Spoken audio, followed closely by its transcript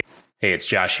Hey, it's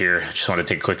Josh here. Just want to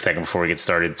take a quick second before we get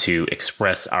started to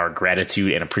express our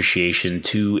gratitude and appreciation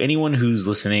to anyone who's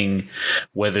listening,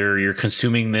 whether you're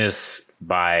consuming this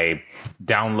by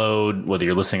download, whether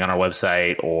you're listening on our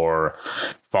website or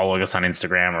following us on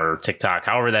Instagram or TikTok,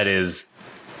 however that is.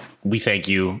 We thank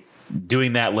you.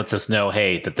 Doing that lets us know,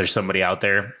 hey, that there's somebody out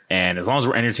there. And as long as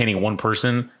we're entertaining one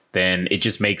person, then it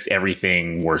just makes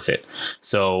everything worth it.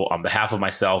 So on behalf of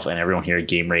myself and everyone here at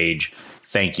Game Rage,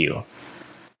 thank you.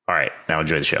 All right, now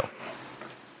enjoy the show.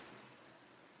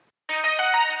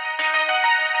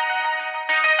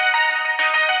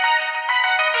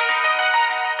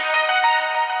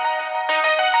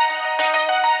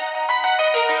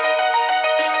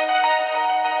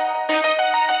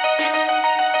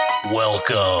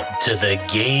 Welcome to the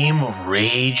Game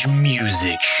Rage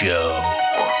Music Show.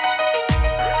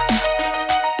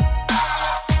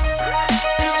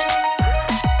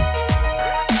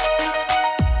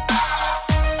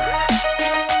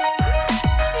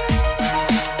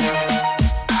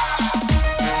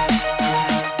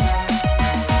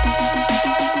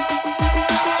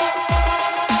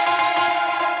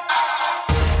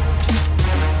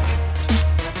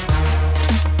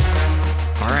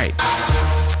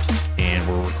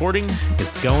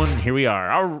 It's going. Here we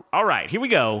are. All right, here we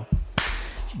go.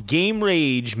 Game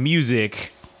Rage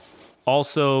Music,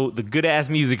 also the Good Ass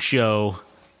Music Show,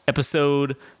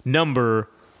 episode number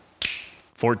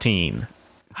 14.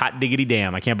 Hot diggity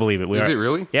damn! I can't believe it. Is it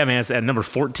really? Yeah, man. It's at number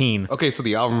 14. Okay, so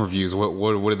the album reviews.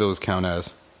 What do those count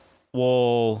as?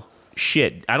 Well,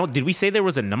 shit. Did we say there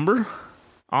was a number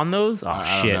on those? Oh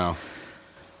I shit. Don't know.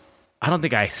 I don't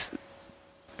think I.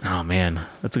 Oh man,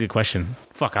 that's a good question.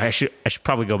 Fuck, I should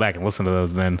probably go back and listen to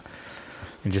those then,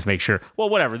 and just make sure. Well,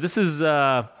 whatever. This is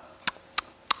a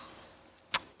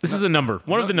number.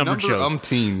 One of the numbered shows.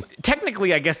 Umpteen.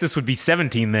 Technically, I guess this would be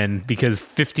 17 then, because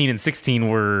 15 and 16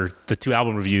 were the two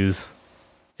album reviews,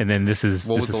 and then this is.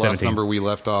 What this was is the 17. last number we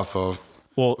left off of?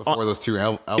 Well, before those two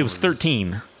albums. It was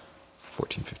 13.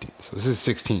 14, 15. So this is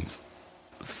 16.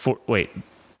 Wait.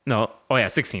 No, oh yeah,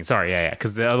 16. Sorry, yeah,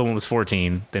 because the other one was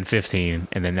 14, then 15,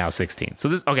 and then now 16. So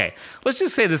this, okay, let's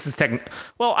just say this is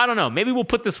Well, I don't know. Maybe we'll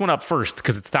put this one up first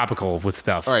because it's topical with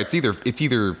stuff. All right, it's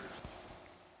either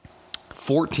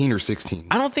 14 or 16.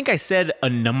 I don't think I said a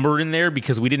number in there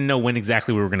because we didn't know when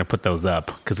exactly we were going to put those up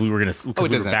because we were going to. It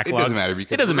doesn't matter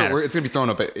because it doesn't matter. It's going to be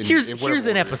thrown up. Here's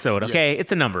an episode. Okay,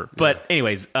 it's a number. But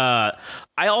anyways, I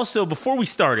also before we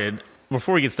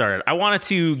get started, I wanted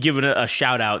to give a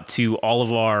shout out to all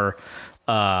of our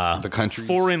the countries.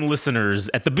 Foreign listeners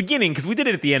at the beginning, because we did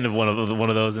it at the end of one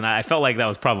of those, and I felt like that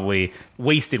was probably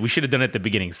wasted. We should have done it at the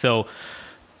beginning. So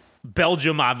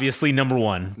Belgium, obviously number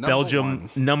one.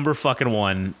 Number fucking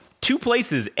one. Two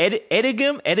places,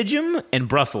 Edegem, and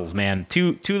Brussels. Man,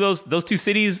 two of those two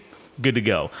cities, good to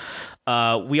go.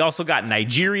 We also got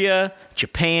Nigeria,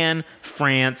 Japan,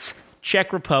 France,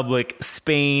 Czech Republic,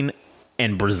 Spain,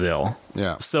 and Brazil.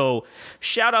 Yeah. So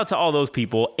shout out to all those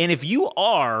people. And if you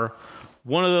are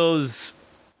one of those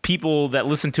people that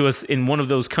listen to us in one of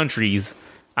those countries,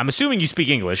 I'm assuming you speak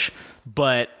English,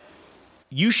 but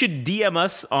you should DM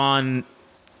us on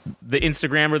the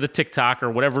Instagram or the TikTok or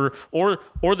whatever, or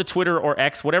the Twitter or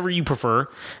X, whatever you prefer.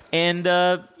 And,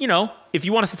 if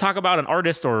you want us to talk about an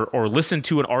artist or listen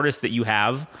to an artist that you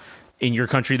have in your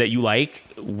country that you like,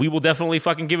 we will definitely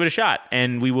fucking give it a shot,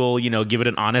 and we will, give it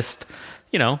an honest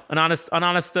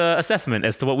assessment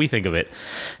as to what we think of it.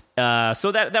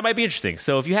 So that might be interesting.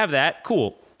 So if you have that,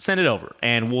 cool, send it over,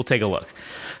 and we'll take a look.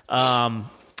 All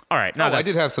right. I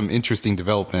did have some interesting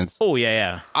developments. Oh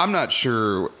yeah. I'm not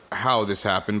sure how this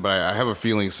happened, but I have a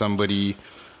feeling somebody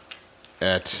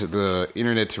at the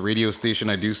internet to radio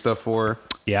station I do stuff for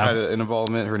had an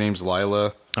involvement. Her name's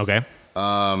Lila. Okay.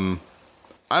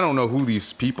 I don't know who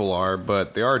these people are,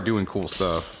 but they are doing cool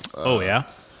stuff. Yeah?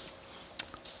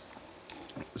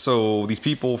 So these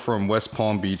people from West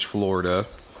Palm Beach, Florida.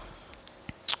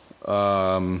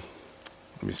 Let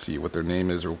me see what their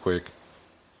name is real quick.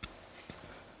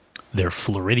 They're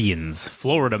Floridians.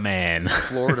 Florida man.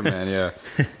 Florida man, yeah.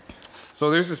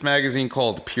 So there's this magazine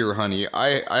called Pure Honey.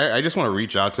 I just want to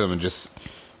reach out to them and just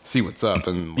see what's up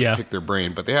and pick their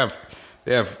brain. But they have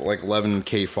like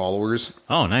 11K followers.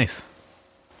 Oh, nice.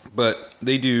 But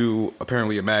they do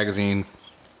apparently a magazine,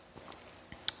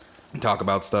 talk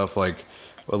about stuff like,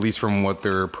 at least from what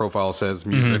their profile says,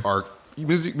 music, art,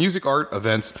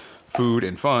 events, food,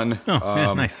 and fun.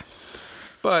 Oh, nice.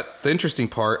 But the interesting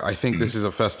part, I think this is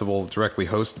a festival directly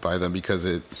hosted by them because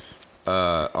it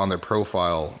on their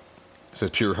profile it says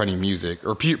Pure Honey Music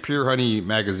or Pure Honey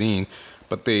Magazine,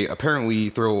 but they apparently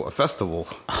throw a festival.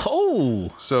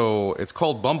 Oh, so it's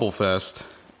called Bumblefest.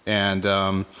 And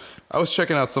I was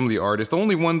checking out some of the artists. The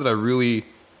only one that I really,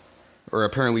 or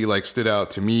apparently like stood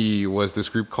out to me, was this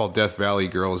group called Death Valley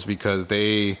Girls, because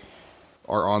they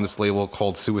are on this label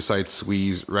called Suicide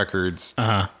Squeeze Records.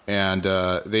 And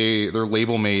their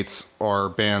label mates are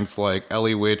bands like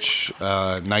Ellie Witch,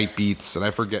 Night Beats, and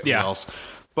I forget who else.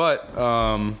 But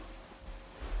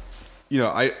you know,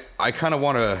 I kind of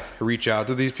want to reach out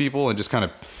to these people and just kind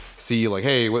of see, like,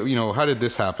 hey, what, you know, how did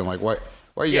this happen? Like, why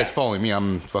are you guys following me?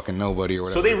 I'm fucking nobody or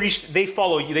whatever. So they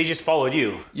follow you. They just followed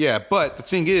you. Yeah, but the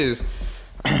thing is,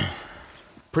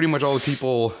 pretty much all the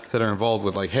people that are involved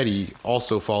with like Hetty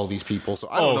also follow these people. So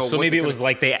I don't know. So maybe it was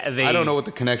like they. I don't know what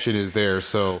the connection is there.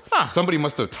 So somebody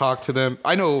must have talked to them.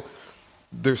 I know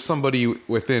there's somebody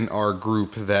within our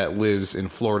group that lives in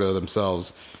Florida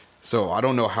themselves. So I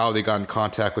don't know how they got in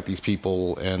contact with these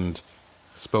people and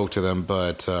spoke to them,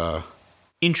 but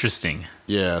interesting.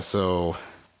 Yeah, so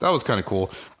that was kind of cool.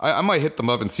 I might hit them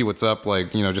up and see what's up,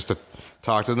 like, you know, just to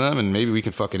talk to them, and maybe we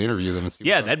can fucking interview them and see.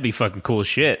 Yeah, that'd be fucking cool as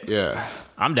shit. Yeah,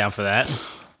 I'm down for that.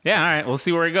 Yeah, all right, we'll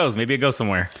see where it goes. Maybe it goes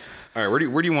somewhere. All right,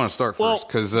 where do you want to start first?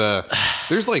 Because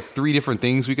there's like 3 different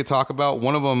things we could talk about.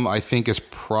 One of them I think is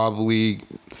probably,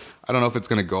 I don't know if it's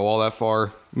going to go all that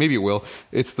far. Maybe it will.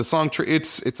 It's the song.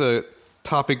 It's a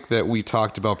topic that we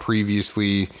talked about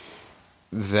previously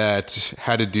that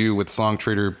had to do with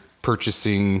Songtradr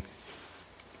purchasing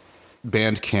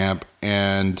Bandcamp,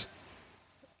 and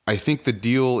I think the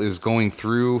deal is going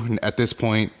through at this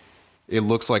point. It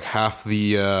looks like half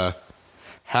the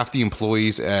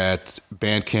employees at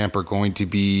Bandcamp are going to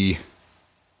be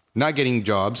not getting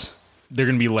jobs. They're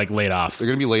going to be like laid off. They're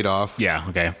going to be laid off. Yeah.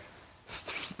 Okay.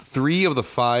 3 of the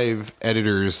 5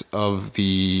 editors of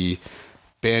the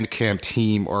Bandcamp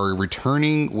team are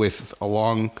returning with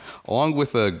along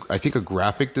with I think a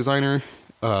graphic designer,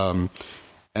 and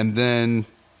then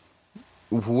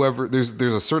whoever there's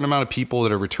a certain amount of people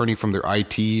that are returning from their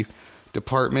IT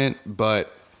department.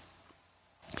 But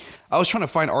I was trying to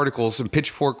find articles, and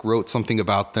Pitchfork wrote something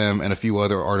about them, and a few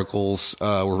other articles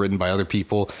were written by other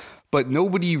people, but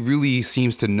nobody really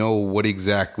seems to know what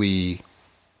exactly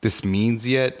this means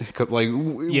yet. Like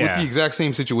with the exact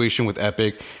same situation with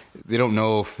Epic, they don't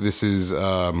know if this is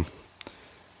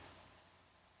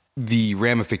the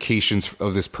ramifications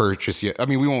of this purchase yet. I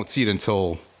mean, we won't see it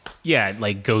until it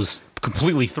like goes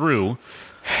completely through.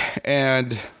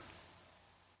 And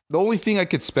the only thing I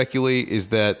could speculate is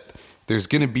that there's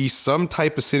going to be some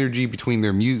type of synergy between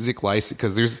their music license,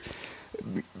 because there's,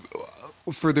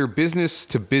 for their business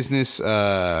to business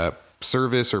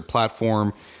service or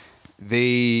platform,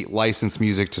 they license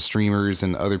music to streamers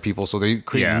and other people. So they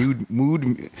create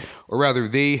mood, or rather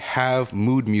they have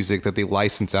mood music that they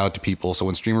license out to people. So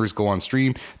when streamers go on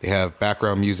stream, they have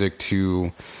background music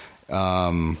to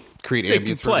create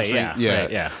ambience for the stream.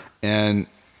 Yeah. And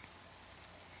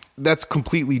that's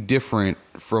completely different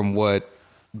from what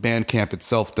Bandcamp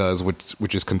itself does,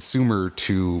 which is consumer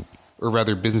to, or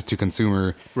rather business to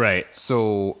consumer. Right.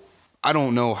 So I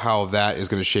don't know how that is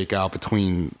going to shake out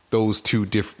between those 2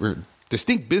 different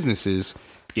distinct businesses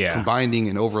combining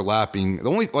and overlapping. The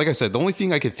only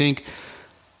thing I could think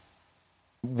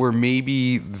where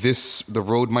maybe the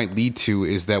road might lead to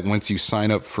is that once you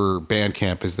sign up for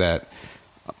Bandcamp, is that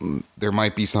there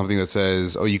might be something that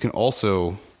says, oh, you can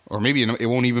also, or maybe it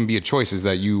won't even be a choice, is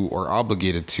that you are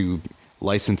obligated to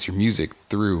license your music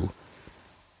through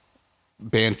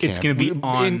Bandcamp. It's going to be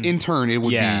on... In turn, it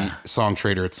would be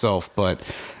Songtradr itself. But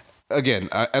again,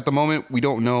 at the moment, we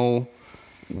don't know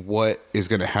what is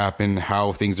going to happen,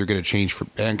 how things are going to change for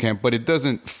Bandcamp. But it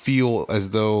doesn't feel as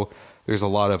though there's a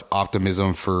lot of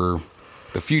optimism for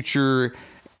the future.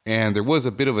 And there was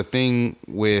a bit of a thing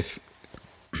with,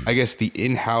 I guess, the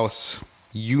in-house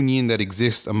union that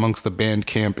exists amongst the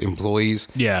Bandcamp employees.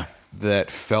 Yeah. That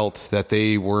felt that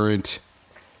they weren't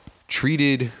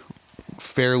treated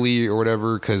fairly or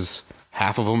whatever, because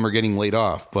half of them are getting laid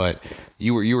off. But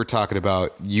you were talking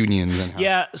about unions and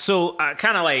how so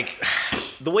kind of like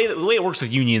the way it works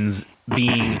with unions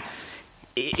being,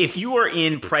 if you are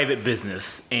in private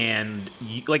business and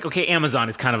Amazon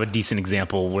is kind of a decent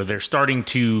example where they're starting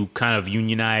to kind of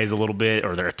unionize a little bit,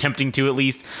 or they're attempting to at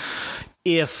least.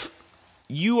 If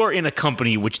you are in a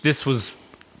company, which this was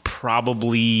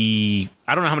probably,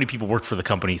 I don't know how many people worked for the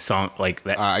company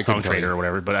Songtradr or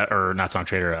whatever, but or not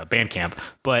Songtradr, Bandcamp.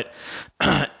 But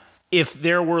if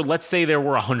there were, let's say there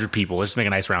were 100 people, let's just make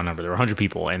a nice round number. There were 100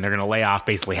 people, and they're going to lay off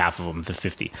basically half of them to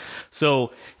 50.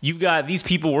 So you've got these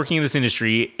people working in this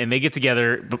industry, and they get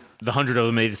together, the 100 of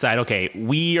them, they decide, okay,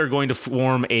 we are going to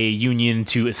form a union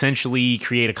to essentially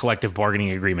create a collective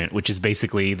bargaining agreement, which is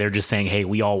basically they're just saying, hey,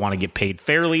 we all want to get paid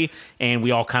fairly, and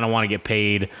we all kind of want to get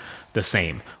paid the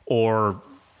same, or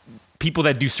people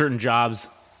that do certain jobs,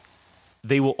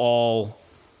 they will all,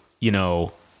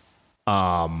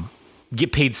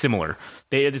 get paid similar.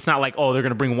 It's not like, oh, they're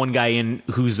going to bring one guy in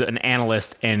who's an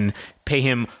analyst and pay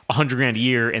him $100,000 a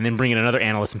year, and then bring in another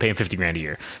analyst and pay him $50,000 a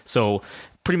year. So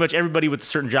pretty much everybody with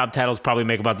certain job titles probably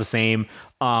make about the same.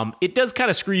 It does kind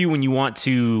of screw you when you want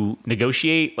to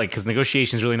negotiate, because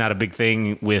negotiation is really not a big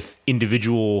thing with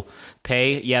individual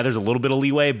pay. Yeah, there's a little bit of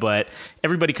leeway, but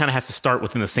everybody kind of has to start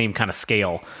within the same kind of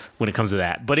scale when it comes to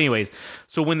that. But anyways,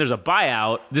 so when there's a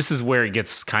buyout, this is where it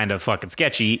gets kind of fucking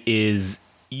sketchy, is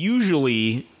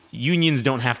usually unions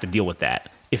don't have to deal with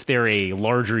that if they're a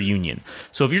larger union.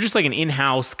 So if you're just like an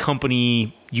in-house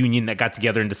company union that got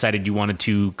together and decided you wanted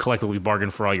to collectively bargain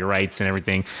for all your rights and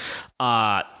everything,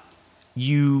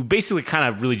 you basically kind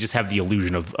of really just have the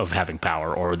illusion of having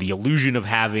power, or the illusion of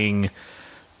having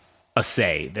a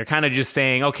say. They're kind of just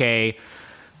saying, okay,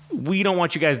 we don't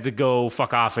want you guys to go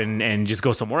fuck off and just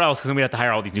go somewhere else, because then we have to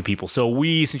hire all these new people. So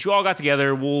since you all got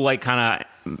together, we'll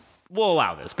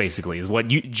allow this, basically, is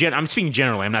what I'm speaking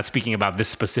generally. I'm not speaking about this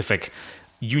specific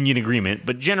union agreement,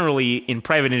 but generally in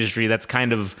private industry, that's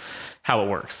kind of how it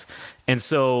works. And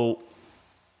so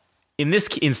in this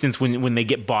instance, when they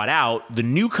get bought out, the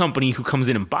new company who comes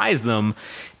in and buys them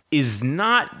is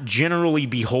not generally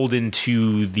beholden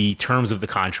to the terms of the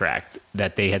contract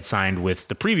that they had signed with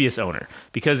the previous owner,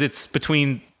 because it's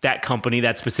between that company,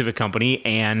 that specific company,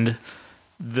 and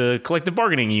the collective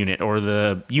bargaining unit or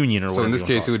the union, or whatever. So in this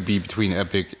case, it would be between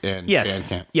Epic and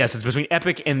Bandcamp. Yes, it's between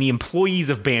Epic and the employees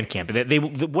of Bandcamp. They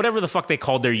whatever the fuck they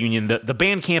called their union, the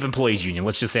Bandcamp Employees Union.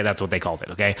 Let's just say that's what they called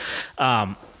it. Okay,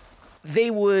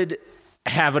 they would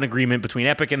have an agreement between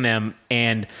Epic and them.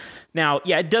 And now,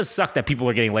 yeah, it does suck that people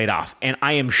are getting laid off. And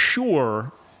I am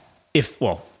sure if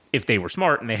they were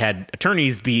smart and they had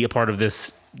attorneys be a part of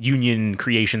this union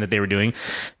creation that they were doing,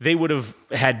 they would have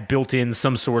had built in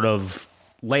some sort of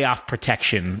layoff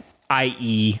protection,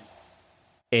 i.e.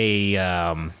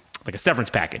 like a severance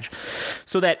package,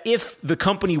 so that if the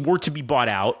company were to be bought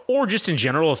out, or just in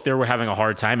general, if they were having a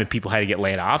hard time and people had to get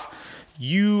laid off,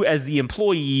 you as the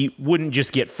employee wouldn't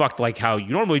just get fucked like how you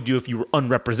normally do if you were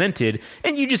unrepresented,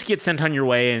 and you just get sent on your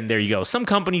way, and there you go. Some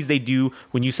companies, they do,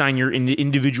 when you sign your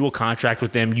individual contract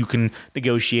with them, you can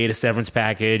negotiate a severance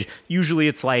package. Usually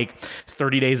it's like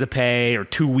 30 days of pay or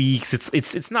 2 weeks.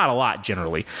 It's not a lot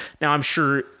generally. Now, I'm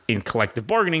sure in collective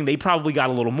bargaining, they probably got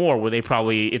a little more, where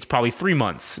it's probably 3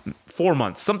 months, 4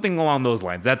 months, something along those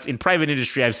lines. That's in private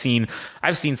industry. I've seen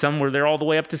some where they're all the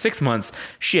way up to 6 months.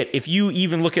 Shit, if you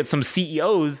even look at some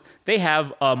CEOs, they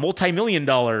have a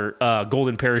multi-million-dollar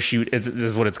golden parachute,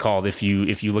 is what it's called, if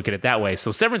you look at it that way.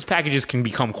 So severance packages can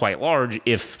become quite large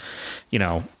if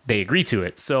they agree to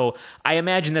it. So I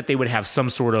imagine that they would have some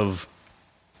sort of,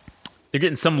 they're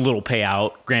getting some little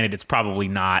payout. Granted, it's probably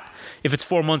not. If it's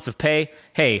 4 months of pay,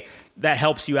 hey, that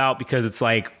helps you out, because it's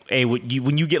like, hey,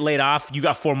 when you get laid off, you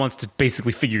got 4 months to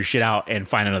basically figure your shit out and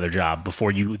find another job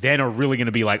before you then are really going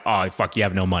to be like, oh, fuck, you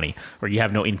have no money, or you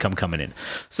have no income coming in.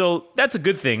 So that's a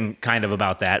good thing kind of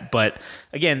about that. But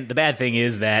again, the bad thing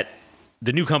is that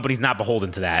the new company's not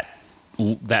beholden to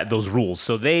those rules.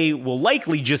 So they will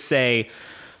likely just say,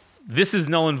 this is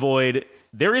null and void.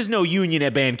 There is no union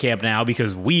at Bandcamp now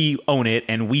because we own it,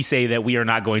 and we say that we are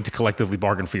not going to collectively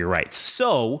bargain for your rights.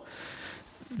 So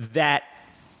that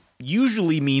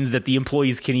usually means that the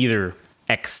employees can either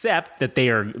accept that they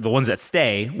are the ones that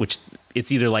stay, which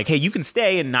it's either like, hey, you can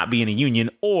stay and not be in a union,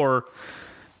 or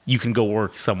you can go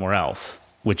work somewhere else,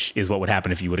 which is what would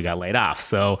happen if you would have got laid off.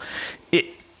 So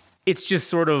it's just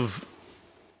sort of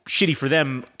shitty for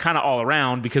them kind of all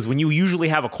around, because when you usually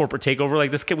have a corporate takeover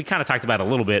like this, we kind of talked about it a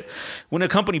little bit, when a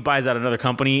company buys out another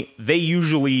company, they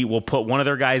usually will put one of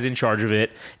their guys in charge of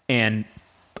it, and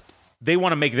they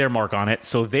want to make their mark on it.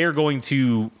 So they're going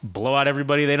to blow out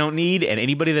everybody they don't need, and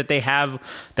anybody that they have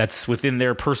that's within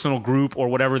their personal group or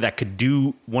whatever that could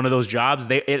do one of those jobs,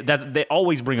 they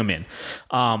always bring them in.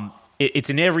 It's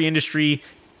in every industry.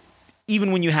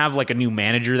 Even when you have like a new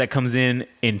manager that comes in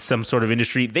some sort of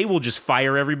industry, they will just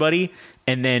fire everybody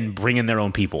and then bring in their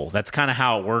own people. That's kind of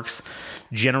how it works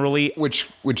generally. Which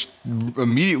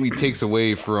immediately takes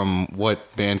away from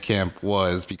what Bandcamp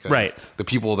was, because the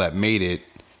people that made it,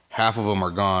 half of them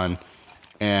are gone.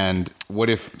 And what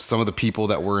if some of the people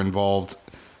that were involved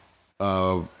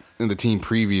in the team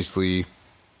previously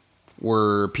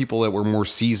were people that were more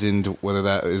seasoned, whether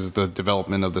that is the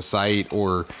development of the site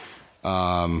or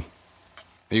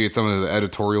maybe it's some of the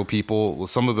editorial people.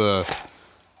 Some of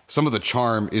the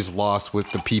charm is lost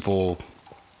with the people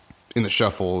in the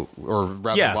shuffle, or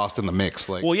rather lost in the mix.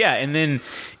 Like, well, yeah, and then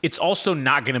it's also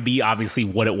not going to be obviously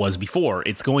what it was before.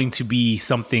 It's going to be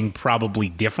something probably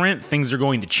different. Things are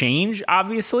going to change,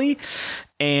 obviously,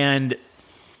 and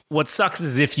what sucks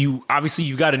is if you've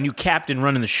got a new captain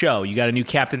running the show, you got a new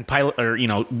captain pilot, or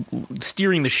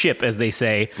steering the ship, as they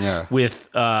say, with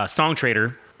Song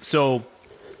Trader. So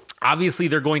obviously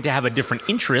they're going to have a different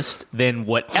interest than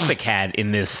what Epic had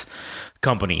in this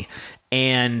company,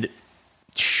 and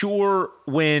sure,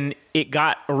 when it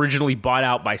got originally bought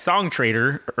out by Song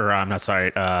Trader, or I'm not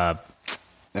sorry,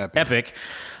 Epic,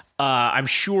 I'm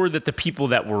sure that the people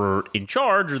that were in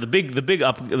charge, or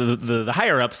the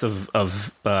higher ups of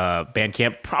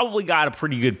Bandcamp, probably got a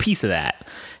pretty good piece of that,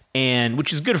 and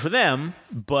which is good for them.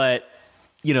 But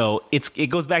it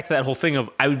goes back to that whole thing of,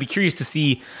 I would be curious to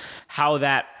see how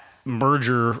that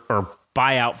merger or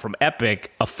buyout from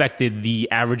Epic affected the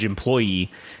average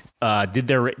employee. Did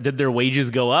their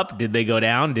wages go up? Did they go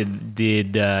down?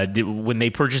 Did when they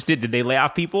purchased it, did they lay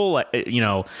off people?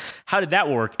 How did that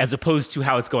work? As opposed to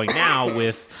how it's going now,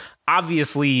 with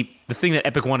obviously the thing that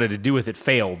Epic wanted to do with it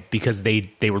failed because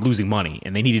they were losing money,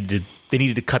 and they needed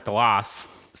to cut the loss,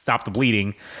 stop the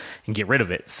bleeding, and get rid of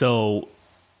it. So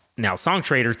now Song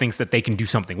Trader thinks that they can do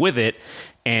something with it,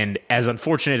 and as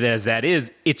unfortunate as that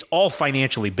is, it's all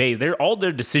financially based. All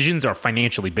their decisions are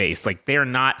financially based. Like, they're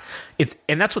not.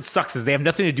 And that's what sucks, is they have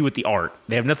nothing to do with the art.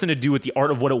 They have nothing to do with the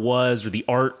art of what it was, or the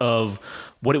art of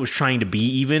what it was trying to be.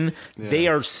 Even they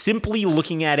are simply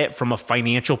looking at it from a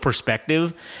financial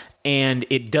perspective, and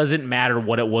it doesn't matter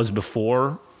what it was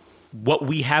before. What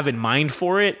we have in mind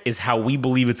for it is how we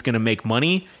believe it's going to make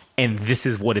money. And this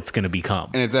is what it's going to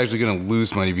become. And it's actually going to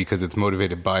lose money because it's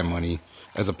motivated by money,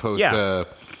 as opposed to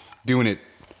doing it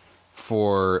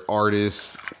for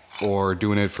artists or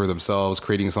doing it for themselves,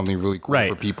 creating something really cool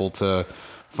for people to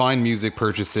find music,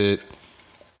 purchase it,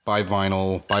 buy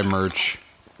vinyl, buy merch,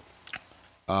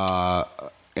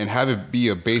 and have it be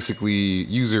a basically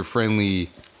user-friendly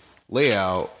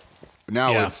layout.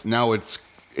 Now it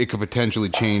could potentially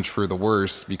change for the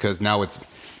worse, because now it's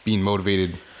being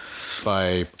motivated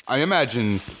by, I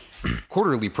imagine,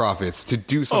 quarterly profits to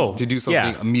do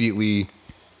something immediately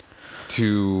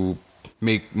to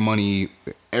make money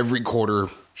every quarter,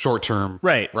 short term,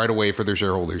 right away for their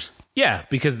shareholders. Yeah,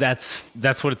 because that's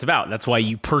what it's about. That's why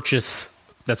you purchase.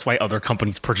 That's why other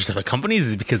companies purchase other companies,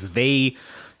 is because they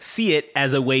see it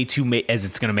as a way to make, as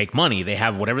it's going to make money. They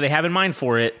have whatever they have in mind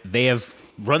for it. They have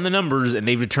run the numbers, and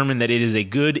they've determined that it is a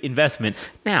good investment.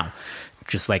 Now,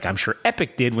 just like I'm sure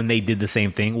Epic did when they did the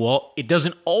same thing. Well, it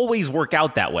doesn't always work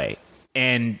out that way.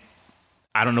 And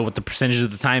I don't know what the percentage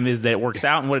of the time is that it works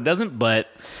out and what it doesn't, but...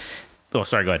 Oh,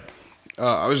 sorry, go ahead.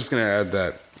 I was just going to add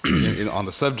that on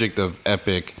the subject of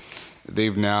Epic,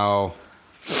 they've now,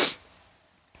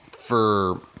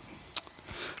 for...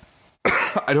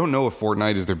 I don't know if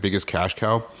Fortnite is their biggest cash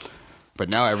cow, but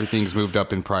now everything's moved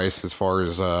up in price as far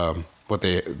as what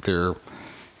their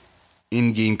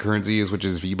in-game currency is, which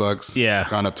is V-Bucks. Yeah. It's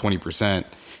gone up 20%.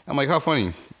 I'm like, how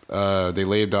funny. They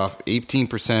laid off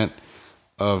 18%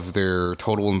 of their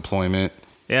total employment.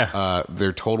 Yeah.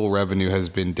 Their total revenue has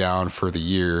been down for the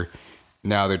year.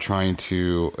 Now they're trying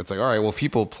to... It's like, all right, well, if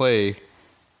people play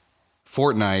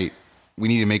Fortnite, we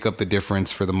need to make up the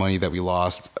difference for the money that we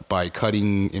lost by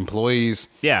cutting employees.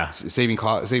 Yeah. Saving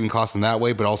costs in that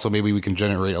way, but also maybe we can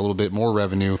generate a little bit more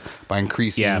revenue by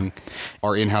increasing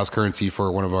our in-house currency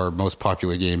for one of our most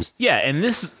popular games. Yeah, and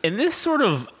this sort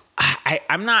of...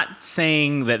 I'm not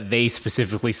saying that they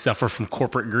specifically suffer from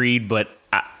corporate greed, but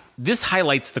this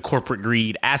highlights the corporate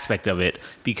greed aspect of it,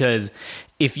 because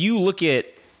if you look at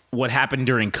what happened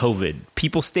during COVID,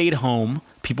 people stayed home.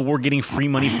 People were getting free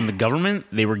money from the government.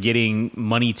 They were getting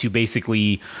money to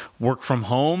basically work from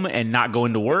home and not go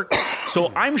into work.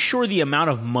 So I'm sure the amount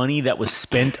of money that was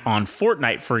spent on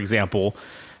Fortnite, for example,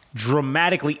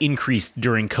 dramatically increased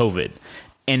during COVID.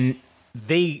 And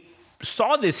they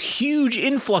saw this huge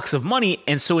influx of money.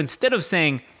 And so instead of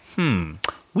saying,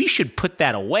 we should put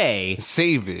that away,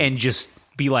 save it, and just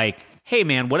be like, hey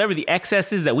man, whatever the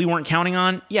excess is that we weren't counting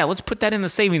on, let's put that in the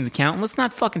savings account and let's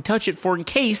not fucking touch it for in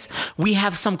case we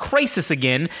have some crisis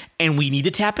again and we need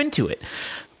to tap into it.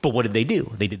 But what did they do?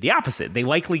 They did the opposite. They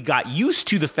likely got used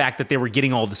to the fact that they were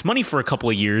getting all this money for a couple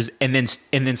of years, and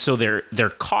then so their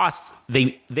costs,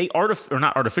 they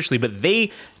not artificially, but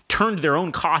they turned their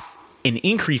own costs and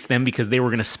increased them because they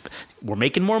were we're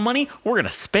making more money, we're going to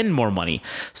spend more money.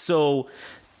 So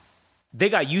they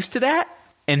got used to that.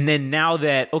 And then now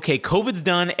that, okay, COVID's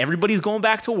done, everybody's going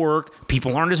back to work,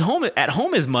 people aren't at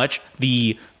home as much,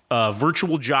 the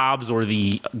virtual jobs or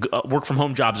the work from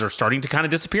home jobs are starting to kind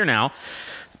of disappear now.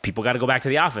 People got to go back to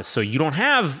the office. So you don't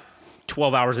have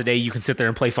 12 hours a day you can sit there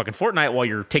and play fucking Fortnite while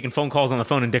you're taking phone calls on the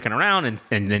phone and dicking around and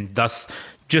then thus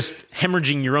just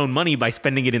hemorrhaging your own money by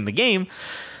spending it in the game.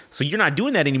 So you're not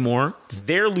doing that anymore.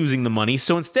 They're losing the money.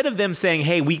 So instead of them saying,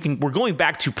 hey, we're going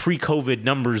back to pre-COVID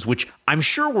numbers, which I'm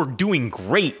sure we're doing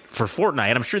great for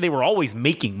Fortnite. I'm sure they were always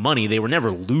making money. They were never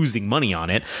losing money on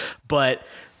it. But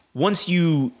once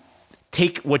you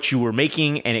take what you were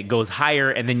making and it goes higher,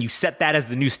 and then you set that as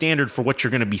the new standard for what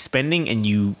you're going to be spending,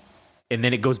 and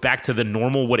then it goes back to the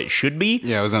normal what it should be.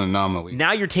 Yeah, it was an anomaly.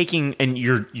 Now you're taking, and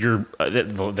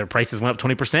their prices went up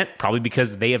 20%, probably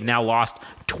because they have now lost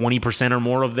 20% or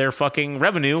more of their fucking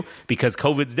revenue because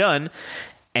COVID's done,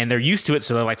 and they're used to it.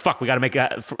 So they're like, fuck, we got to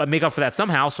make up for that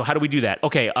somehow. So how do we do that?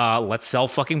 Okay, let's sell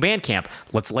fucking Bandcamp.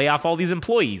 Let's lay off all these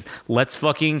employees. Let's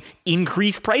fucking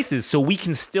increase prices so we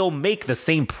can still make the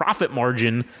same profit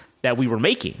margin that we were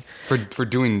making for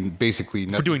doing basically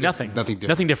nothing, for doing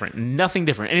nothing different.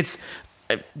 And it's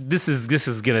this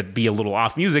is gonna be a little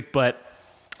off music, but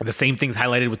the same thing's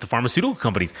highlighted with the pharmaceutical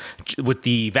companies, with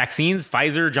the vaccines.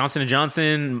 Pfizer, Johnson &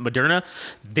 Johnson, Moderna,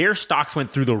 their stocks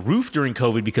went through the roof during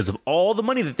COVID because of all the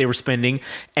money that they were spending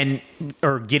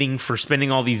getting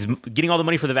all the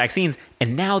money for the vaccines.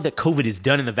 And now that COVID is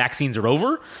done and the vaccines are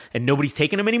over and nobody's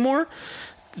taking them anymore,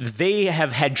 they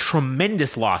have had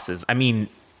tremendous losses. I mean,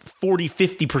 40,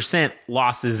 50%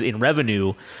 losses in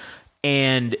revenue.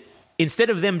 And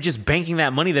instead of them just banking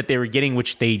that money that they were getting,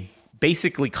 which they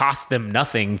basically cost them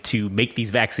nothing to make these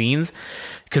vaccines,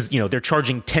 because they're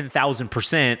charging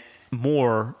 10,000%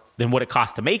 more than what it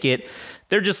costs to make it,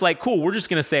 they're just like, cool, we're just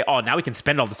going to say, oh, now we can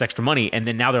spend all this extra money. And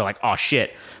then now they're like, oh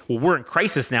shit, well, we're in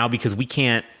crisis now because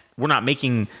we're not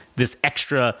making this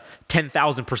extra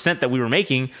 10,000% that we were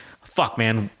making. Fuck,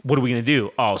 man, what are we going to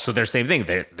do? Oh, so they're same thing.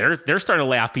 They're starting to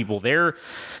lay off people. They're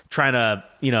trying to,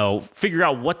 figure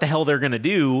out what the hell they're going to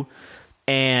do.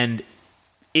 And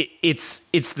it's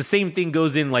the same thing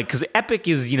goes in, like, because Epic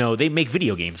is, they make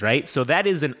video games, right? So that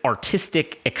is an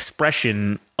artistic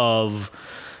expression of,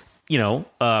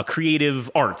 creative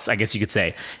arts, I guess you could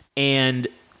say. And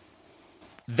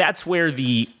that's where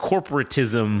the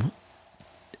corporatism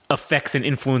affects and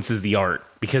influences the art,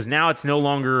 because now it's no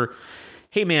longer,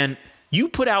 hey man, you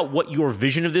put out what your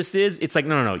vision of this is. It's like,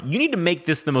 no. You need to make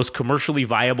this the most commercially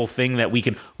viable thing that we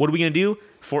can. What are we going to do?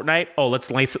 Fortnite? Oh,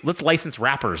 let's license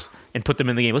rappers and put them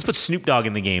in the game. Let's put Snoop Dogg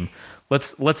in the game.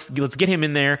 Let's get him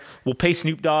in there. We'll pay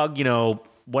Snoop Dogg,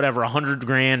 whatever,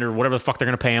 $100,000 or whatever the fuck they're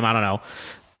going to pay him. I don't know.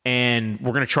 And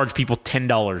we're going to charge people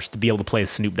 $10 to be able to play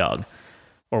Snoop Dogg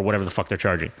or whatever the fuck they're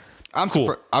charging.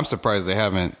 I'm surprised they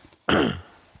haven't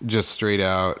just straight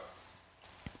out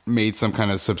made some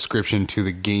kind of subscription to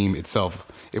the game itself.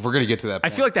 If we're going to get to that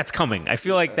point. I feel like that's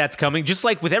coming. Just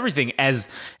like with everything, as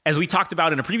we talked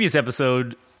about in a previous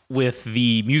episode with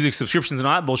the music subscriptions and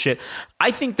all that bullshit, I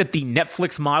think that the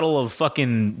Netflix model of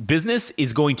fucking business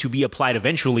is going to be applied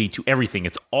eventually to everything.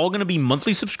 It's all going to be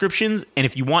monthly subscriptions, and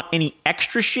if you want any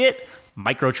extra shit,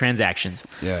 microtransactions.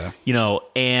 Yeah.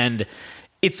 And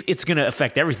it's going to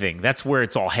affect everything. That's where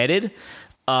it's all headed.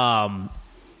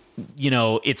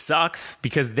 It sucks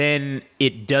because then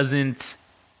it doesn't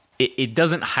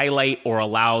highlight or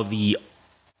allow the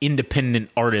independent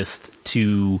artist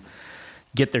to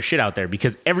get their shit out there,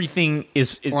 because everything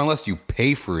is or unless you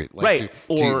pay for it, like,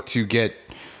 right? To get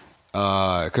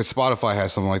because Spotify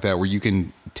has something like that where you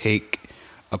can take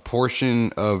a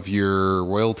portion of your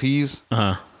royalties,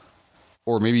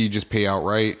 or maybe you just pay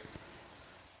outright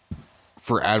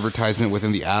for advertisement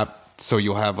within the app, so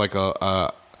you'll have like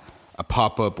a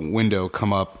pop-up window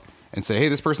come up and say, hey,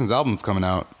 this person's album's coming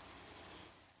out,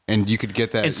 and you could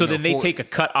get that. And so then they take a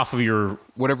cut off of your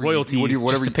royalties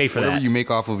just to pay for whatever that. You make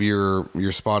off of your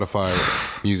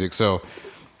Spotify music. So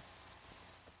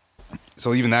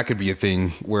even that could be a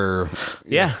thing where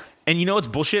yeah. And what's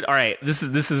bullshit? All right, this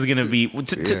is going to be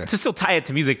to still tie it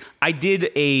to music. I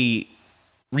did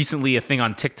recently a thing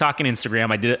on TikTok and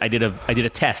Instagram. I did a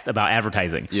test about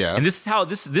advertising. Yeah. And this is how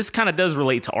this kind of does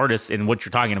relate to artists and what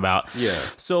you're talking about. Yeah.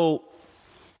 So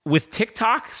with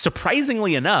TikTok,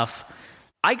 surprisingly enough,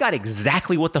 I got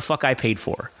exactly what the fuck I paid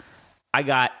for. I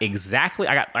got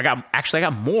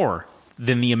more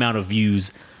than the amount of views,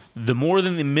 more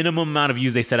than the minimum amount of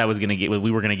views they said we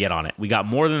were going to get on it. We got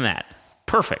more than that.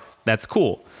 Perfect. That's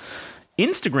cool.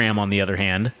 Instagram, on the other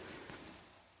hand,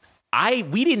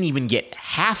 we didn't even get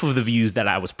half of the views that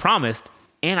I was promised,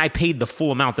 and I paid the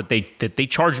full amount that they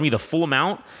charged me the full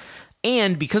amount.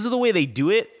 And because of the way they do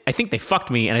it, I think they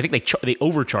fucked me, and I think they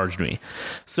overcharged me.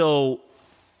 So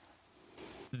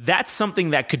that's something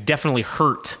that could definitely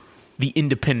hurt the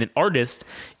independent artist,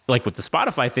 like with the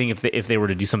Spotify thing, if they were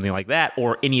to do something like that,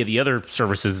 or any of the other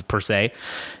services per se.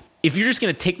 if you're just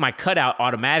going to take my cut out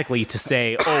automatically to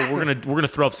say, oh, we're gonna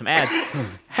throw up some ads,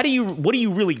 what are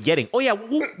you really getting? Oh yeah,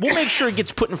 we'll make sure it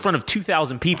gets put in front of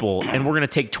 2,000 people, and we're going to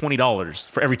take $20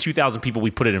 for every 2,000 people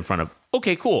we put it in front of.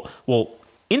 Okay, cool. Well,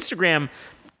 Instagram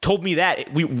told me that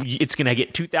it's going to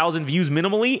get 2,000 views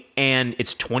minimally, and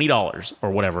it's $20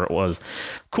 or whatever it was.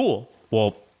 Cool.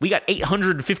 Well, we got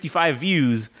 855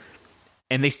 views,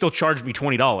 and they still charged me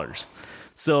 $20.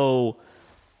 So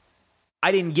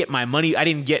I didn't get my money. I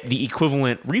didn't get the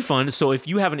equivalent refund. So if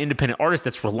you have an independent artist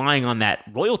that's relying on that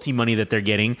royalty money that they're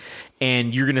getting,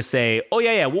 and you're going to say, oh,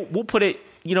 yeah, we'll put it,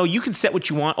 you can set what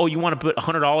you want. Oh, you want to put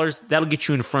 $100? That'll get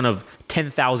you in front of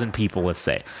 10,000 people, let's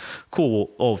say.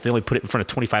 Cool. Well, if they only put it in front of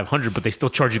 2,500, but they still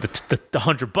charge you the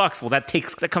 $100, well,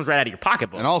 that comes right out of your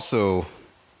pocketbook. And also,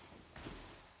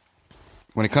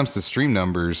 when it comes to stream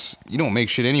numbers, you don't make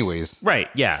shit anyways. Right,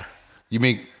 yeah. You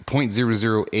make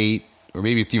 0.008, or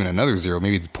maybe it's even another zero.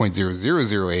 Maybe it's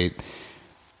 0.0008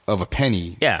 of a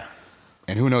penny. Yeah.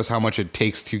 And who knows how much it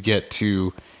takes to get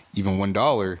to even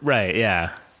 $1. Right,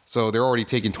 yeah. So they're already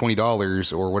taking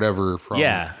 $20 or whatever from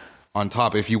on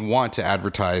top if you want to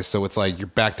advertise. So it's like you're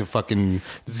back to fucking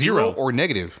zero or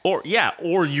negative. Or they're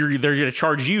going to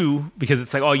charge you because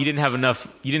it's like, oh, you didn't have enough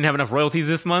royalties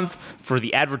this month for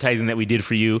the advertising that we did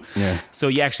for you. Yeah. So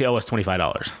you actually owe us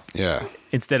 $25. Yeah.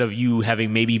 Instead of you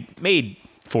having maybe made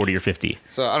 40 or 50.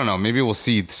 So I don't know. Maybe we'll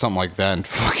see something like that in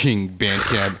fucking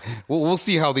Bandcamp. we'll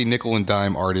see how the nickel and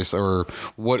dime artists or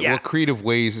what creative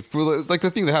ways, like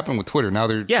the thing that happened with Twitter. Now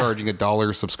they're charging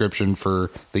 $1 subscription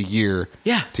for the year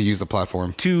to use the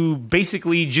platform. To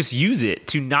basically just use it,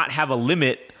 to not have a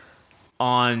limit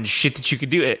on shit that you could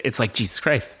do. It's like, Jesus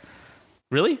Christ.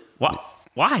 Really?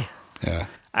 Why? Yeah.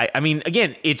 I mean,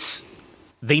 again,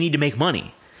 they need to make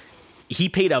money. He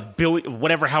paid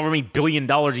however many $billion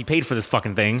he paid for this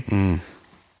fucking thing.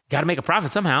 Got to make a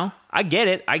profit somehow. I get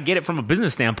it from a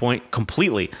business standpoint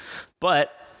completely.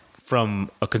 But from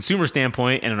a consumer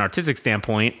standpoint and an artistic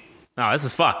standpoint, no, this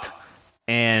is fucked.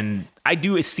 And I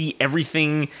do see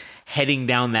everything heading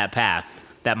down that path.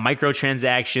 That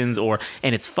microtransactions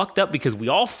and it's fucked up because we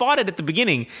all fought it at the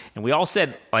beginning and we all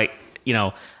said, like,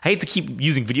 I hate to keep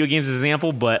using video games as an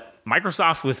example, but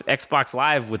Microsoft with Xbox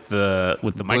Live with the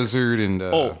Blizzard and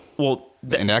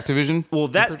and Activision. Well,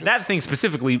 that thing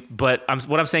specifically, but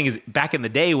what I'm saying is back in the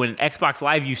day when Xbox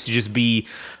Live used to just be,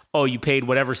 oh, you paid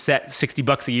whatever set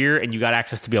 $60 a year and you got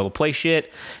access to be able to play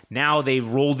shit. Now they've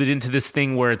rolled it into this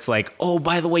thing where it's like, oh,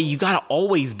 by the way, you got to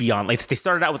always be on. Like they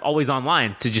started out with always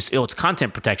online to just, it's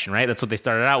content protection, right? That's what they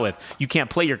started out with. You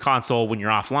can't play your console when you're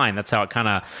offline. That's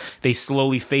how they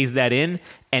slowly phased that in.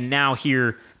 And now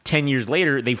here, 10 years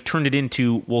later, they've turned it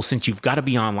into, well, since you've got to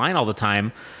be online all the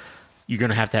time, you're going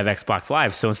to have Xbox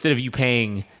Live. So instead of you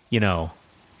paying,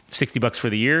 $60 for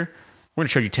the year, we're going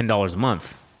to charge you $10 a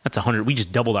month. That's $100. We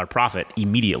just doubled our profit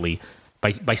immediately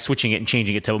by switching it and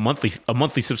changing it to a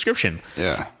monthly subscription.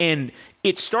 Yeah. And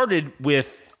it started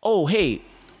with, oh, hey,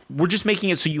 we're just making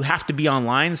it so you have to be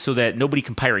online so that nobody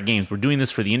can pirate games. We're doing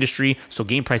this for the industry so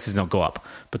game prices don't go up.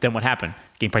 But then what happened?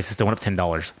 Game prices still went up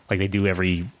 $10 like they do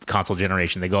every console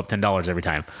generation. They go up $10 every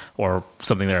time or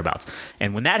something thereabouts.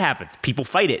 And when that happens, people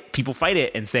fight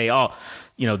it and say, oh,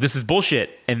 this is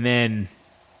bullshit. And then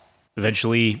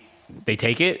eventually they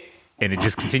take it and it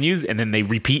just continues. And then they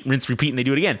rinse, repeat, and they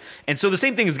do it again. And so the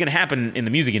same thing is going to happen in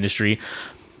the music industry.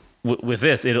 With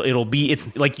this,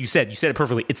 it's like you said it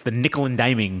perfectly. It's the nickel and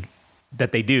diming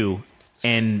that they do,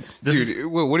 and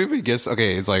what if it gets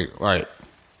okay? It's like, all right,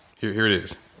 here it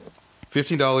is,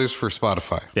 $15 for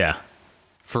Spotify,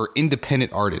 for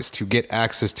independent artists to get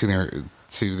access to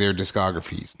their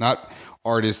discographies, not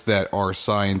artists that are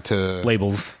signed to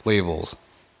labels.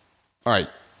 All right,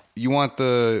 you want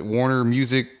the Warner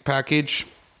Music package?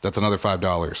 That's another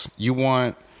 $5. You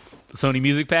want the Sony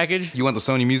Music package? You want the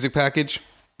Sony Music package?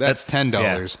 That's $10.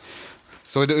 Yeah.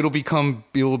 So it'll become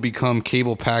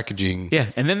cable packaging.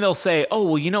 Yeah, and then they'll say, "Oh,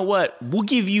 well, you know what? We'll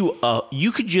give you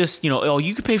you could just,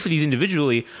 you could pay for these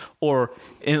individually,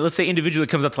 and let's say individually it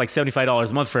comes up to like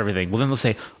 $75 a month for everything. Well, then they'll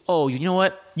say, "Oh, you know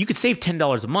what? You could save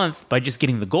 $10 a month by just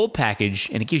getting the gold package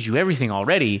and it gives you everything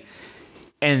already."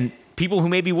 And people who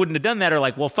maybe wouldn't have done that are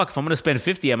like, "Well, fuck, if I'm going to spend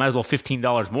 $50, I might as well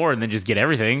 $15 more and then just get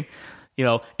everything."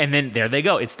 And then there they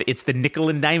go. It's the nickel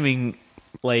and diming.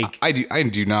 Like I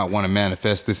do not want to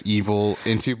manifest this evil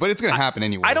into, but it's going to happen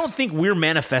anyway. I don't think we're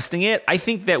manifesting it. I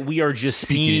think that we are just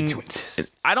seeing.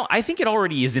 I think it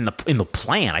already is in the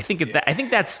plan. I think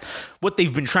that's what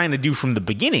they've been trying to do from the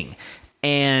beginning,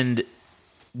 and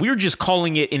we're just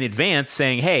calling it in advance,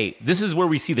 saying, "Hey, this is where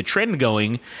we see the trend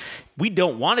going. We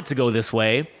don't want it to go this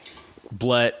way,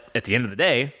 but at the end of the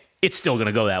day, it's still going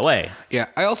to go that way." Yeah,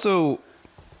 I also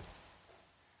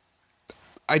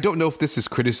I don't know if this is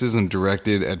criticism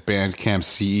directed at Bandcamp's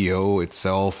CEO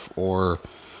itself or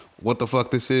what the fuck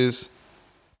this is,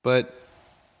 but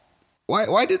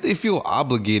why did they feel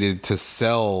obligated to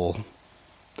sell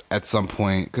at some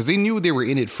point? Because they knew they were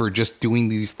in it for just doing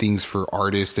these things for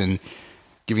artists and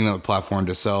giving them a platform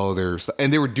to sell their stuff,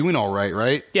 and they were doing all right,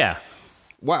 right? Yeah.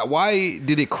 Why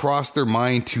did it cross their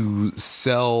mind to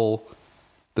sell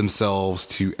themselves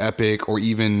to Epic, or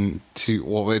even to,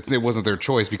 well, it wasn't their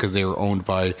choice because they were owned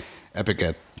by Epic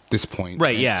at this point,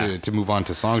 right? Yeah, to move on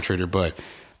to Songtradr. But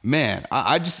man,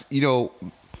 I just,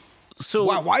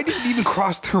 so why did it even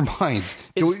cross their minds?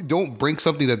 Don't break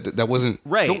something that wasn't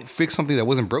right. Don't fix something that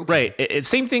wasn't broken. Right.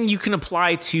 Same thing you can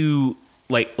apply to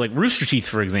like Rooster Teeth,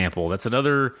 for example. That's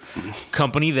another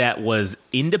company that was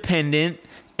independent,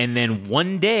 and then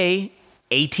one day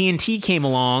AT&T came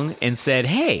along and said,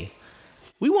 "Hey,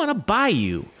 we want to buy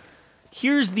you.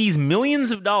 Here's these millions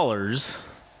of dollars."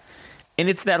 And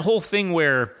it's that whole thing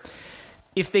where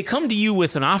if they come to you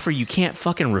with an offer you can't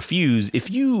fucking refuse,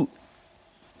 if you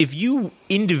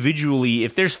individually,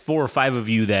 if there's 4 or 5 of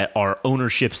you that are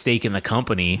ownership stake in the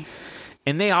company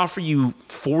and they offer you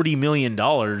 $40 million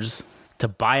to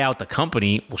buy out the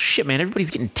company, well, shit, man,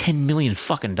 everybody's getting $10 million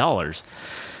fucking dollars.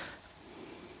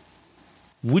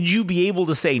 Would you be able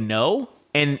to say no?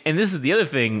 And this is the other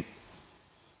thing.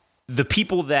 The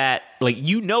people that, like,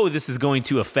 this is going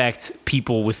to affect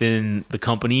people within the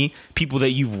company, people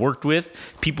that you've worked with,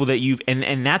 people that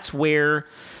and that's where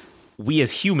we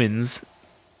as humans,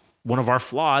 one of our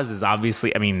flaws is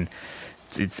obviously, I mean,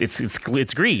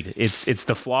 it's greed. It's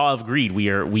the flaw of greed.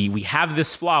 We have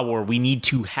this flaw where we need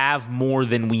to have more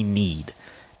than we need.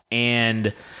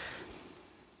 And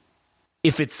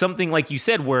if it's something like you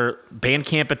said, where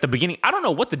Bandcamp at the beginning, I don't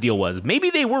know what the deal was. Maybe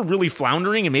they were really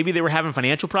floundering and maybe they were having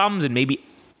financial problems, and maybe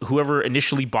whoever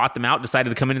initially bought them out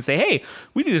decided to come in and say, "Hey,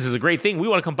 we think this is a great thing. We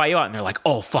want to come buy you out." And they're like,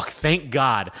 "Oh, fuck, thank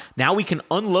God. Now we can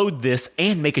unload this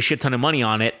and make a shit ton of money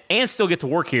on it and still get to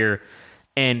work here.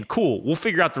 And cool, we'll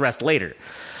figure out the rest later."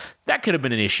 That could have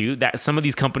been an issue. That some of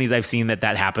these companies I've seen that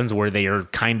happens, where they are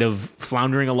kind of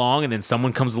floundering along, and then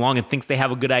someone comes along and thinks they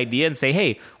have a good idea and say,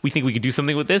 "Hey, we think we could do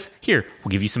something with this. Here,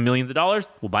 we'll give you some millions of dollars.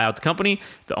 We'll buy out the company.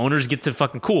 The owners get to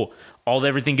fucking cool.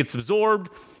 Everything gets absorbed.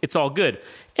 It's all good."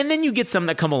 And then you get some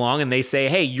that come along and they say,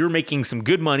 "Hey, you're making some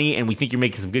good money, and we think you're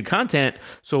making some good content.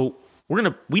 So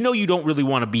we know you don't really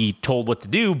want to be told what to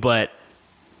do, but."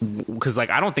 Because,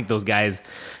 like, I don't think those guys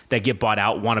that get bought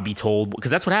out want to be told, because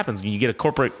that's what happens when you get a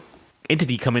corporate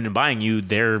entity come in and buying you.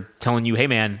 They're telling you, "Hey,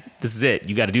 man, this is it.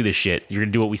 You got to do this shit. You're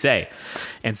gonna do what we say."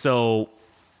 And so,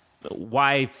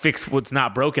 why fix what's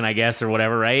not broken, I guess, or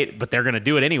whatever, right? But they're gonna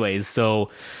do it anyways.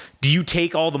 So, do you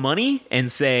take all the money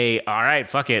and say, "All right,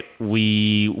 fuck it,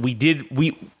 we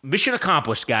mission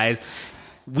accomplished, guys.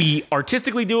 We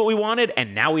artistically do what we wanted,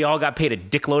 and now we all got paid a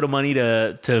dickload of money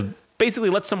to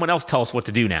basically let someone else tell us what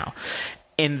to do now."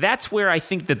 And that's where I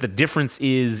think that the difference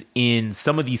is in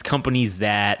some of these companies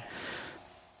that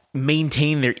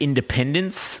maintain their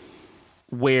independence,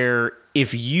 where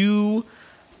if you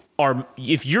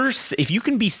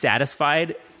can be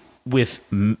satisfied with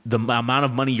the amount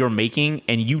of money you're making,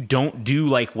 and you don't do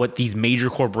like what these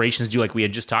major corporations do, like we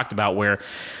had just talked about, where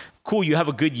cool, you have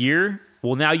a good year,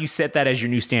 well, now you set that as your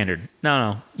new standard.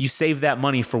 No, you save that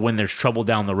money for when there's trouble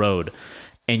down the road.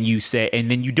 And you say, and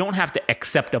then you don't have to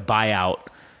accept a buyout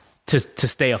to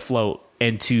stay afloat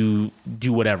and to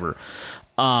do whatever.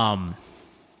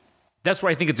 That's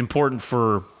where I think it's important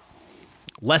for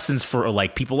lessons for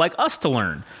like people like us to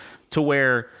learn, to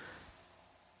where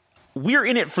we're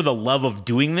in it for the love of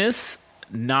doing this.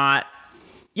 Not,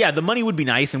 yeah, the money would be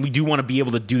nice, and we do want to be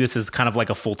able to do this as kind of like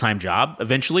a full-time job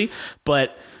eventually,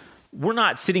 but we're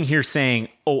not sitting here saying,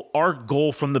 "Oh, our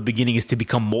goal from the beginning is to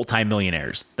become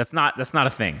multimillionaires." That's not a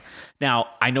thing. Now,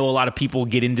 I know a lot of people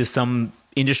get into some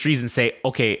industries and say,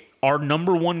 "Okay, our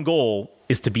number one goal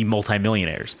is to be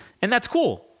multimillionaires." And that's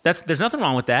cool. There's nothing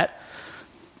wrong with that.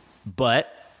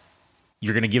 But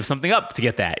you're going to give something up to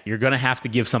get that. You're going to have to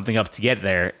give something up to get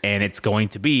there, and it's going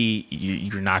to be,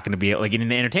 you're not going to be like in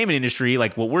the entertainment industry,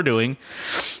 like what we're doing.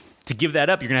 To give that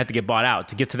up, you're going to have to get bought out.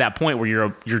 To get to that point where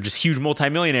you're just huge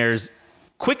multimillionaires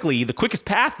quickly, the quickest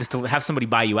path is to have somebody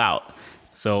buy you out.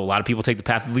 So a lot of people take the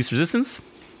path of least resistance,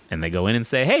 and they go in and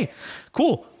say, "Hey,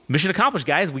 cool, mission accomplished,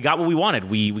 guys. We got what we wanted.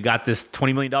 We got this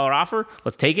 $20 million offer.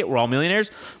 Let's take it. We're all millionaires.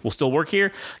 We'll still work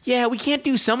here. Yeah, we can't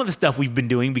do some of the stuff we've been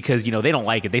doing because, they don't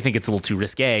like it. They think it's a little too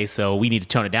risque, so we need to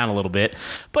tone it down a little bit.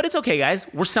 But it's okay, guys.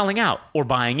 We're selling out or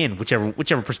buying in,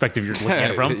 whichever perspective you're looking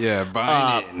at it from." Yeah,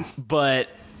 buying in. But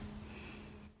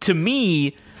to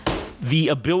me, the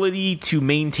ability to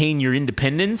maintain your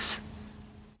independence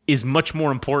is much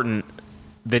more important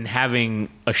than having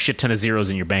a shit ton of zeros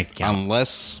in your bank account.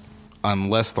 Unless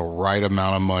the right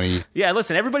amount of money. Yeah,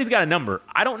 listen, everybody's got a number.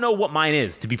 I don't know what mine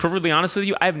is. To be perfectly honest with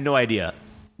you, I have no idea.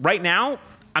 Right now,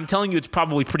 I'm telling you it's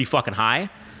probably pretty fucking high.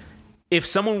 If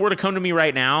someone were to come to me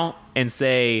right now and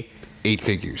say... 8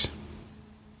 figures.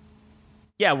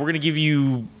 Yeah, we're going to give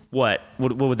you, what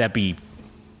would that be?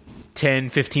 $10,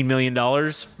 $15 million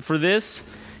for this?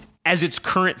 As its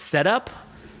current setup?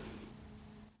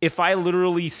 If I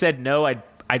literally said no,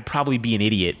 I'd probably be an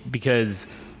idiot. Because,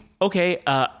 okay,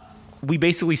 we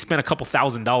basically spent a couple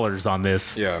 $1,000s on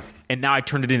this. Yeah. And now I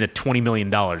turned it into $20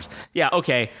 million. Yeah,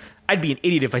 okay. I'd be an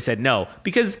idiot if I said no.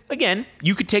 Because, again,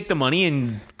 you could take the money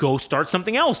and go start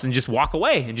something else and just walk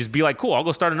away and just be like, cool, I'll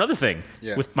go start another thing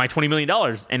with my $20 million.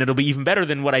 And it'll be even better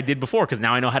than what I did before because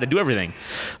now I know how to do everything.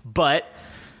 But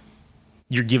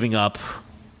you're giving up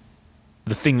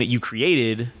the thing that you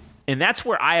created. And that's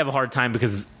where I have a hard time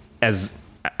because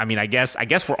I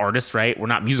guess we're artists, right? We're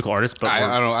not musical artists,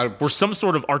 but we're some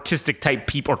sort of artistic type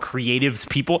people or creatives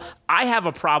people. I have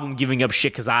a problem giving up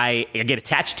shit because I get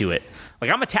attached to it. Like,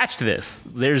 I'm attached to this.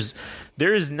 There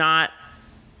is not...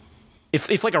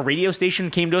 If like a radio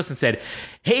station came to us and said,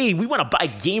 hey, we want to buy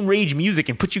Game Rage music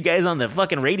and put you guys on the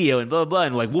fucking radio and blah, blah, blah,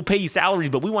 and like, we'll pay you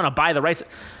salaries, but we want to buy the rights.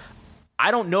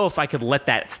 I don't know if I could let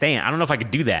that stand. I don't know if I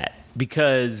could do that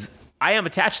because I am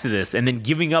attached to this. And then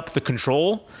giving up the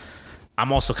control...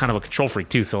 I'm also kind of a control freak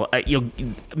too, so I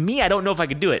don't know if I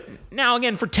could do it. Now,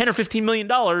 again, for $10 or $15 million,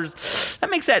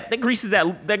 that greases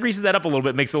that up a little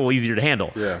bit, makes it a little easier to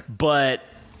handle. Yeah. But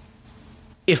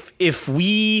if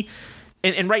we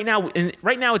and right now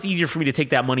it's easier for me to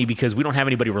take that money because we don't have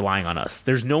anybody relying on us.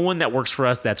 There's no one that works for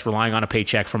us that's relying on a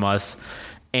paycheck from us,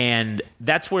 and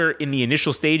that's where in the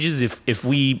initial stages, if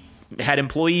we had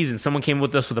employees and someone came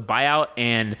with us with a buyout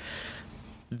and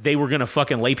they were gonna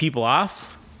fucking lay people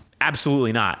off.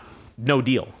 Absolutely not. No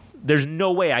deal. There's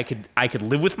no way I could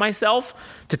live with myself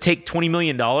to take $20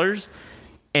 million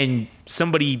and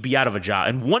somebody be out of a job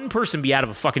and one person be out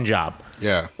of a fucking job.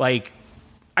 Yeah. Like,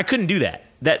 I couldn't do that.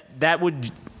 That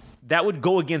would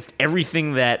go against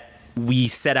everything that we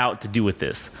set out to do with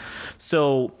this.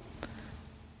 So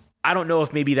I don't know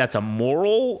if maybe that's a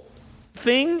moral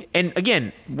thing. And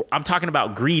again, I'm talking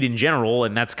about greed in general,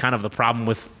 and that's kind of the problem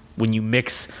with when you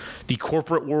mix the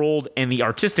corporate world and the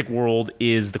artistic world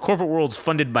is the corporate world's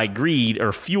funded by greed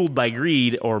or fueled by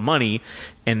greed or money,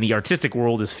 and the artistic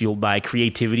world is fueled by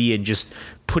creativity and just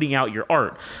putting out your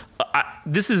art.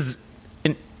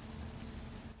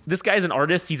 This guy's an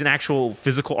artist. He's an actual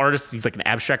physical artist. He's like an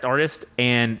abstract artist.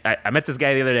 And I met this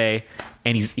guy the other day,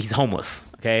 and he's homeless.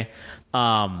 Okay.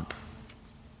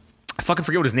 I fucking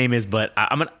forget what his name is, but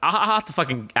I'll have to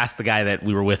fucking ask the guy that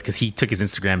we were with because he took his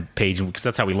Instagram page because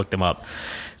that's how we looked him up.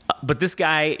 But this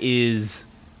guy is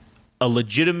a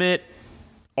legitimate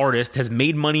artist, has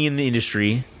made money in the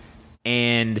industry,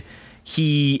 and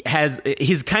he has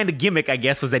his kind of gimmick, I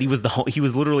guess, was that he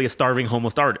was literally a starving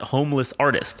homeless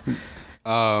artist.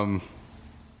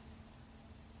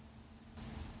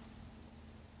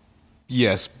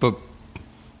 Yes, but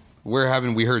where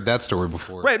haven't we heard that story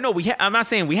before? Right, no, I'm not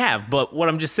saying we have, but what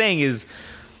I'm just saying is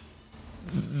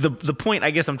the point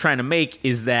I guess I'm trying to make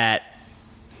is that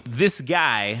this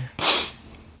guy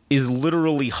is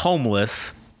literally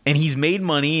homeless and he's made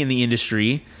money in the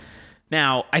industry.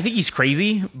 Now, I think he's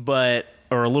crazy,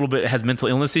 or a little bit has mental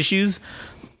illness issues,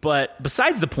 but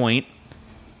besides the point,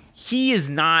 he is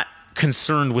not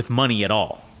concerned with money at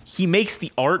all. He makes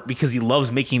the art because he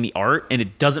loves making the art, and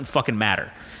it doesn't fucking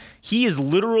matter. He is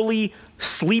literally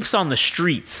sleeps on the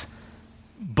streets,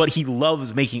 but he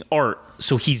loves making art,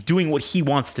 so he's doing what he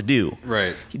wants to do.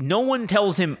 Right. No one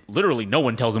tells him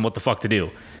what the fuck to do.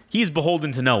 He is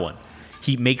beholden to no one.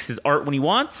 He makes his art when he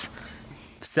wants,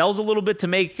 sells a little bit to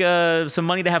make some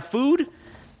money to have food,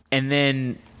 and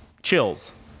then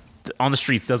chills on the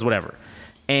streets, does whatever.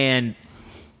 And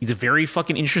he's a very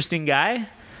fucking interesting guy.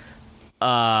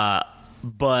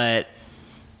 But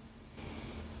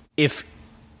if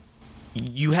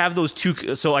you have those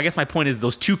two, so I guess my point is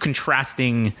those two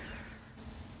contrasting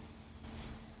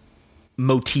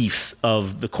motifs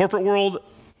of the corporate world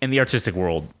and the artistic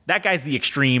world. That guy's the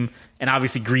extreme, and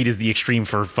obviously greed is the extreme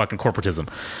for fucking corporatism.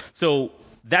 So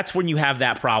that's when you have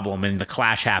that problem and the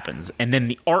clash happens. And then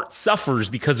the art suffers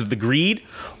because of the greed,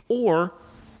 or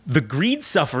the greed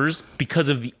suffers because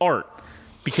of the art.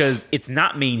 Because it's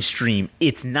not mainstream.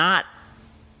 It's not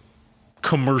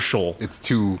commercial. It's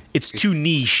too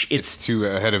niche. It's too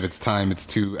ahead of its time. It's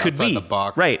too outside the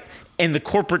box. Right. And the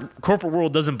corporate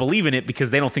world doesn't believe in it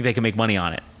because they don't think they can make money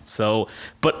on it. So,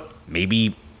 but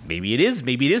maybe it is.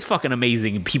 Maybe it is fucking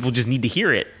amazing. People just need to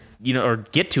hear it. or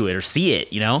get to it or see it,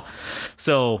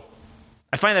 So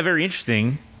I find that very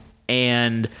interesting,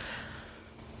 and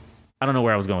I don't know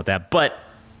where I was going with that, but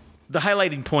the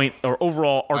highlighting point or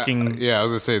overall arcing... I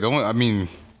was going to say, the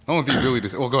only thing really...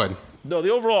 well, go ahead. No,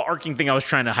 the overall arcing thing I was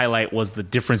trying to highlight was the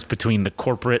difference between the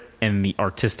corporate and the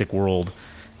artistic world,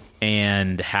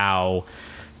 and how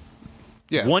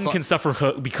one can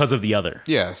suffer because of the other.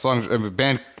 Yeah,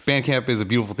 Bandcamp is a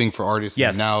beautiful thing for artists.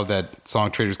 Yes. And now that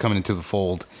Song Trader's coming into the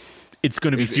fold, it's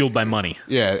going to be fueled by money.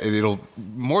 Yeah, it'll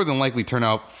more than likely turn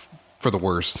out for the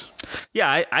worst.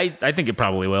 Yeah, I think it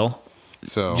probably will.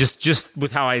 So just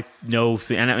with how I know,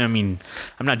 and I mean,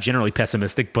 I'm not generally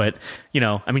pessimistic, but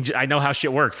I know how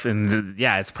shit works, and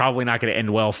it's probably not going to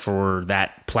end well for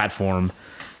that platform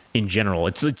in general.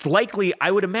 It's likely, I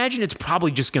would imagine, it's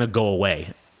probably just going to go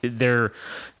away. They're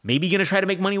maybe going to try to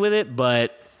make money with it,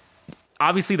 but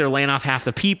obviously they're laying off half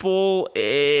the people.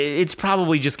 It's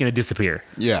probably just going to disappear.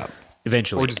 Yeah,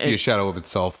 eventually, or just be a shadow of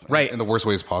itself, right? In the worst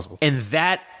ways possible. And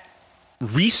that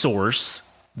resource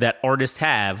that artists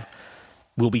have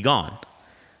will be gone.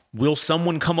 Will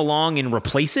someone come along and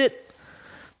replace it?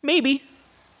 Maybe.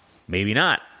 Maybe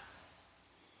not.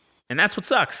 And that's what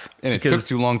sucks. And it took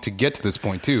too long to get to this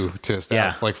point too, to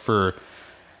establish. Yeah. Like for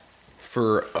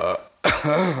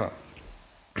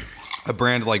a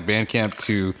brand like Bandcamp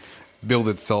to build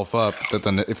itself up,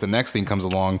 that if the next thing comes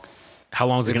along, how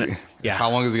long is it going to? Yeah.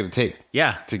 How long is it going to take?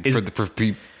 Yeah.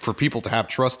 For people to have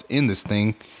trust in this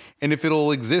thing, and if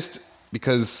it'll exist,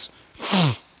 because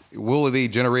will they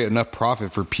generate enough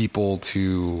profit for people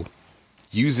to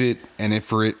use it, and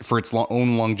for its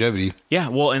own longevity? Yeah.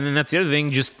 Well, and then that's the other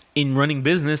thing. Just in running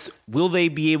business, will they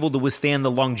be able to withstand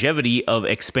the longevity of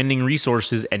expending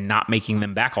resources and not making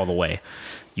them back all the way?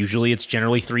 Usually it's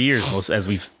generally 3 years. As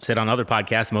we've said on other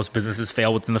podcasts, most businesses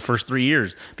fail within the first 3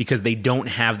 years because they don't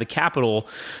have the capital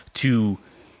to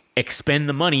expend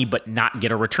the money but not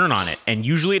get a return on it. And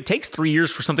usually it takes 3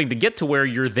 years for something to get to where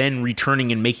you're then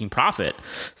returning and making profit.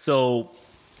 So,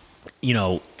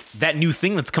 that new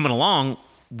thing that's coming along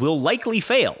will likely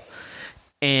fail.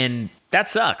 And that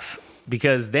sucks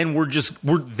because then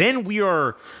we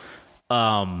are,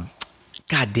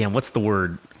 goddamn, what's the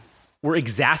word? We're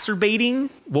exacerbating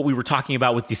what we were talking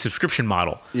about with the subscription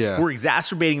model. Yeah. We're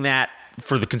exacerbating that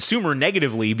for the consumer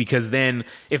negatively, because then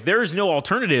if there is no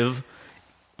alternative,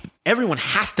 everyone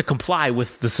has to comply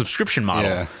with the subscription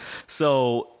model. Yeah.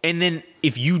 So, and then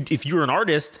if you're an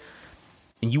artist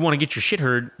and you want to get your shit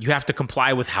heard, you have to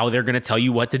comply with how they're going to tell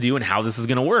you what to do and how this is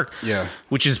going to work. Yeah.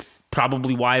 Which is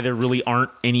probably why there really aren't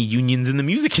any unions in the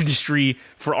music industry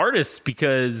for artists,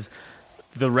 because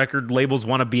the record labels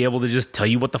want to be able to just tell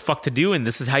you what the fuck to do, and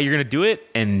this is how you're going to do it,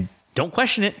 and don't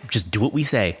question it. Just do what we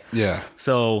say. Yeah.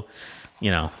 So, it's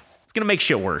going to make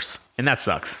shit worse, and that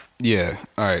sucks. Yeah.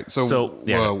 All right. So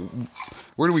yeah.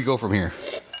 Where do we go from here?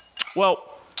 Well,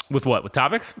 with what? With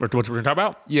topics? Or what we're going to talk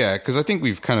about? Yeah, because I think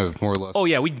we've kind of more or less... Oh,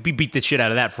 yeah, we beat the shit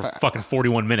out of that for fucking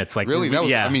 41 minutes. Like, really? That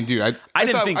was... Yeah. I mean, dude, I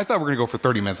thought we were going to go for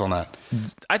 30 minutes on that.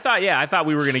 I thought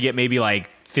we were going to get maybe like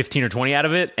 15 or 20 out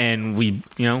of it, and we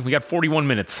got 41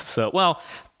 minutes. So, well,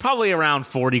 probably around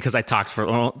 40 because I talked for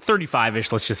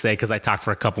 35-ish, let's just say, because I talked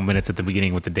for a couple minutes at the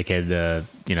beginning with the dickhead,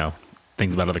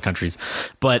 things about other countries.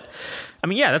 But, I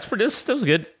mean, yeah, that was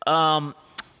good.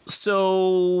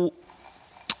 So,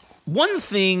 one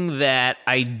thing that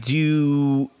I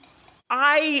do...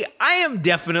 I am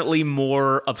definitely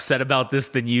more upset about this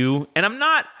than you, and I'm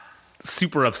not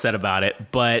super upset about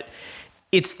it, but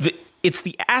it's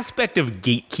the aspect of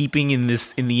gatekeeping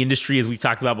in the industry, as we've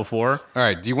talked about before. All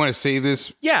right, do you want to save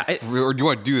this? Yeah. Or do you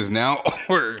want to do this now?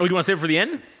 Or... Oh, do you want to save it for the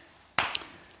end?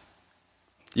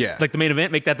 Yeah. Like the main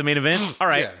event? Make that the main event? All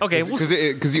right. Yeah. Okay.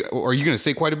 Because are you going to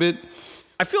say quite a bit?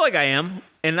 I feel like I am,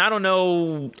 and I don't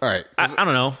know. All right. I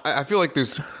don't know. I feel like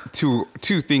there's two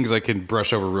things I can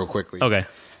brush over real quickly. Okay.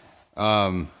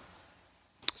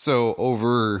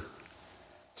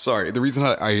 Sorry, the reason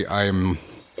I'm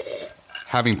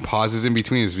having pauses in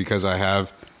between is because I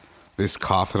have this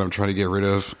cough that I'm trying to get rid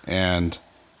of, and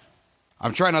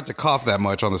I'm trying not to cough that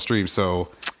much on the stream, so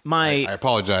I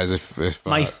apologize if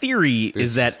my theory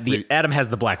is that Adam has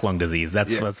the black lung disease.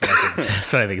 That's what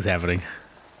I think is happening.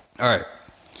 All right.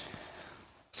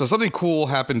 So something cool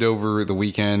happened over the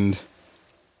weekend.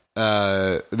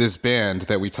 This band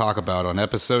that we talk about on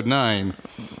episode 9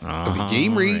 of the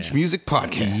Game Rage Music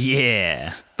Podcast.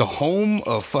 Yeah. The home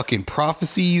of fucking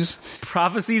prophecies.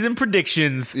 Prophecies and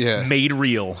predictions made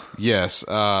real. Yes.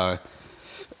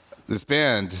 This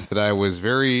band that I was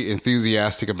very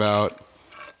enthusiastic about.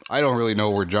 I don't really know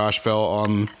where Josh fell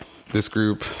on this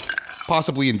group.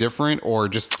 Possibly indifferent or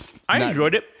just... I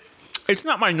enjoyed it. It's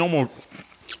not my normal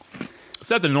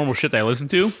not the normal shit that I listen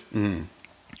to.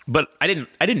 But I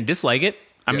didn't dislike it.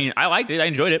 I mean, I liked it. I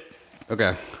enjoyed it.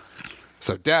 Okay.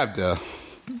 So Dabda,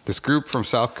 this group from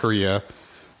South Korea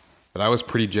that I was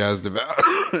pretty jazzed about.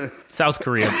 South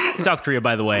Korea,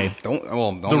 by the way.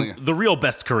 The real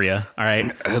best Korea, all right?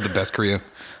 The best Korea.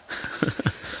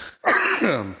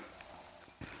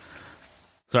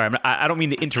 Sorry, I don't mean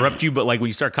to interrupt you, but like when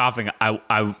you start coughing,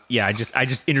 I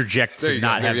just interject to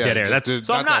not have dead air.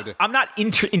 I'm not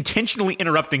intentionally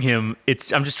interrupting him.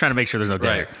 I'm just trying to make sure there's no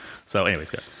dead air. So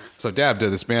anyways, go. So Dabda,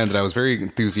 this band that I was very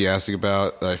enthusiastic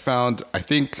about, that I found, I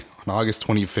think, on August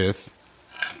 25th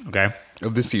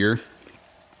of this year.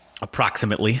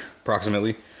 Approximately.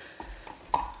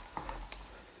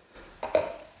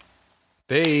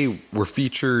 They were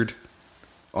featured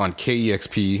on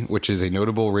KEXP, which is a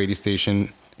notable radio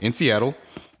station in Seattle,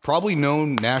 probably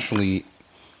known nationally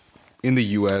in the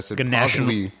U.S. Like a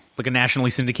nationally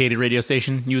syndicated radio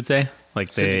station, you would say? Like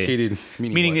syndicated,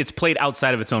 meaning it's played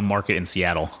outside of its own market in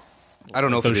Seattle. I don't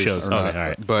know if those it is shows. or not, all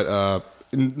right. But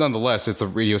nonetheless, it's a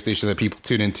radio station that people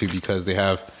tune into because they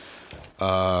have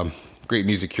great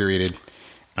music curated,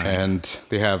 and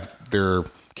they have their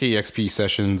KEXP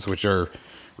sessions, which are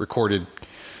recorded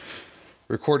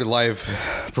live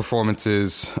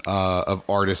performances of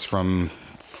artists from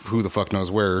who the fuck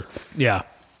knows where. Yeah.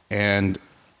 And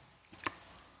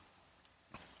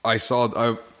I saw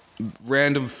a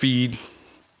random feed.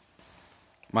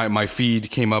 My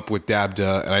feed came up with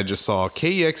Dabda, and I just saw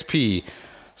KEXP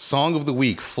Song of the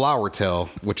Week, Flower Tale,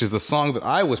 which is the song that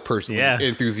I was personally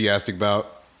enthusiastic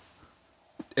about.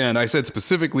 And I said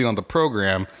specifically on the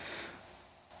program,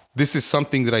 this is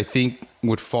something that I think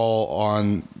would fall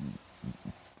on.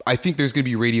 I think there's going to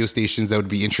be radio stations that would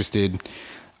be interested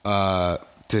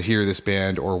to hear this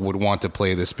band or would want to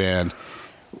play this band.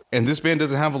 And this band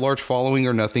doesn't have a large following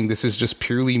or nothing. This is just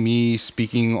purely me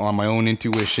speaking on my own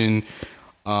intuition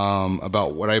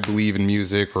about what I believe in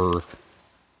music or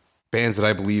bands that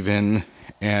I believe in.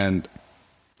 And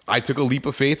I took a leap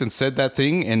of faith and said that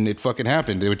thing, and it fucking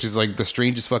happened, which is like the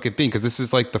strangest fucking thing, because this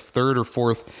is like the third or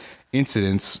fourth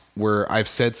incidents where I've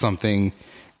said something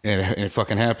and it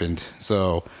fucking happened.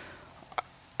 So,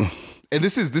 and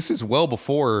this is well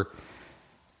before,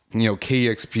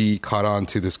 KEXP caught on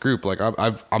to this group. Like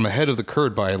I'm ahead of the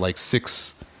curve by like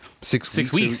six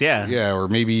weeks. Yeah. Or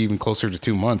maybe even closer to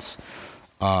 2 months.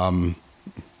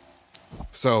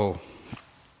 So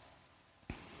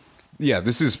yeah,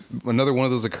 this is another one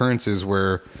of those occurrences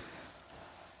where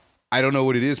I don't know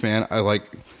what it is, man. I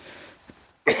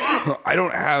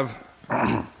don't have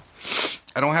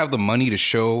the money to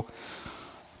show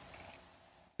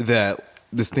that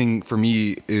this thing for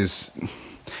me is,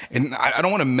 and I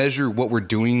don't want to measure what we're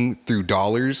doing through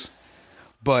dollars,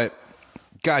 but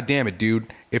God damn it, dude.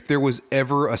 If there was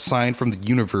ever a sign from the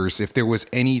universe, if there was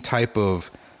any type of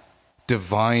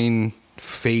divine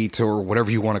fate or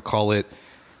whatever you want to call it,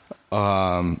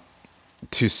 to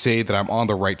say that I'm on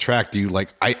the right track, dude,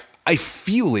 like I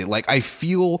feel it. Like I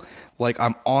feel like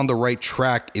I'm on the right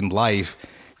track in life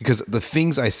because the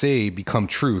things I say become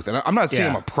truth. And I'm not saying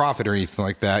I'm a prophet or anything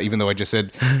like that, even though I just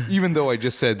said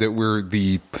that we're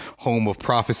the home of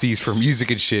prophecies for music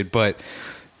and shit, but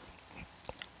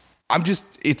I'm just,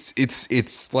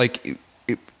 it's like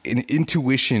an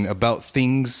intuition about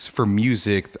things for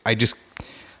music. I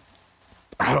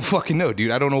don't fucking know, dude.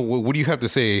 I don't know. What do you have to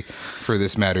say for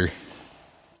this matter?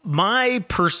 My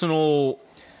personal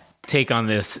take on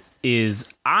this is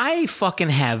I fucking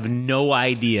have no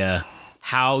idea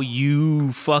how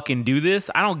you fucking do this.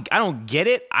 I don't get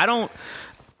it.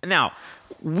 Now,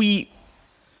 we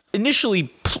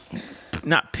initially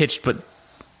not pitched, but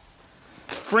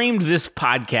framed this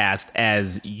podcast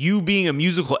as you being a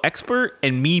musical expert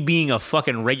and me being a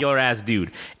fucking regular ass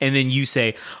dude. And then you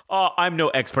say, "Oh, I'm no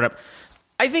expert."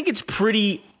 I think it's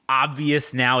pretty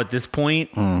obvious now at this point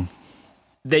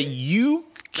that you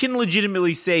can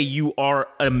legitimately say you are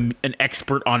an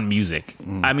expert on music.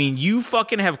 I mean, you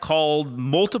fucking have called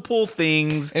multiple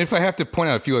things. And if I have to point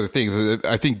out a few other things,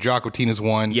 I think Jocotina's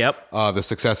one. Yep. The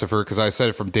success of her, because I said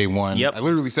it from day one. Yep. I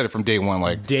literally said it from day one.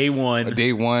 Like day one.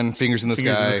 Day one, Fingers in the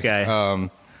Sky.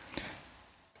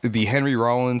 The Henry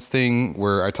Rollins thing,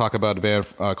 where I talk about a band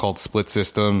called Split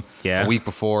System. Yeah. A week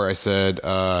before, I said...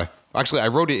 actually, I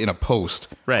wrote it in a post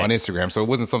on Instagram, so it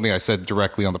wasn't something I said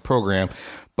directly on the program.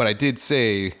 But I did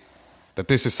say that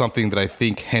this is something that I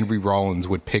think Henry Rollins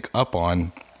would pick up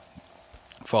on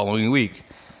following week.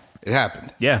 It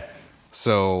happened. Yeah.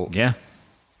 So yeah,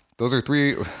 those are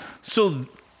three. So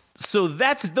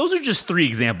those are just three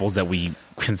examples that we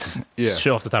can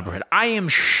show off the top of our head. I am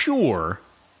sure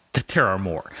that there are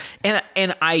more, and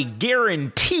I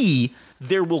guarantee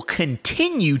there will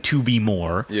continue to be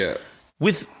more. Yeah.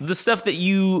 With the stuff that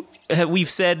we've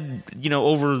said,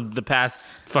 over the past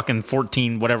fucking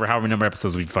 14, whatever, however many number of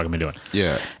episodes we've fucking been doing.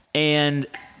 Yeah. And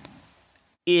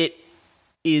I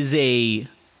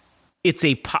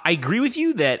agree with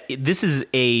you that this is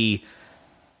a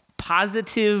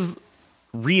positive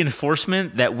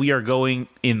reinforcement that we are going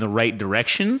in the right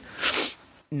direction.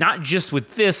 Not just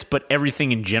with this, but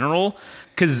everything in general.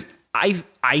 Because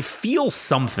I feel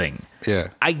something. Yeah.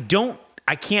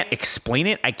 I can't explain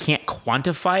it. I can't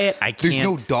quantify it. There's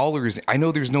no dollars. I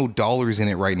know there's no dollars in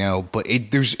it right now, but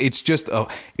it's just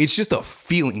a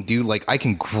feeling, dude. Like I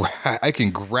can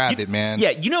grab it, man.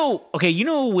 Yeah,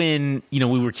 when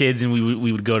we were kids and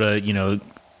we would go to,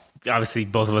 obviously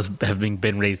both of us have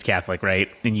been raised Catholic, right?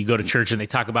 And you go to church and they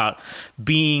talk about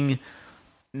being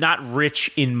not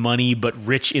rich in money but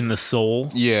rich in the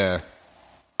soul. Yeah.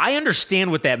 I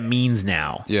understand what that means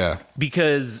now. Yeah.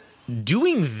 Because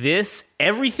doing this,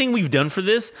 everything we've done for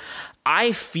this,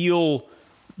 I feel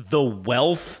the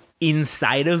wealth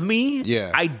inside of me.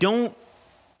 Yeah. I don't,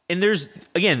 and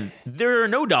there are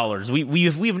no dollars.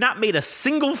 We've not made a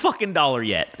single fucking dollar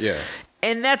yet. Yeah.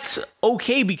 And that's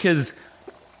okay because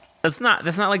that's not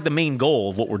like the main goal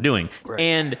of what we're doing. Right.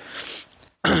 And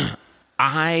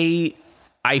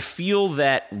I feel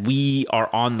that we are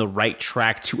on the right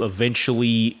track to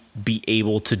eventually be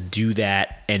able to do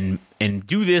that and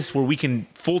do this where we can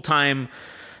full-time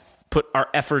put our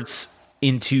efforts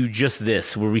into just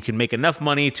this, where we can make enough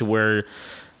money to where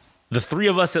the three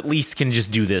of us at least can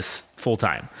just do this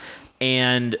full-time.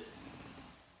 And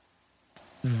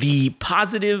the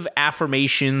positive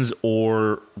affirmations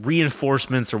or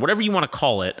reinforcements or whatever you want to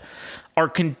call it are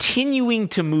continuing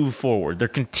to move forward. They're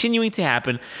continuing to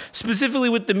happen, specifically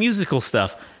with the musical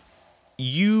stuff.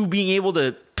 You being able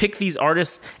to pick these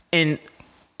artists, and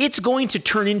it's going to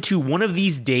turn into one of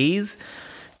these days,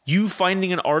 you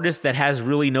finding an artist that has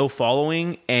really no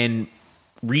following and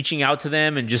reaching out to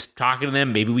them and just talking to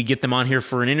them. Maybe we get them on here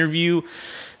for an interview,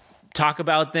 talk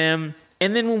about them.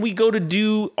 And then when we go to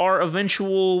do our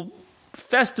eventual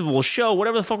festival show,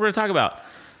 whatever the fuck we're going to talk about,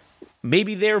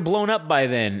 maybe they're blown up by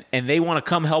then and they want to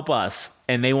come help us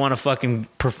and they want to fucking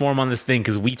perform on this thing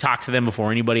because we talked to them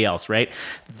before anybody else, right?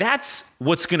 That's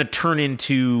what's going to turn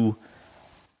into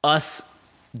us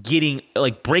getting,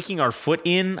 like, breaking our foot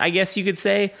in, I guess you could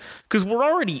say, because we're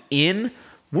already in.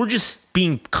 We're just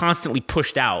being constantly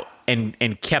pushed out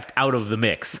and kept out of the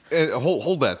mix. And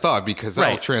hold that thought, because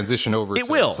that'll transition over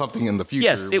to something in the future.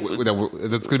 Yes,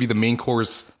 that's going to be the main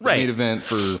course, the main event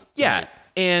for... Yeah,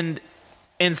 and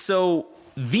so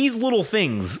these little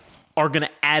things are going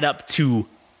to add up to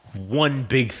one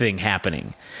big thing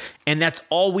happening. And that's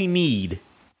all we need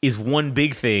is one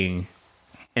big thing,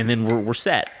 and then we're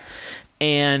set.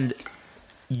 And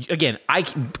again,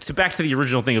 back to the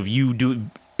original thing of you do...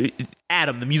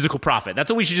 Adam, the musical prophet. That's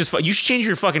what we should you should change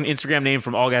your fucking Instagram name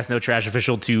from All Gas No Trash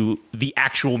Official to the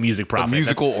actual music prophet. The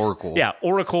musical oracle. Yeah,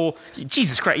 oracle.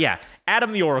 Jesus Christ. Yeah.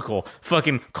 Adam the Oracle.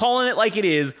 Fucking calling it like it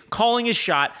is, calling his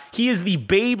shot. He is the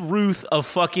Babe Ruth of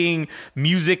fucking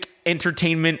music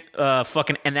entertainment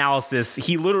fucking analysis.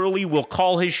 He literally will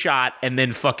call his shot and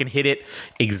then fucking hit it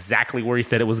exactly where he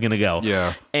said it was going to go.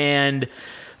 Yeah. And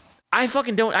I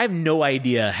have no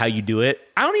idea how you do it.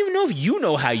 I don't even know if you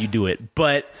know how you do it,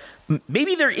 but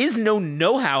maybe there is no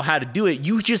know-how how to do it.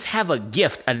 You just have a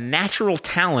gift, a natural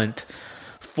talent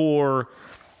for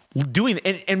doing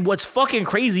it. And what's fucking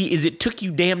crazy is it took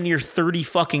you damn near 30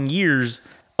 fucking years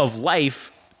of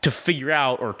life to figure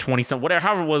out, or 20 something, whatever,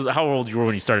 how old you were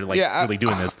when you started really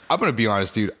doing this. I'm going to be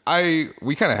honest, dude.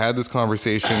 We kind of had this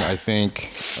conversation, I think,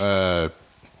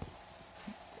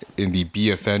 in the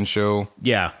BFN show.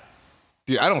 Yeah.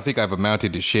 Dude, I don't think I've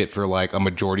amounted to shit for like a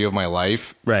majority of my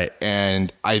life. Right.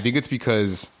 And I think it's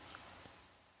because,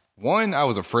 one, I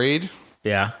was afraid.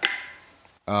 Yeah.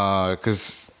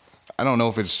 Because I don't know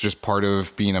if it's just part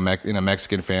of being in a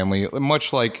Mexican family,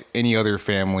 much like any other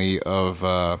family of,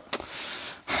 I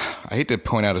hate to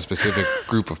point out a specific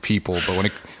group of people, but when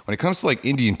it comes to like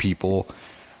Indian people,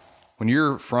 when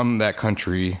you're from that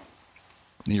country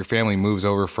and your family moves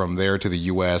over from there to the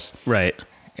U.S. Right.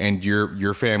 And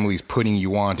your family's putting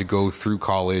you on to go through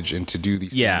college and to do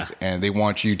these things, and they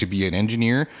want you to be an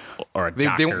engineer or a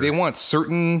doctor. They want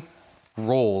certain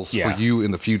roles for you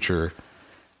in the future,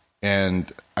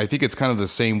 and I think it's kind of the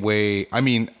same way. I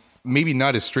mean, maybe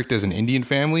not as strict as an Indian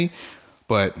family,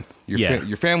 but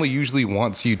your family usually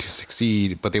wants you to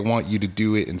succeed, but they want you to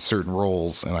do it in certain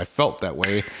roles, and I felt that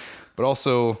way. But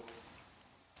also,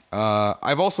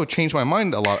 I've also changed my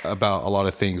mind a lot about a lot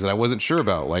of things that I wasn't sure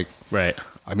about, like. Right.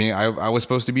 I mean, I was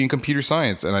supposed to be in computer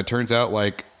science, and it turns out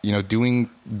like, you know, doing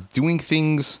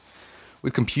things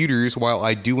with computers, while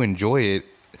I do enjoy it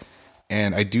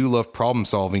and I do love problem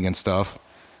solving and stuff,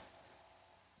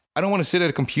 I don't want to sit at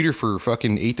a computer for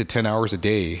fucking 8 to 10 hours a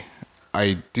day.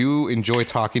 I do enjoy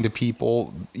talking to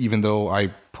people, even though I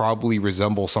probably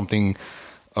resemble something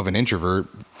of an introvert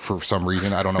for some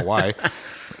reason. I don't know why.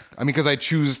 I mean, because I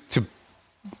choose to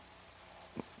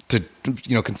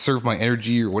you know, conserve my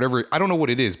energy or whatever. I don't know what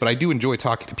it is, but I do enjoy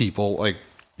talking to people. Like,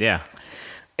 yeah.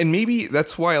 And maybe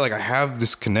that's why, like, I have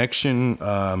this connection.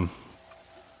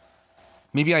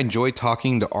 Maybe I enjoy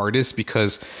talking to artists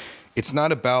because it's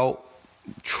not about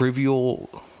trivial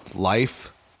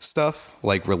life stuff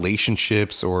like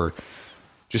relationships or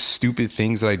just stupid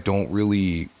things that I don't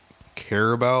really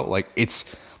care about. Like, it's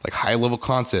like high level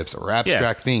concepts or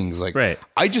abstract things. Like, right.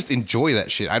 I just enjoy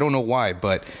that shit. I don't know why,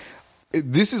 but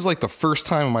this is like the first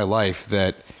time in my life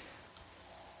that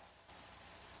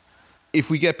if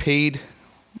we get paid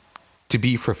to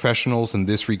be professionals in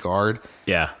this regard,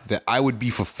 that I would be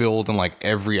fulfilled in like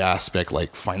every aspect,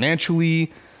 like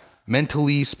financially,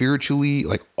 mentally, spiritually,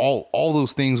 like all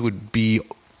those things would be.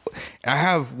 I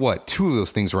have two of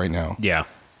those things right now. Yeah.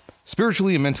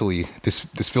 Spiritually and mentally, this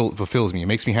fulfills me. It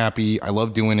makes me happy. I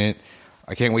love doing it.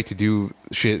 I can't wait to do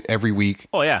shit every week.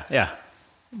 Oh yeah, yeah.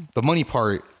 The money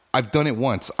part, I've done it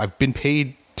once. I've been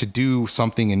paid to do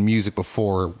something in music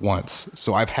before once.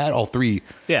 So I've had all three.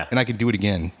 Yeah. And I can do it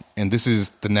again. And this is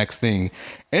the next thing.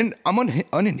 And I'm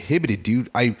uninhibited, dude.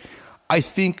 I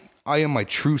think I am my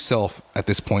true self at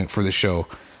this point for the show.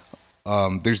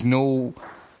 There's no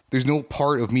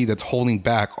part of me that's holding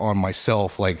back on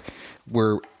myself, like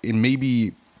where in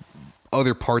maybe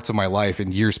other parts of my life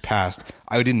in years past,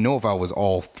 I didn't know if I was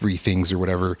all three things or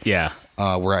whatever. Yeah.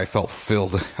 Where I felt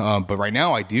fulfilled. But right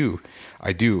now I do.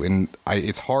 And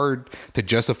it's hard to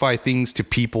justify things to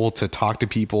people, to talk to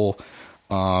people,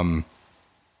 whether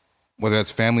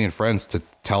that's family and friends, to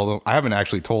tell them. I haven't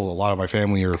actually told a lot of my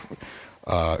family or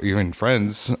even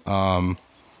friends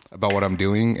about what I'm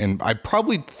doing. And I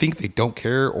probably think they don't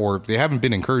care or they haven't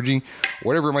been encouraging,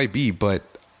 whatever it might be. But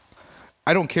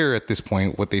I don't care at this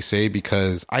point what they say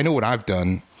because I know what I've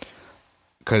done.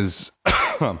 Because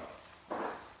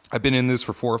I've been in this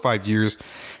for 4 or 5 years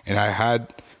and I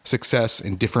had success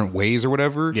in different ways or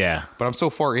whatever. Yeah. But I'm so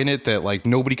far in it that like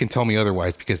nobody can tell me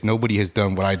otherwise because nobody has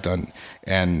done what I've done.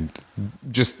 And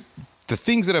just the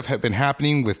things that have been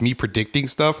happening with me predicting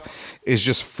stuff is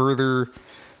just further.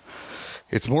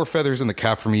 It's more feathers in the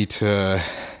cap for me to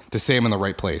say I'm in the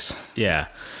right place. Yeah.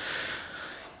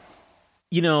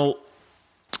 You know,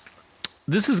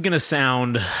 this is going to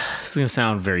sound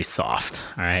very soft.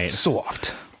 All right.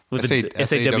 Soft. With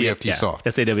SAWFT yeah, soft.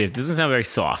 SAWFT doesn't sound very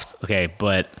soft, okay?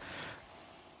 But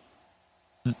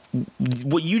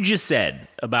what you just said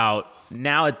about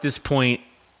now at this point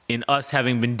in us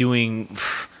having been doing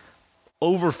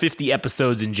over 50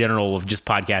 episodes in general of just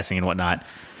podcasting and whatnot,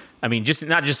 I mean, just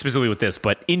not just specifically with this,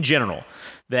 but in general,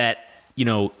 that, you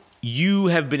know, you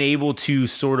have been able to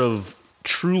sort of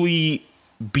truly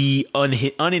be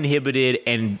uninhibited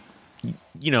and,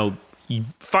 you know, you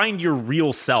find your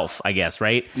real self, I guess,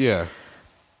 right? Yeah.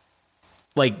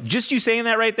 Like, just you saying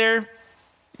that right there,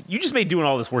 you just made doing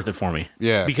all this worth it for me.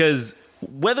 Yeah. Because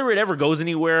whether it ever goes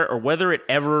anywhere or whether it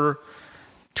ever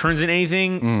turns into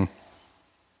anything,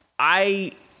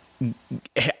 I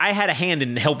had a hand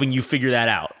in helping you figure that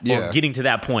out or getting to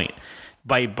that point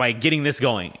by getting this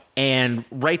going. And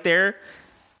right there,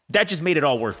 that just made it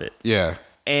all worth it. Yeah.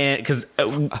 And because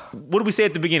what did we say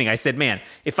at the beginning? I said, man,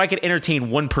 if I could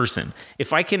entertain one person,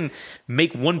 if I can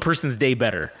make one person's day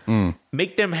better,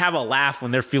 make them have a laugh when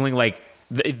they're feeling like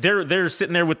they're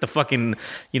sitting there with the fucking,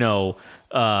 you know,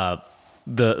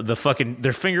 the fucking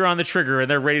their finger on the trigger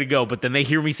and they're ready to go, but then they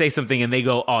hear me say something and they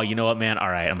go, oh, you know what, man? All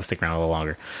right, I'm gonna stick around a little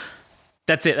longer.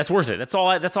 That's it. That's worth it. That's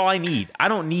all I need. I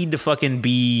don't need to fucking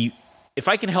be. If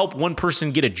I can help one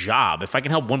person get a job, if I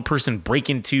can help one person break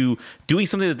into doing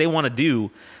something that they want to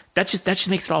do, that just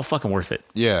makes it all fucking worth it.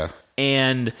 Yeah.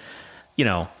 And, you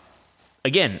know,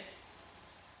 again,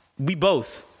 we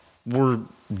both were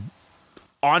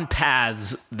on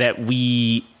paths that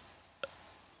we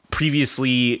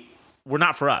previously were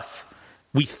not for us.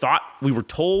 We thought we were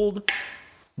told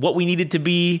what we needed to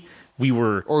be. We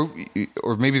were,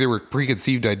 or maybe there were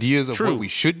preconceived ideas of what we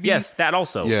should be. Yes, that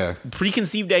also. Yeah,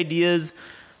 preconceived ideas,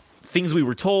 things we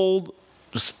were told,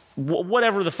 just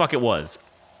whatever the fuck it was.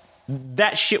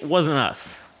 That shit wasn't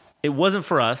us. It wasn't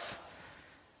for us.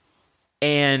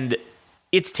 And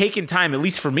it's taken time, at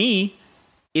least for me.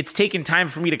 It's taken time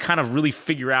for me to kind of really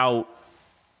figure out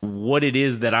what it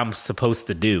is that I'm supposed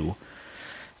to do.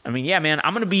 I mean, yeah, man,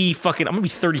 I'm going to be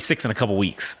 36 in a couple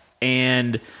weeks.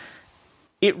 And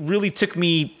it really took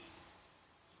me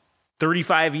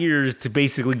 35 years to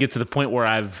basically get to the point where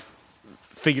I've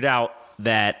figured out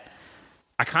that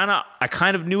I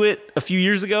kind of knew it a few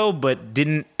years ago, but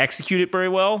didn't execute it very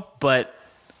well. But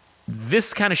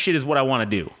this kind of shit is what I want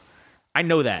to do. I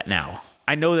know that now.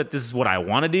 I know that this is what I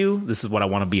want to do. This is what I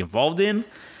want to be involved in.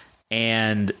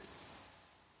 And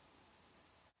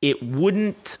it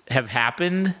wouldn't have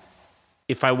happened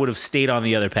if I would have stayed on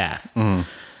the other path.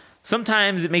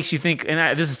 Sometimes it makes you think,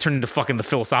 and this has turned into fucking the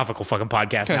philosophical fucking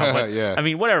podcast now. But, yeah. I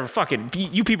mean, whatever. Fucking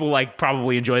you people like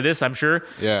probably enjoy this. I'm sure.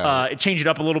 Yeah. It changed it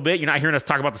up a little bit. You're not hearing us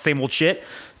talk about the same old shit.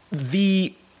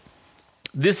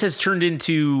 This has turned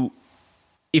into,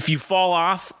 if you fall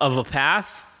off of a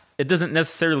path, it doesn't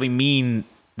necessarily mean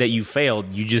that you failed.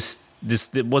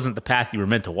 It wasn't the path you were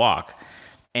meant to walk.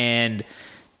 And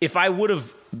if I would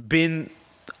have been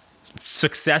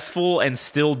successful and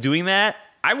still doing that,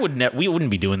 we wouldn't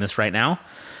be doing this right now.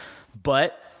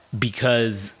 But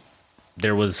because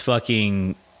there was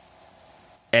fucking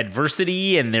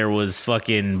adversity and there was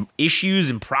fucking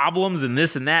issues and problems and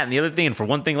this and that and the other thing, and for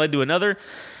one thing led to another,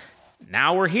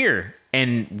 now we're here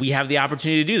and we have the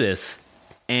opportunity to do this.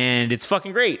 And it's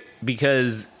fucking great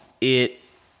because it,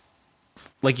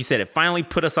 like you said, it finally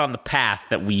put us on the path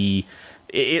that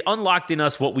it unlocked in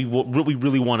us what we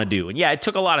really want to do. And yeah, it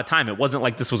took a lot of time. It wasn't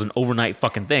like this was an overnight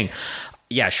fucking thing.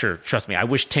 Yeah, sure. Trust me. I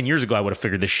wish 10 years ago I would have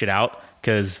figured this shit out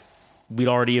because we'd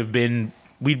already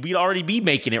be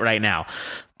making it right now.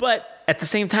 But at the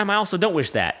same time, I also don't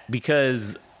wish that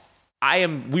because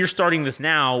we're starting this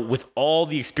now with all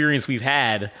the experience we've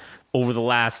had over the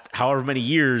last however many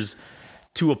years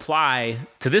to apply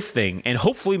to this thing and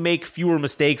hopefully make fewer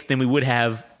mistakes than we would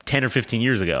have 10 or 15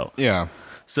 years ago. Yeah.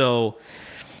 So,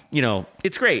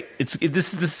 it's great.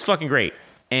 This is fucking great.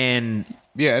 And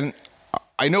yeah, and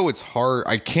I know it's hard.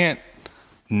 I can't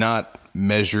not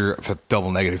measure a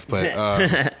double negative,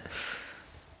 but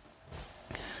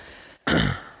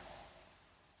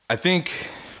I think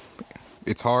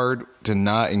it's hard to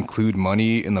not include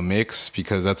money in the mix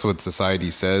because that's what society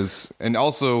says. And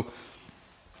also,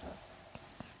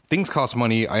 things cost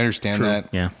money. I understand that.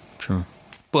 Yeah, true.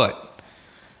 But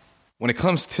when it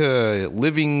comes to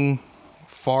living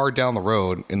far down the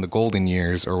road in the golden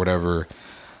years or whatever,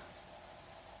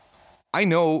 I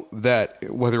know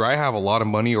that whether I have a lot of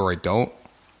money or I don't,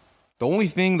 the only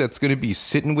thing that's going to be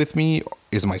sitting with me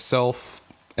is myself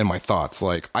and my thoughts.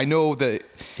 Like, I know that,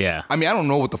 yeah. I mean, I don't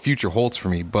know what the future holds for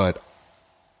me, but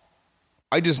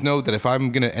I just know that if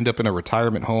I'm going to end up in a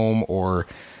retirement home or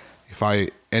if I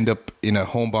end up in a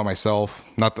home by myself,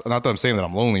 not that I'm saying that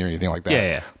I'm lonely or anything like that,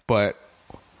 yeah. But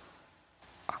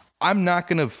I'm not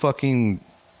going to fucking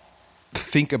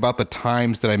think about the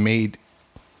times that I made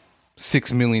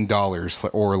 $6 million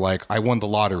or like I won the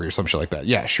lottery or some shit like that.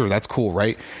 Yeah, sure. That's cool.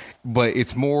 Right. But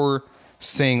it's more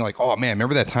saying like, oh man,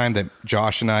 remember that time that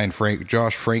Josh,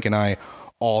 Frank and I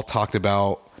all talked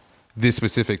about this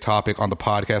specific topic on the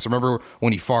podcast. Remember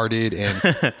when he farted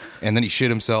and then he shit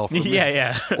himself?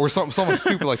 Yeah. Or something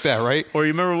stupid like that, right? Or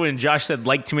you remember when Josh said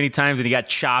like too many times and he got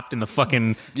chopped in the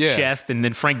fucking chest, and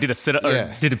then Frank did a sit up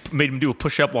or made him do a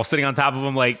push up while sitting on top of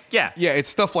him? Like, yeah, it's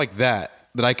stuff like that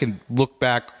I can look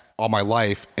back on my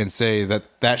life and say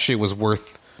that shit was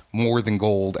worth more than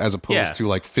gold as opposed to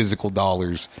like physical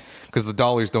dollars, because the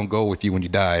dollars don't go with you when you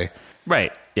die.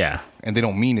 Right. Yeah. And they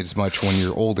don't mean as much when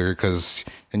you're older because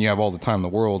then you have all the time in the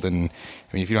world. And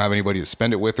I mean, if you don't have anybody to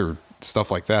spend it with or stuff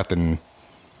like that, then.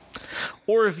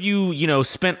 Or if you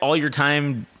spent all your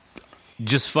time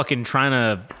just fucking trying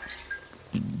to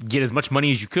get as much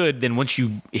money as you could, then once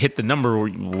you hit the number,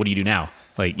 what do you do now?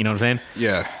 Like, you know what I'm saying?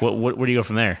 Yeah. Where do you go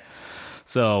from there?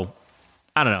 So,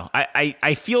 I don't know.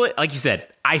 I feel it. Like you said,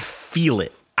 I feel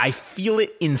it. I feel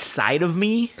it inside of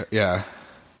me. Yeah.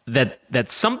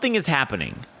 That something is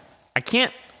happening. I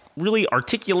can't really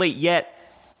articulate yet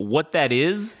what that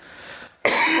is,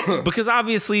 because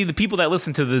obviously the people that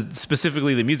listen to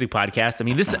specifically the music podcast,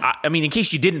 I mean, in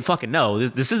case you didn't fucking know,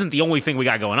 this isn't the only thing we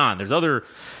got going on. There's other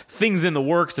things in the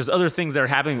works. There's other things that are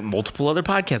happening. Multiple other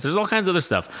podcasts. There's all kinds of other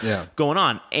stuff going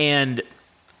on, and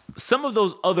some of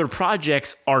those other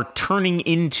projects are turning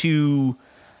into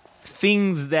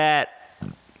things that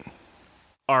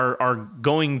are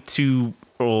going to.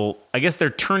 Well, I guess they're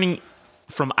turning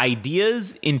from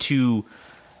ideas into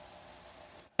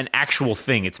an actual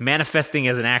thing. It's manifesting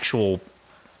as an actual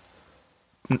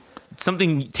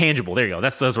something tangible. There you go.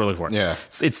 That's what we're looking for. Yeah.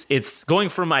 It's going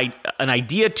from an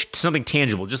idea to something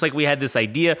tangible. Just like we had this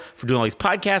idea for doing all these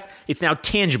podcasts, it's now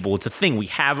tangible. It's a thing. We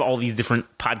have all these different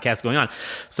podcasts going on.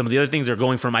 Some of the other things are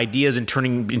going from ideas and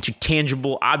turning into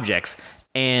tangible objects.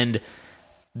 And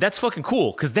that's fucking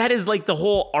cool, because that is like the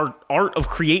whole art of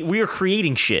create. We are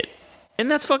creating shit,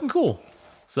 and that's fucking cool.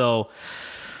 So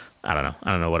I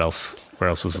don't know where else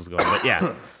this is going, but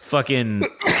yeah, fucking.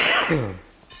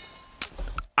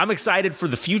 I'm excited for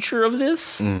the future of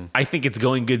this. I think it's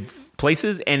going good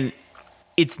places, and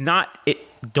it's not.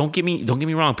 Don't get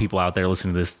me wrong, people out there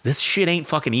listening to this. This shit ain't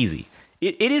fucking easy.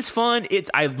 It is fun.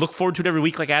 I look forward to it every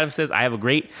week. Like Adam says, I have a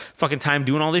great fucking time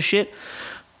doing all this shit,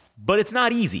 but it's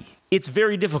not easy. It's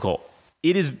very difficult.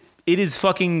 It is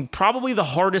fucking probably the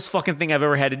hardest fucking thing I've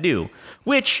ever had to do,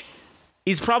 which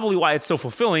is probably why it's so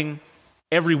fulfilling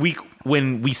every week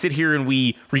when we sit here and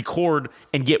we record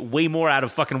and get way more out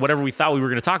of fucking whatever we thought we were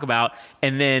going to talk about.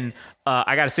 And then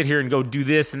I got to sit here and go do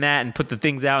this and that and put the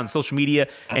things out on social media.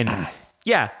 And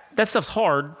yeah, that stuff's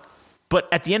hard. But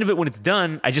at the end of it, when it's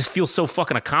done, I just feel so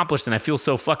fucking accomplished and I feel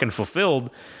so fucking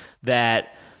fulfilled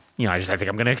that, I think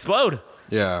I'm going to explode.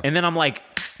 Yeah. And then I'm like,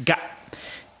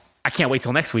 I can't wait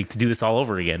till next week to do this all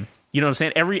over again. You know what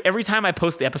I'm saying? Every time I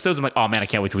post the episodes, I'm like, oh man, I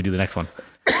can't wait till we do the next one.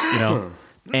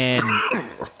 And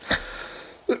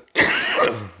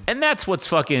that's what's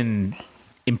fucking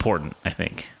important, I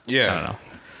think. Yeah. I don't know.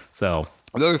 So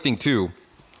the other thing too,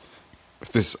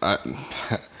 if this, I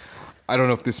don't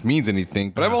know if this means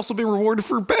anything, but I've also been rewarded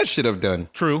for bad shit I've done.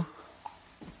 True.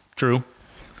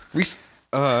 As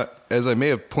I may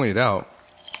have pointed out,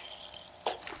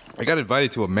 I got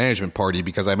invited to a management party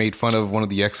because I made fun of one of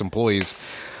the ex-employees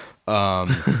through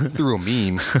a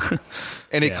meme,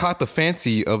 and it caught the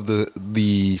fancy of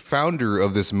the founder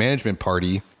of this management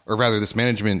party, or rather this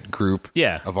management group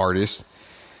of artists.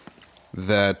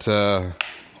 That the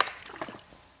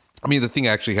thing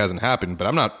actually hasn't happened, but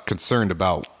I'm not concerned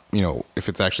about if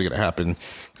it's actually going to happen,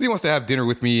 because he wants to have dinner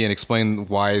with me and explain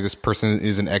why this person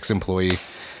is an ex-employee.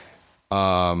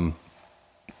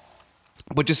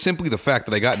 But just simply the fact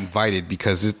that I got invited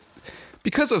because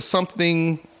of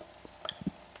something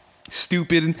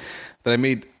stupid that I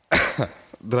made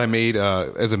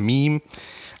as a meme.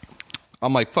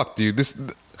 I'm like, fuck, dude, this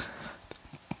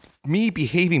me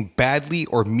behaving badly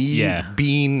or me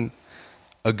being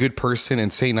a good person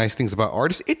and saying nice things about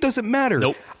artists, it doesn't matter.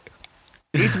 Nope.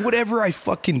 It's whatever I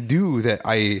fucking do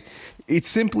it's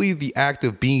simply the act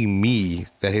of being me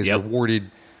that has rewarded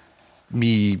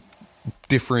me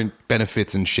different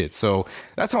benefits and shit. So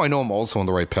that's how I know I'm also on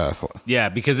the right path. Yeah,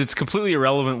 because it's completely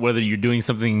irrelevant whether you're doing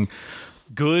something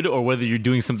good or whether you're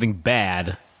doing something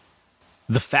bad.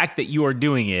 The fact that you are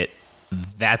doing it,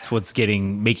 that's what's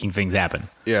making things happen.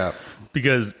 Yeah.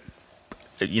 Because,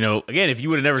 again, if you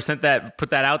would have never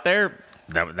put that out there,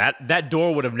 that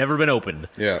door would have never been opened.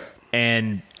 Yeah.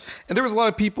 And there was a lot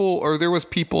of people, there was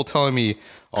people telling me,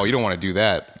 oh, you don't want to do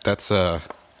that. That's,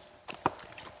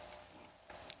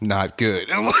 not good.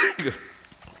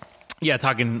 Yeah,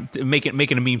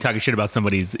 making a meme talking shit about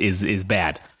somebody is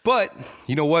bad. But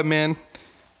you know what, man?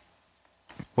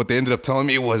 What they ended up telling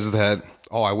me was that,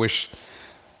 oh, I wish.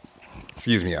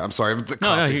 Excuse me, I'm sorry.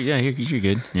 No, you're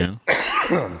good. Yeah.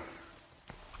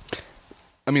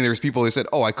 There's people who said,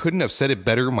 oh, I couldn't have said it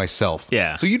better myself.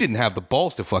 Yeah. So you didn't have the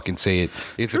balls to fucking say it.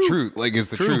 It's the truth. It's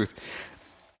the truth.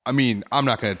 I'm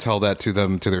not going to tell that to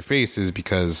them to their faces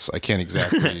because I can't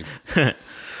exactly.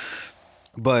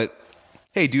 But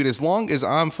hey, dude, as long as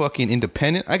I'm fucking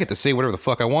independent, I get to say whatever the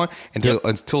fuck I want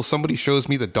until somebody shows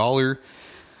me the dollar.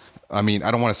 I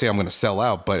don't want to say I'm going to sell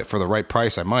out, but for the right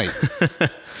price, I might.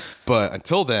 But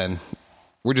until then,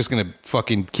 we're just going to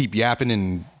fucking keep yapping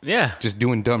and just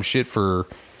doing dumb shit for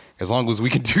as long as we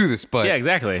can do this. But yeah,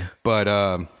 exactly. But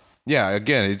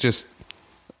again,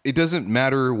 it doesn't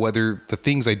matter whether the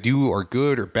things I do are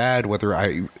good or bad, whether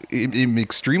I'm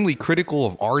extremely critical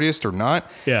of artists or not.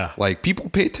 Yeah. People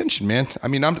pay attention, man.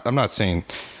 I'm not saying,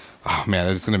 oh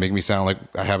man, it's going to make me sound like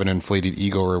I have an inflated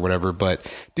ego or whatever,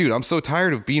 but dude, I'm so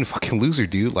tired of being a fucking loser,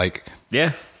 dude.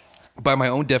 Yeah. By my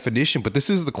own definition, but this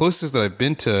is the closest that I've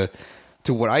been to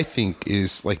what I think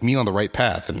is me on the right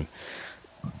path. And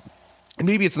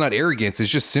maybe it's not arrogance.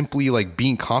 It's just simply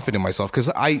being confident in myself. Cause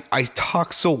I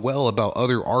talk so well about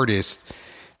other artists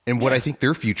and what I think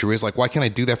their future is. Why can't I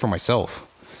do that for myself?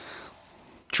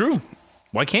 True.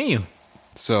 Why can't you?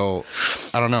 So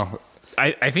I don't know.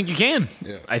 I think you can.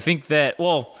 Yeah. I think that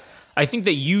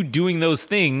you doing those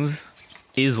things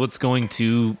is what's going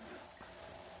to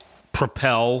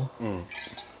propel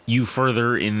you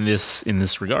further in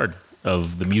this regard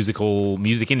of the music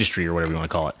industry or whatever you want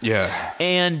to call it. Yeah.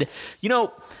 And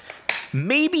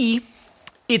maybe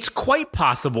it's quite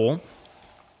possible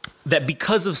that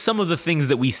because of some of the things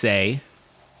that we say,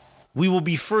 we will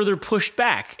be further pushed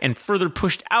back and further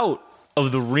pushed out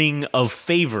of the ring of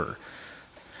favor.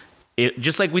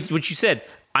 Just like with what you said,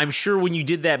 I'm sure when you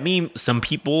did that meme, some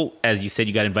people, as you said,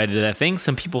 you got invited to that thing.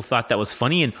 Some people thought that was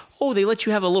funny, and they let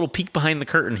you have a little peek behind the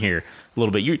curtain here a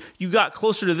little bit. You got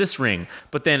closer to this ring,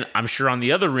 but then I'm sure on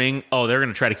the other ring, they're going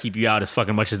to try to keep you out as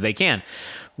fucking much as they can,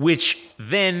 which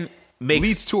then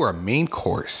leads to our main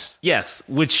course. Yes,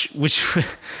 which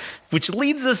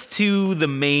leads us to the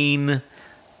main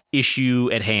issue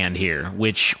at hand here,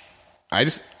 which I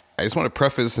just want to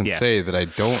preface and say that I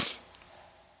don't.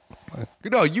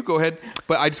 No, you go ahead.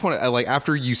 But I just want to, like,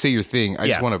 after you say your thing, I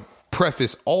just want to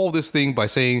preface all this thing by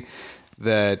saying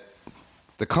that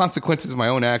the consequences of my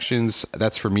own actions,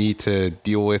 that's for me to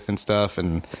deal with and stuff.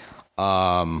 And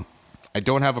I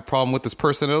don't have a problem with this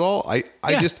person at all. I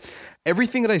just,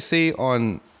 everything that I say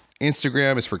on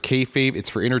Instagram is for kayfabe. It's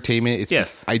for entertainment.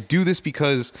 I do this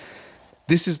because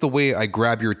this is the way I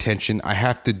grab your attention. I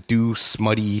have to do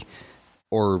smutty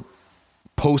or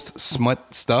post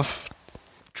smut stuff.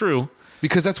 True.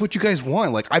 Because that's what you guys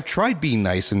want. Like, I've tried being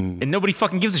nice and nobody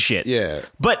fucking gives a shit. Yeah.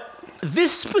 But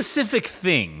this specific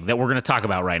thing that we're going to talk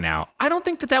about right now, I don't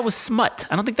think that was smut.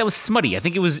 I don't think that was smutty. I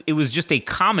think it was just a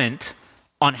comment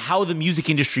on how the music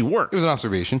industry works. It was an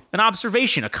observation. An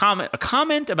observation, a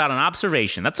comment about an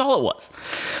observation. That's all it was.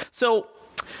 So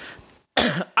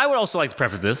I would also like to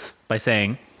preface this by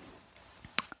saying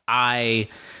I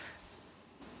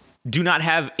do not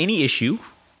have any issue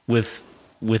with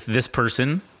this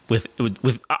person, with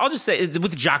I'll just say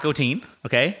with Jocko Teen,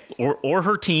 okay, or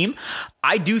her team.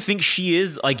 I do think she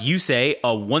is, like you say,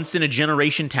 a once in a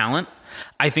generation talent.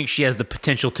 I think she has the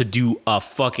potential to do a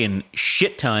fucking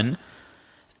shit ton,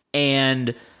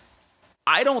 and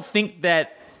I don't think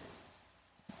that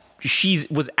she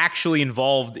was actually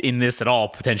involved in this at all.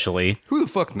 Potentially, who the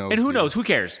fuck knows? And who knows? Who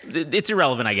cares? It's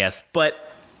irrelevant, I guess.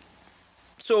 But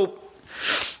so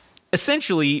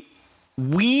essentially,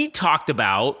 we talked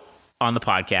about on the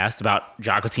podcast about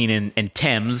Jacqueline and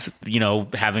Thames,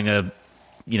 having a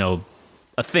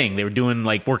thing. They were doing,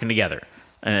 like, working together.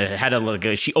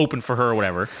 She opened for her or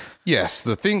whatever. Yes,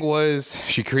 the thing was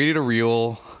she created a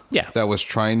reel that was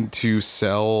trying to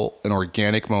sell an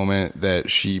organic moment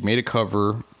that she made a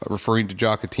cover referring to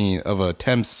Jacqueline of a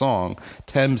Thames song.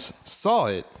 Thames saw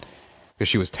it because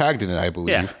she was tagged in it, I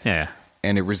believe. Yeah.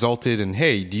 And it resulted in,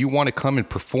 hey, do you want to come and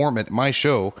perform at my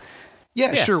show?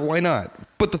 Yeah, sure, why not?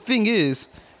 But the thing is,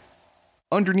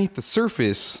 underneath the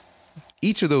surface,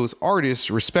 each of those artists,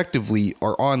 respectively,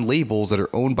 are on labels that are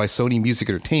owned by Sony Music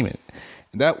Entertainment.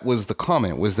 And that was the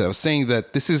comment, was that I was saying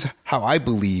that this is how I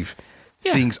believe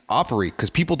things operate, because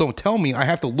people don't tell me. I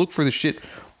have to look for the shit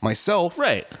myself.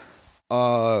 Right.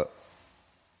 So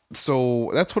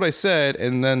that's what I said,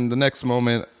 and then the next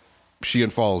moment, she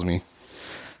unfollows me.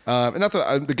 And not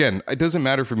that, again, it doesn't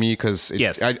matter for me, because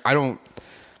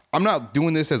I'm not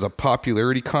doing this as a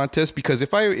popularity contest, because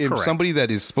if I am somebody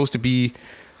that is supposed to be,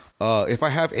 if I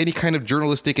have any kind of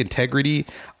journalistic integrity,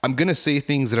 I'm going to say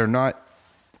things that are not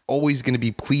always going to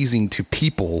be pleasing to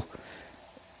people.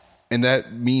 And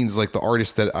that means, like, the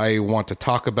artists that I want to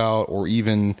talk about, or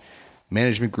even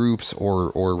management groups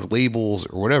or labels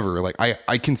or whatever. Like,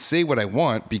 I can say what I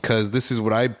want because this is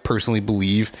what I personally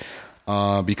believe,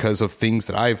 because of things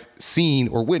that I've seen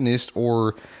or witnessed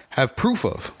or have proof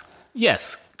of.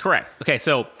 Yes. Correct. Okay,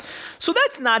 so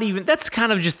that's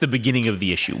kind of just the beginning of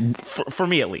the issue for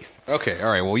me, at least. Okay, all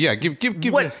right. Well, yeah, give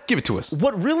it to us.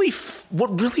 What really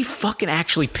fucking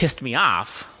actually pissed me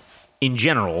off in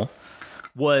general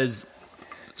was,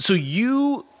 so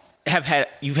you've had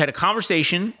a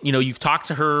conversation. You've talked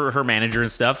to her manager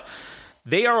and stuff.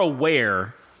 They are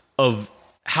aware of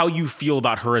how you feel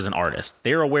about her as an artist.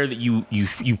 They're aware that you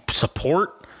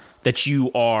support, that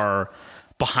you are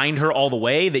behind her all the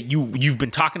way, that you've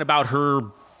been talking about her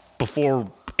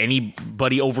before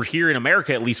anybody over here in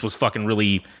America at least was fucking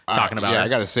really talking about her. I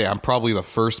gotta say, I'm probably the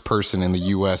first person in the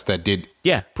US that did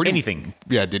anything.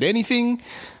 Yeah, did anything.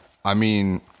 I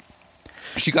mean,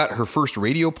 she got her first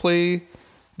radio play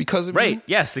because of me.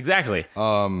 Yes, exactly.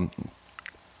 And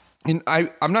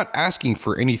I'm not asking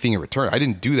for anything in return. I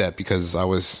didn't do that because I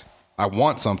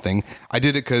want something. I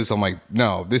did it because I'm like,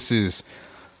 no, this is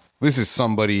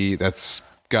somebody that's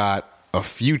got a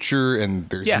future, and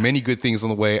there's many good things on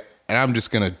the way, and I'm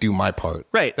just gonna do my part.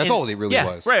 Right. That's all it really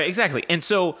was. Right, exactly. And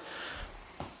so,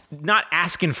 not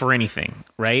asking for anything,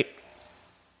 right?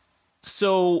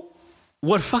 So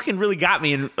what fucking really got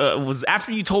me was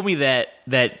after you told me that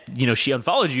she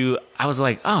unfollowed you, I was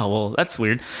like, oh, well, that's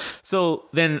weird. So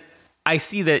then I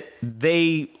see that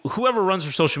whoever runs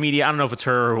her social media, I don't know if it's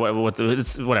her or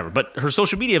it's whatever, but her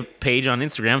social media page on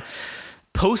Instagram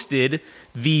posted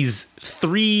these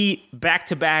 3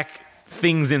 back-to-back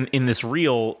things in this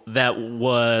reel that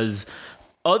was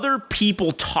other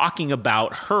people talking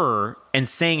about her and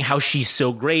saying how she's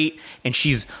so great and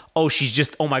she's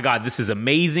just, oh my God, this is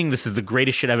amazing. This is the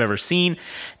greatest shit I've ever seen.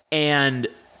 And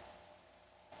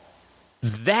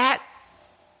that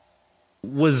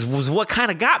was what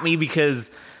kind of got me, because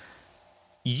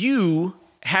you,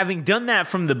 having done that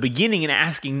from the beginning and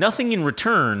asking nothing in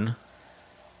return,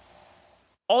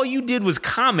 all you did was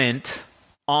comment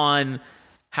on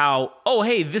how, oh,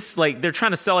 hey, this, like, they're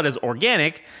trying to sell it as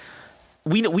organic.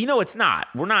 We know it's not.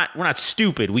 We're not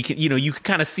stupid. We can, you can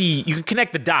kind of see, you can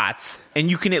connect the dots,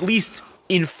 and you can at least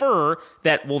infer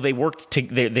that, well, they work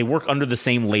under the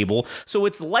same label, so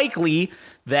it's likely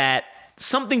that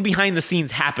something behind the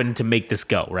scenes happened to make this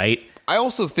go, right? I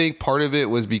also think part of it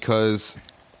was because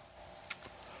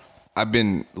I've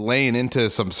been laying into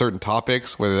some certain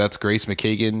topics, whether that's Grace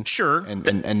McKagan, sure,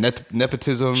 and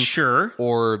nepotism, sure,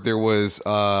 or there was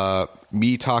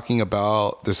me talking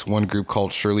about this one group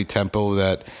called Shirley Temple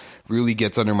that really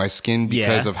gets under my skin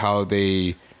because of how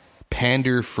they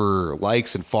pander for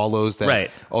likes and follows. That,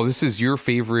 right. Oh, this is your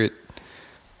favorite,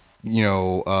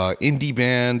 indie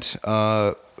band.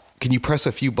 Can you press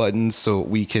a few buttons so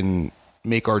we can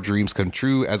make our dreams come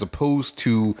true? As opposed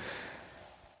to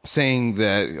saying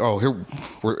that, oh, here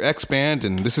we're X band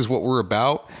and this is what we're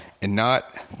about, and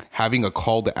not having a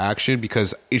call to action,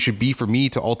 because it should be for me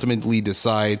to ultimately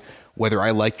decide whether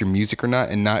I like your music or not,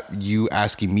 and not you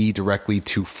asking me directly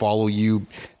to follow you,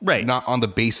 right? Not on the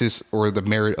basis or the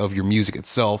merit of your music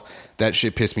itself. That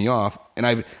shit pissed me off,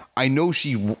 and I know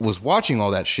she was watching all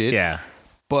that shit, yeah,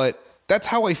 but that's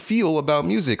how I feel about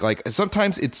music. Like,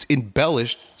 sometimes it's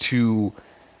embellished to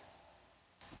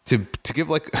give,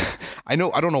 like, I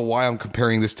don't know why I'm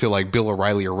comparing this to like Bill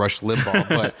O'Reilly or Rush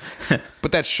Limbaugh,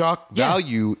 but that shock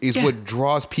value is what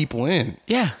draws people in.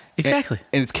 Yeah, exactly.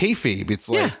 And it's kayfabe. It's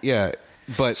like,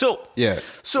 but so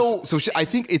I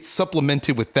think it's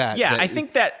supplemented with that. Yeah, I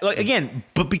think that, like, again,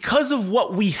 but because of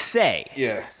what we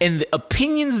say, and the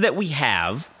opinions that we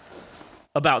have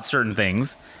about certain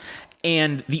things,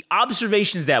 and the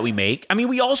observations that we make. I mean,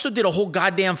 we also did a whole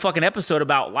goddamn fucking episode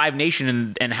about Live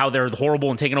Nation and how they're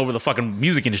horrible and taking over the fucking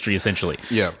music industry, essentially.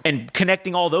 Yeah. And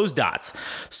connecting all those dots.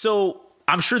 So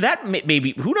I'm sure that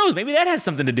maybe, who knows, maybe that has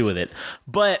something to do with it.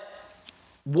 But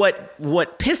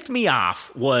what pissed me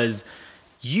off was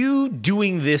you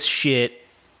doing this shit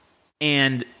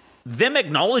and them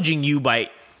acknowledging you by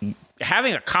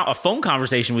having a phone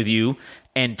conversation with you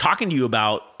and talking to you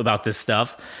about this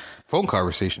stuff. Phone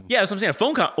conversation. Yeah, that's what I'm saying. A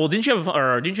phone call. Well, didn't you have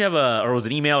or was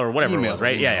it email or whatever it was,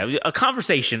 right? Email. Yeah, a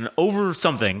conversation over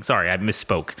something. Sorry, I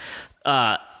misspoke.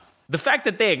 The fact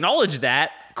that they acknowledge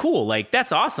that, cool, like,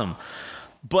 that's awesome.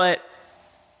 But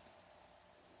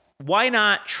why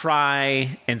not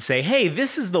try and say, hey,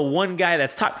 this is the one guy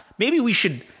that's talking. Maybe we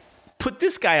should put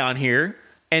this guy on here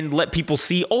and let people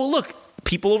see, oh, look,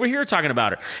 people over here are talking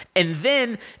about her. And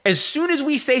then as soon as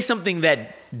we say something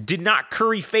that did not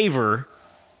curry favor,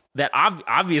 that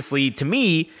obviously, to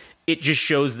me, it just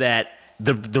shows that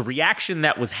the reaction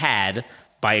that was had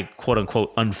by quote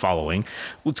unquote unfollowing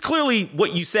was clearly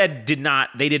what you said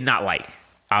they did not like,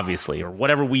 obviously, or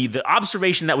whatever the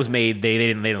observation that was made they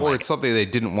didn't like. Or it's something they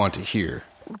didn't want to hear.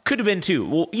 Could have been too.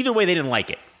 Well, either way, they didn't like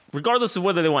it. Regardless of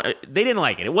whether they didn't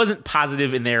like it. It wasn't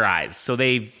positive in their eyes, so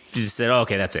they just said, oh,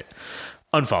 okay, that's it.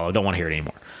 Unfollow. Don't want to hear it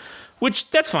anymore.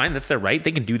 Which, that's fine. That's their right.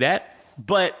 They can do that.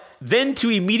 But then to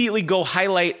immediately go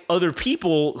highlight other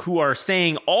people who are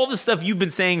saying all the stuff you've been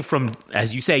saying from,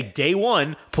 as you say, day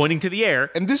one, pointing to the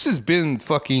air. And this has been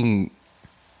fucking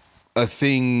a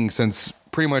thing since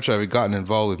pretty much I've gotten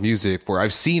involved with music, where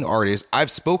I've seen artists, I've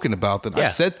spoken about them,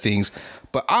 I've said things,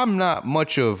 but I'm not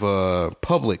much of a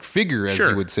public figure, as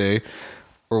you would say,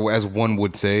 or as one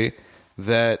would say,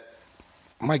 that,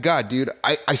 my God, dude,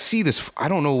 I see this, I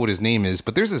don't know what his name is,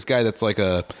 but there's this guy that's like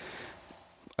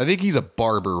I think he's a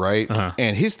barber, right? Uh-huh.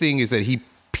 And his thing is that he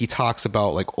talks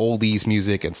about like oldies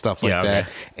music and stuff like that.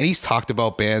 And he's talked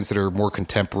about bands that are more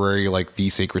contemporary, like The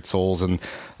Sacred Souls and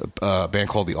a band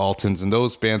called The Altons. And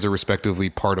those bands are respectively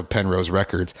part of Penrose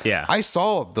Records. Yeah. I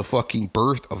saw the fucking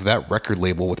birth of that record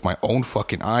label with my own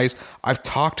fucking eyes. I've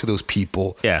talked to those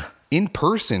people in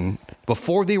person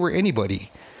before they were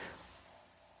anybody.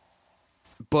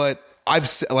 But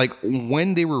like,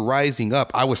 when they were rising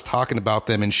up, I was talking about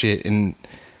them and shit. And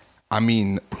I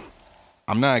mean,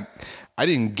 I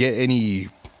didn't get any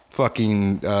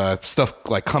fucking stuff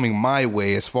like coming my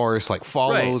way as far as like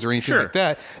follows or anything like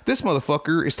that. This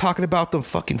motherfucker is talking about them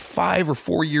fucking 5 or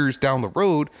 4 years down the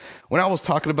road when I was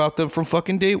talking about them from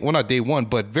fucking not day one,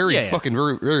 but very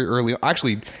early.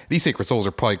 Actually, these Sacred Souls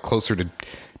are probably closer to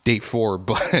date 4,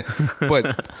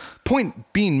 but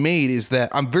point being made is that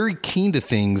I'm very keen to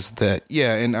things that,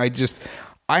 and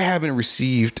I haven't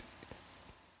received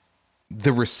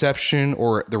the reception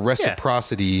or the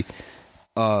reciprocity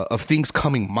of things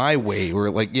coming my way,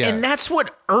 or like, and that's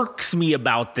what irks me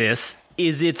about this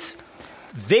is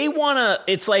they want to,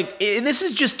 it's like, and this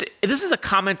is a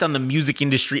comment on the music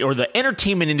industry or the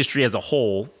entertainment industry as a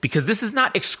whole, because this is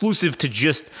not exclusive to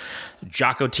just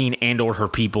Jocotine and or her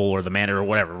people or the man or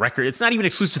whatever record. It's not even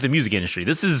exclusive to the music industry.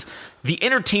 This is the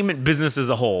entertainment business as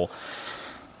a whole.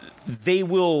 They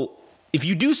will, if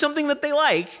you do something that they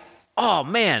like, oh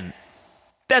man,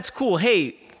 that's cool.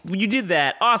 Hey, you did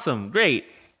that. Awesome. Great.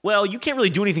 Well, you can't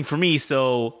really do anything for me.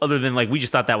 So other than like, we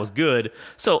just thought that was good.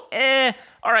 So,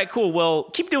 all right, cool. Well,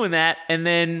 keep doing that. And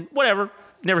then whatever,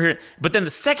 never hear it. But then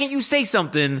the second you say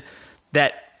something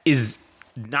that is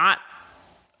not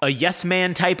a yes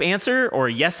man type answer or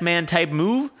a yes man type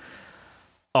move,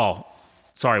 oh,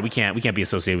 sorry, we can't be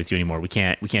associated with you anymore. We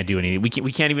can't do anything.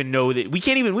 We can't even know that. We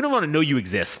don't want to know you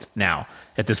exist now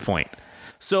at this point.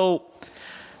 So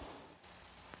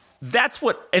that's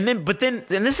what, and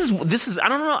this is, I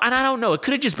don't know. It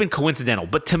could have just been coincidental,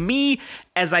 but to me,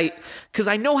 because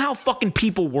I know how fucking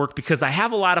people work, because I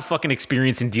have a lot of fucking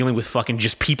experience in dealing with fucking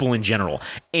just people in general,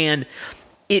 and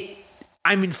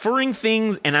I'm inferring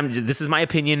things, and this is my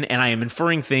opinion, and I am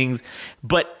inferring things,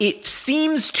 but it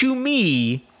seems to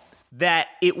me that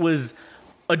it was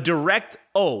a direct,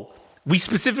 we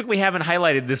specifically haven't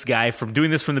highlighted this guy from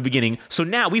doing this from the beginning. So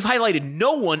now we've highlighted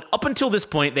no one up until this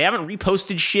point. They haven't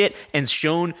reposted shit and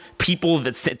shown people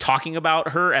that's talking about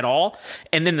her at all.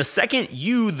 And then the second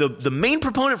the main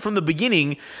proponent from the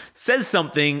beginning, says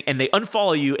something and they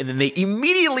unfollow you, and then they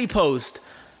immediately post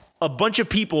a bunch of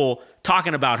people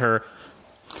talking about her.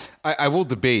 I will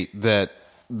debate that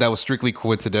was strictly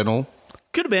coincidental.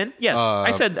 Could have been, yes.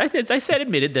 I said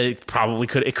admitted that it probably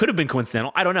could. It could have been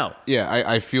coincidental. I don't know. Yeah,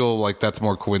 I feel like that's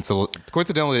more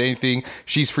coincidental than anything.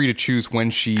 She's free to choose when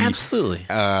she absolutely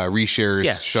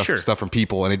reshares stuff from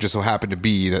people, and it just so happened to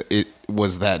be that it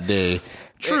was that day.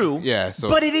 True.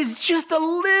 But it is just a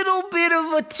little bit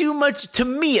of a too much, to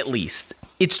me at least.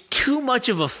 It's too much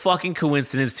of a fucking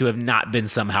coincidence to have not been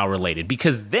somehow related.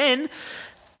 Because then,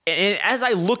 and as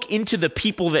I look into the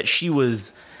people that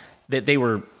they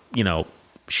were,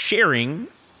 sharing,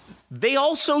 they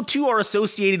also too are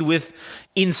associated with,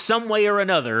 in some way or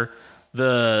another,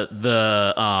 the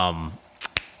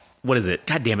what is it?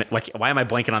 God damn it! Why am I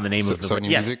blanking on the name of the Sony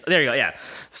yes, Music? There you go. Yeah,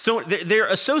 so they're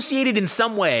associated in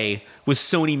some way with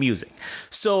Sony Music.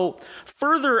 So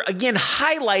further, again,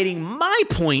 highlighting my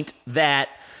point that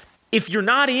if you're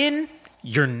not in,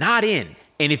 you're not in,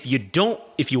 and if you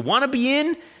want to be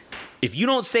in, if you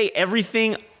don't say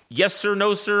everything, yes sir,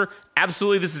 no sir,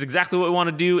 absolutely, this is exactly what we want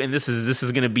to do, and this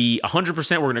is going to be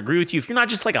 100%, we're going to agree with you. If you're not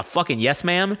just like a fucking yes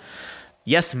man,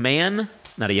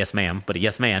 not a yes ma'am, but a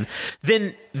yes man,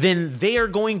 then they are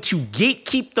going to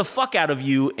gatekeep the fuck out of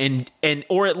you and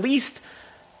or at least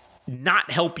not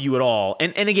help you at all.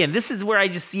 And again, this is where I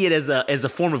just see it as a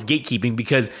form of gatekeeping,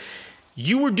 because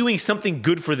you were doing something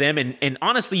good for them, and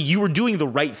honestly, you were doing the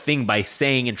right thing by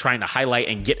saying and trying to highlight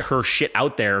and get her shit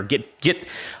out there, or get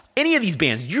any of these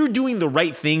bands. You're doing the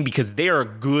right thing because they are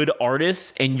good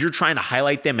artists, and you're trying to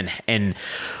highlight them, and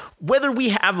whether we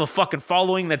have a fucking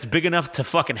following that's big enough to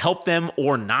fucking help them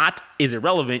or not is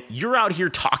irrelevant. You're out here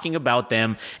talking about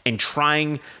them and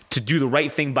trying to do the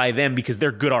right thing by them because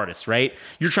they're good artists, right?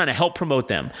 You're trying to help promote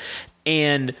them.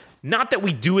 And not that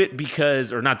we do it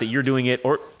because, or not that you're doing it,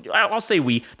 or I'll say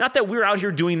not that we're out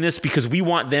here doing this because we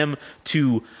want them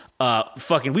to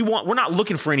we're not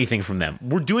looking for anything from them.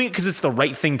 We're doing it because it's the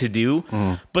right thing to do.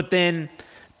 But then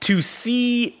to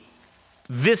see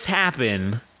this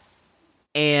happen,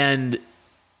 and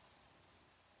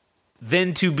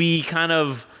then to be kind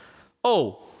of,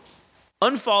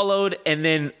 unfollowed, and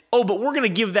then, but we're going to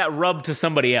give that rub to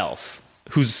somebody else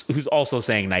who's also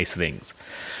saying nice things.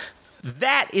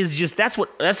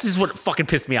 This is what fucking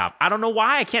pissed me off. I don't know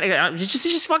why. It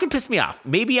just fucking pissed me off.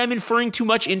 Maybe I'm inferring too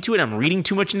much into it. I'm reading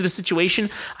too much into the situation.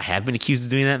 I have been accused of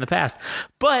doing that in the past.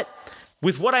 But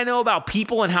with what I know about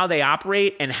people and how they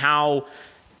operate, and how,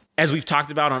 as we've talked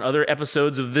about on other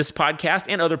episodes of this podcast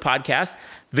and other podcasts,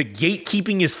 the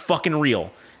gatekeeping is fucking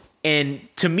real. And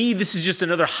to me, this is just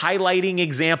another highlighting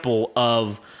example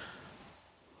of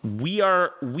we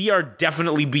are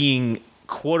definitely being,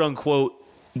 quote unquote,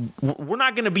 we're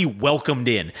not going to be welcomed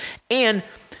in. And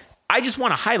I just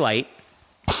want to highlight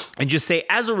and just say,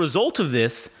 as a result of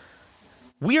this,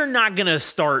 we are not going to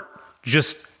start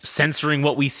just censoring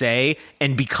what we say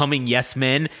and becoming yes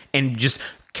men and just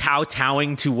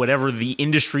kowtowing to whatever the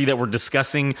industry that we're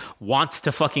discussing wants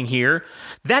to fucking hear.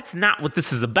 That's not what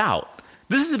this is about.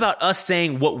 This is about us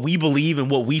saying what we believe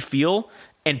and what we feel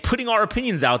and putting our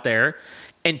opinions out there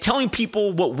and telling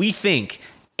people what we think.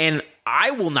 And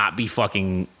I will not be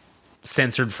fucking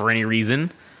censored for any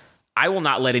reason. I will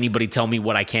not let anybody tell me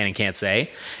what I can and can't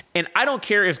say. And I don't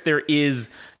care if there is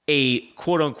a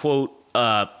quote unquote,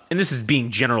 and this is being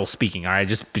general speaking, all right?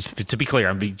 Just to be clear,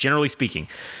 I'm being generally speaking.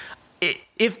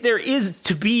 If there is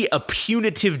to be a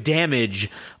punitive damage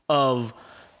of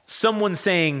someone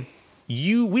saying,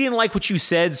 we didn't like what you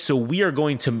said, so we are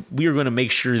going to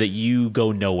make sure that you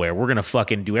go nowhere. We're going to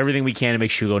fucking do everything we can to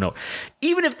make sure you go nowhere.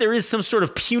 Even if there is some sort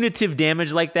of punitive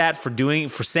damage like that for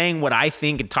saying what I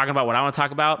think and talking about what I want to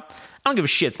talk about, I don't give a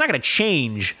shit. It's not going to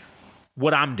change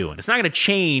what I'm doing. It's not going to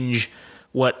change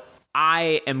what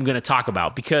I am going to talk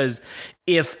about, because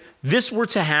if this were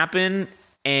to happen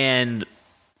and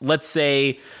let's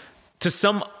say to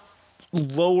some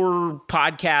lower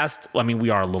podcast, I mean, we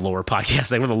are a lower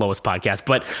podcast, we're the lowest podcast,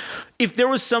 but if there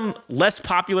was some less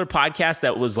popular podcast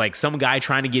that was like some guy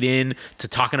trying to get in to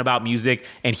talking about music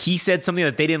and he said something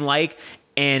that they didn't like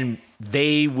and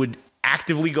they would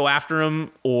actively go after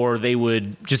him, or they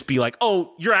would just be like,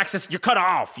 oh, you're cut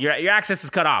off, your access is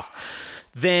cut off,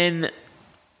 then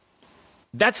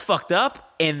that's fucked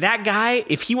up. And that guy,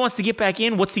 if he wants to get back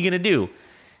in, what's he gonna do?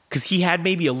 Because he had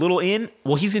maybe a little in,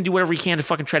 well, he's going to do whatever he can to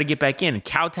fucking try to get back in and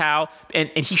kowtow. And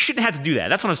he shouldn't have to do that.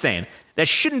 That's what I'm saying. That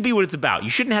shouldn't be what it's about. You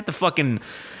shouldn't have to fucking...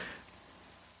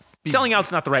 Selling out's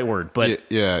not the right word, but...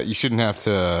 Yeah, you shouldn't have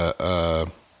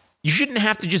to... You shouldn't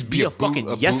have to just be a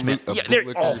fucking yes man.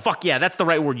 Oh, fuck yeah, that's the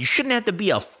right word. You shouldn't have to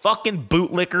be a fucking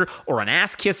bootlicker or an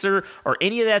ass kisser or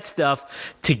any of that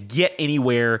stuff to get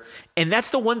anywhere. And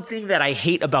that's the one thing that I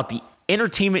hate about the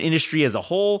entertainment industry as a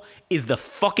whole, is the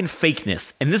fucking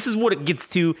fakeness. And this is what it gets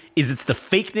to, is it's the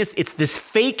fakeness. It's this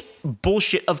fake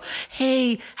bullshit of,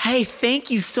 hey, thank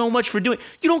you so much for doing.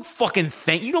 You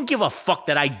don't give a fuck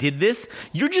that I did this.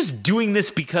 You're just doing this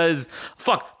because,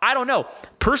 fuck, I don't know.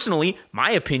 Personally,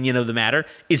 my opinion of the matter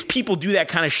is people do that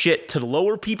kind of shit to the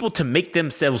lower people to make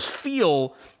themselves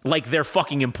feel like they're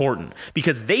fucking important,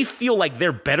 because they feel like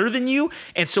they're better than you.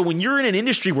 And so when you're in an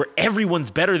industry where everyone's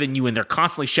better than you and they're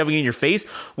constantly shoving it in your face,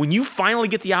 when you finally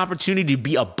get the opportunity to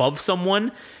be above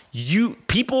someone,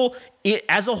 people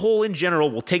as a whole in general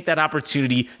will take that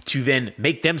opportunity to then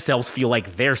make themselves feel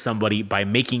like they're somebody by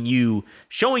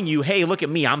showing you, hey, look at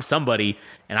me, I'm somebody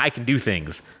and I can do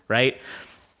things, right?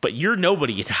 But you're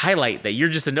nobody. To highlight that you're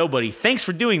just a nobody. Thanks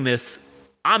for doing this.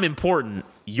 I'm important.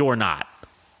 You're not.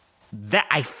 That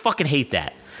I fucking hate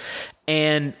that.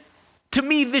 And to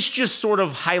me, this just sort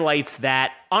of highlights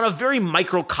that on a very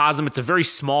microcosm. It's a very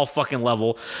small fucking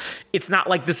level. It's not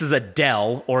like this is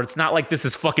Adele, or it's not like this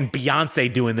is fucking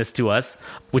Beyonce doing this to us,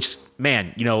 which,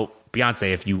 man,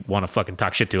 Beyonce, if you want to fucking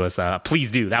talk shit to us, please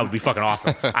do. That would be fucking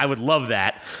awesome. I would love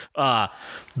that.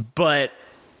 But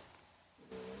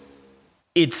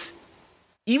it's,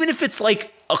 even if it's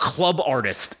like a club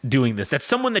artist doing this, that's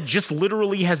someone that just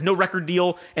literally has no record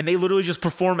deal and they literally just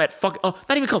perform at not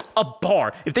even club, a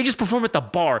bar. If they just perform at the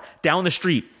bar down the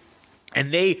street and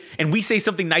we say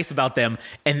something nice about them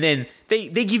and then they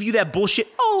give you that bullshit,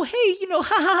 oh, hey,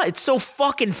 haha, it's so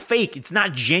fucking fake. It's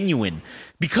not genuine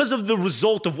because of the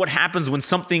result of what happens when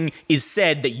something is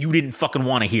said that you didn't fucking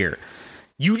want to hear.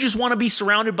 You just want to be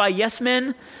surrounded by yes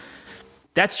men.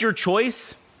 That's your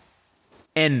choice.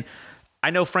 And I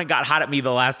know Frank got hot at me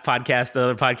the other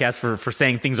podcast for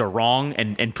saying things are wrong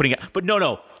and putting it, but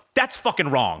no, that's fucking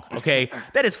wrong, okay?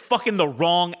 That is fucking the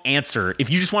wrong answer.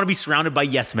 If you just want to be surrounded by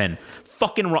yes men,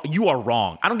 fucking wrong. You are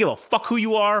wrong. I don't give a fuck who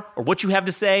you are or what you have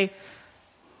to say.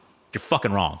 You're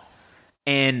fucking wrong.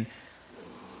 And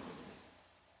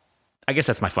I guess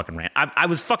that's my fucking rant. I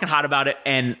was fucking hot about it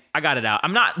and I got it out.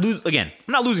 I'm not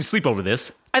losing sleep over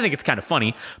this. I think it's kind of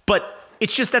funny, but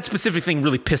it's just that specific thing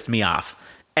really pissed me off.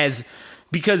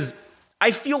 Because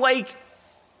I feel like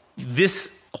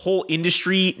this whole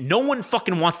industry, no one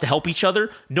fucking wants to help each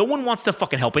other. No one wants to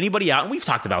fucking help anybody out. And we've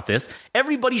talked about this.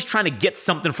 Everybody's trying to get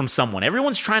something from someone.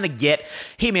 Everyone's trying to get,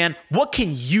 hey man, what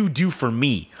can you do for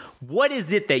me? What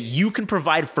is it that you can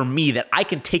provide for me that I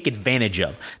can take advantage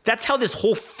of? That's how this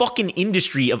whole fucking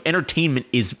industry of entertainment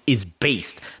is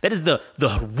based. That is the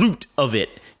root of it,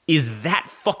 is that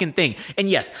fucking thing. And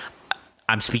yes,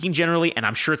 I'm speaking generally, and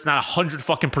I'm sure it's not 100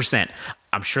 fucking %.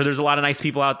 I'm sure there's a lot of nice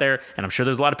people out there, and I'm sure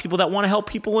there's a lot of people that want to help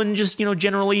people and just,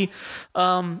 generally,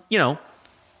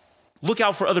 look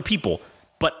out for other people.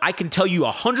 But I can tell you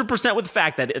 100% with the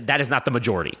fact that that is not the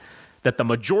majority. That the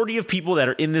majority of people that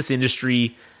are in this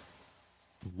industry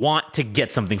want to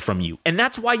get something from you. And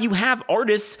that's why you have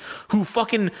artists who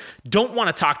fucking don't want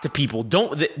to talk to people.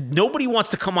 Nobody wants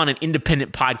to come on an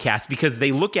independent podcast because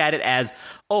they look at it as,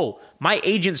 oh, my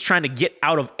agent's trying to get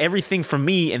out of everything from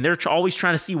me, and they're always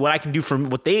trying to see what I can do for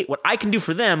what I can do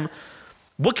for them.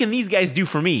 What can these guys do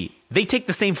for me? They take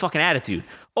the same fucking attitude.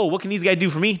 Oh, what can these guys do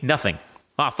for me? Nothing.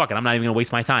 Oh, fuck it. I'm not even going to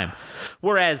waste my time.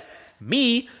 Whereas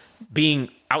me being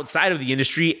outside of the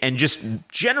industry and just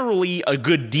generally a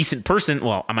good, decent person,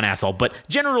 well, I'm an asshole, but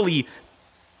generally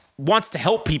wants to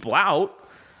help people out,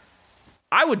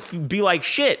 I would be like,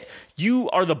 shit, you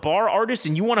are the bar artist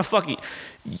and you want to fucking,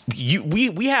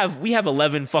 we have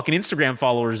 11 fucking Instagram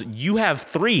followers. You have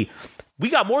 3. We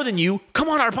got more than you. Come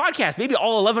on our podcast. Maybe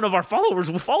all 11 of our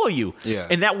followers will follow you. Yeah.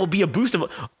 And that will be a boost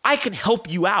of, I can help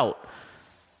you out.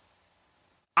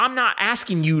 I'm not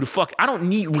asking you to I don't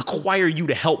require you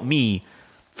to help me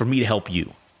for me to help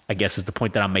you, I guess is the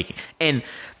point that I'm making. And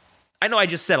I know I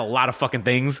just said a lot of fucking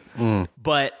things,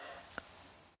 but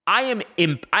I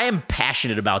am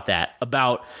passionate about that,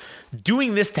 about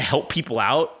doing this to help people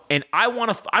out. And I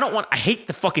hate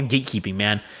the fucking gatekeeping,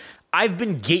 man. I've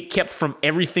been gatekept from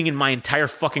everything in my entire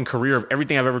fucking career of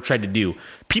everything I've ever tried to do.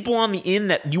 People on the in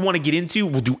that you want to get into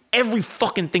will do every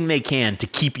fucking thing they can to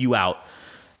keep you out.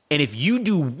 And if you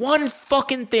do one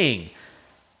fucking thing,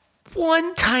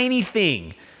 one tiny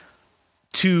thing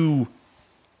to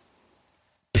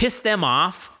piss them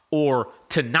off or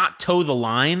to not toe the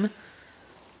line,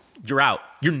 you're out.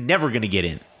 You're never going to get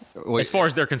in. As far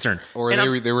as they're concerned. Or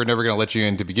they were never going to let you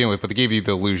in to begin with, but they gave you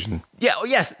the illusion. Yeah,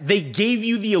 yes, they gave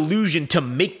you the illusion to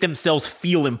make themselves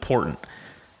feel important.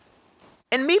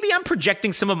 And maybe I'm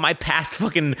projecting some of my past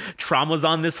fucking traumas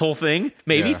on this whole thing.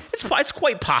 Maybe. Yeah. It's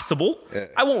quite possible. Yeah.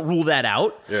 I won't rule that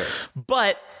out. Yeah.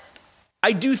 But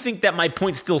I do think that my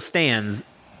point still stands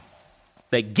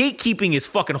that gatekeeping is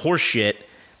fucking horseshit.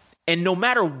 And no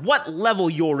matter what level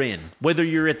you're in, whether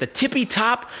you're at the tippy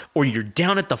top or you're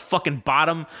down at the fucking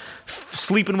bottom,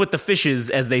 sleeping with the fishes,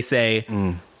 as they say,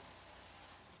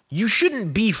 you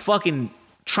shouldn't be fucking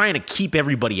trying to keep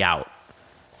everybody out.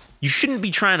 You shouldn't be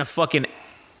trying to fucking...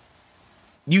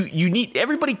 You need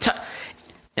everybody...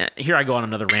 Here I go on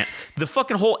another rant. The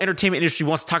fucking whole entertainment industry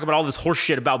wants to talk about all this horse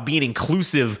shit about being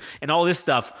inclusive and all this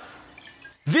stuff.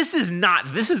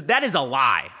 That is a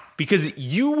lie. Because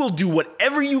you will do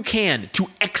whatever you can to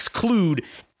exclude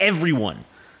everyone.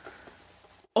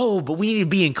 Oh, but we need to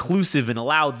be inclusive and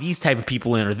allow these type of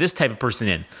people in or this type of person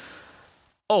in.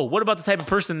 Oh, what about the type of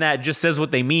person that just says what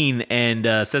they mean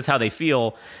and says how they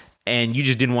feel and you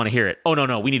just didn't want to hear it? Oh,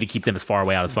 no, we need to keep them as far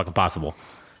away out as fucking possible.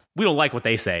 We don't like what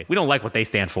they say. We don't like what they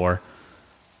stand for.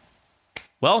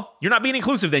 Well, you're not being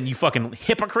inclusive then, you fucking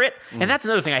hypocrite. And that's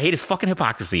another thing I hate is fucking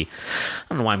hypocrisy. I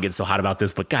don't know why I'm getting so hot about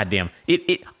this, but goddamn,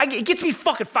 it gets me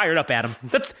fucking fired up, Adam.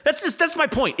 That's my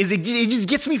point. Is it just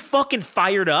gets me fucking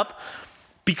fired up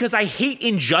because I hate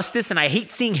injustice and I hate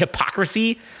seeing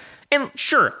hypocrisy. And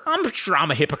sure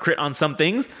I'm a hypocrite on some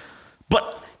things,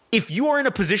 but if you are in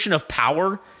a position of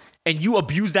power and you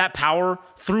abuse that power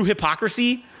through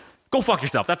hypocrisy, go fuck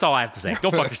yourself. That's all I have to say. Go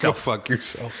fuck yourself. Go fuck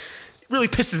yourself. Really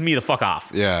pisses me the fuck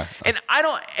off. Yeah.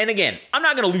 And again, I'm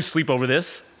not going to lose sleep over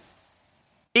this.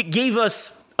 It gave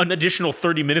us an additional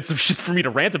 30 minutes of shit for me to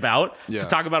rant about, to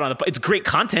talk about on the... It's great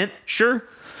content, sure,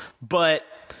 but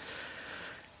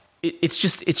it's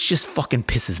just fucking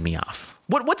pisses me off.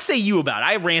 What say you about it?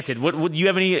 I ranted. What do you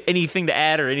have anything to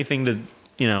add or anything to,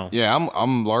 Yeah,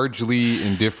 I'm largely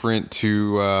indifferent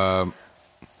to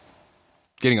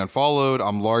getting unfollowed.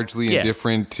 I'm largely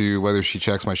indifferent to whether she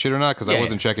checks my shit or not because I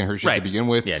wasn't checking her shit to begin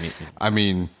with. Yeah, I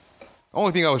mean, the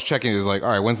only thing I was checking is like, all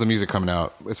right, when's the music coming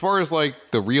out? As far as like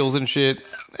the reels and shit,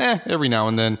 every now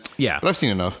and then. Yeah. But I've seen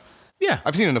enough. Yeah.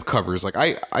 I've seen enough covers. Like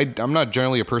I'm not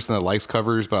generally a person that likes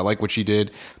covers, but I like what she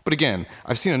did. But again,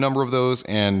 I've seen a number of those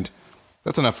and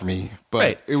that's enough for me.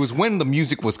 But it was when the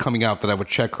music was coming out that I would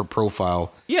check her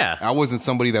profile. Yeah. I wasn't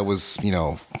somebody that was,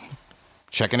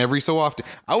 checking every so often.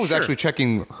 I was actually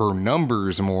checking her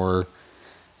numbers more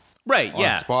on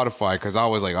Spotify because I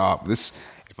was like,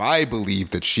 if I believe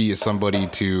that she is somebody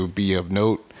to be of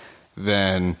note,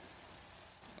 then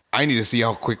I need to see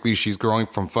how quickly she's growing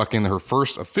from fucking her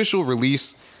first official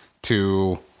release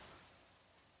to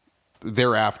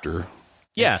thereafter.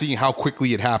 Yeah. And seeing how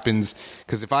quickly it happens.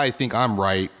 Because if I think I'm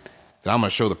right, then I'm going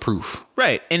to show the proof.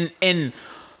 Right. And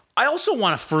I also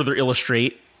want to further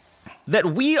illustrate that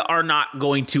we are not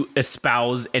going to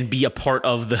espouse and be a part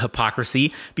of the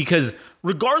hypocrisy, because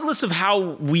regardless of how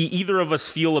we either of us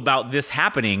feel about this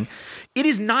happening, it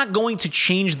is not going to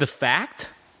change the fact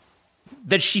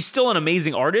that she's still an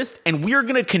amazing artist, and we're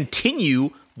going to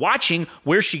continue watching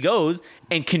where she goes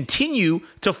and continue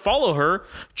to follow her.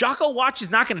 Jocko Watch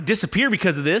is not going to disappear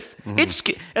because of this. It's,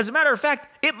 as a matter of fact,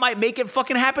 it might make it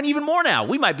fucking happen even more now.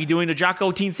 We might be doing a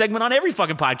Jocko Teen segment on every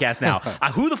fucking podcast now.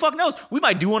 Who the fuck knows? We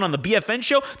might do one on the BFN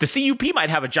show. The CUP might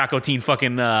have a Jocko Teen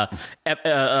fucking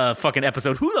fucking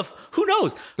episode. Who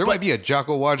knows? There might be a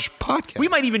Jocko Watch podcast. We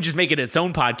might even just make it its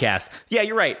own podcast. Yeah,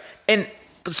 you're right. And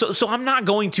so I'm not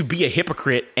going to be a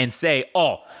hypocrite and say,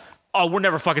 oh, we're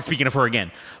never fucking speaking of her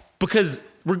again. Because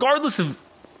regardless of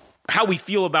how we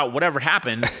feel about whatever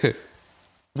happened,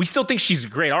 we still think she's a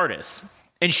great artist.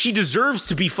 And she deserves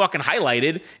to be fucking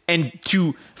highlighted and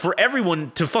for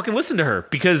everyone to fucking listen to her.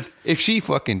 Because if she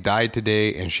fucking died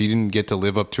today and she didn't get to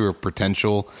live up to her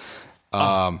potential,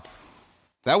 that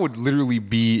would literally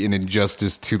be an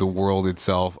injustice to the world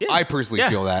itself. Yeah. I personally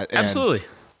feel that. Absolutely.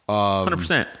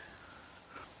 100%.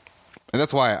 And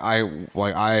that's why I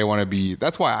wanted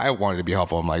to be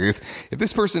helpful. I'm like, if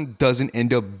this person doesn't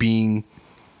end up being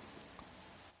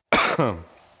a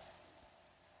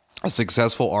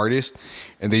successful artist,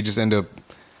 and they just end up,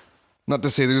 not to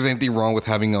say there's anything wrong with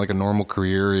having like a normal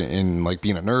career in like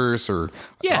being a nurse or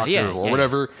a doctor or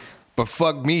whatever, but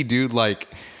fuck me, dude. Like,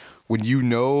 when you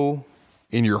know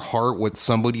in your heart what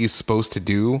somebody is supposed to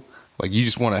do, like, you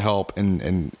just want to help,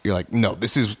 and you're like, no,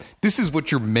 this is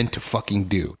what you're meant to fucking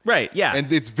do. Right, yeah.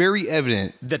 And it's very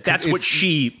evident that's what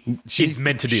she's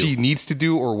meant to do. She needs to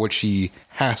do, or what she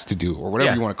has to do, or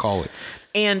whatever you want to call it.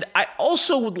 And I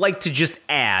also would like to just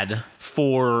add,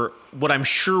 for what I'm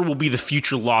sure will be the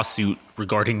future lawsuit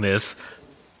regarding this,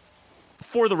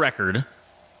 for the record,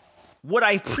 what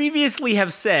I previously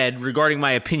have said regarding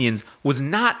my opinions was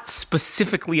not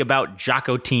specifically about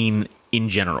Jocko Teen in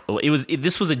general.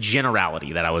 This was a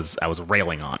generality that I was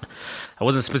railing on. I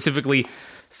wasn't specifically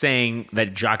saying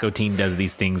that Jocko Teen does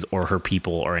these things or her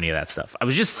people or any of that stuff. I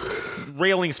was just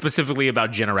railing specifically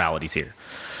about generalities here.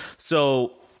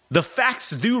 So the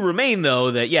facts do remain,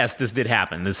 though, that yes, this did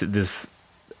happen. This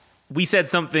we said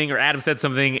something, or Adam said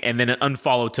something, and then an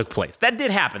unfollow took place. That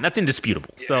did happen. That's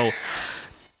indisputable. Yeah. So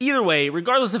either way,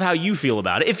 regardless of how you feel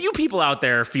about it, if you people out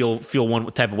there feel one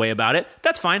type of way about it,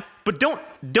 that's fine. But don't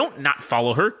not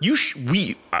follow her. You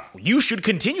should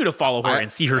continue to follow her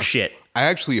and see her shit. I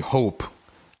actually hope,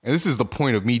 and this is the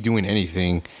point of me doing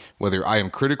anything, whether I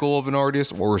am critical of an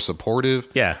artist or supportive,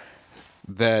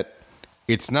 that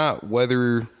it's not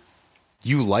whether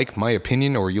you like my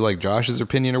opinion or you like Josh's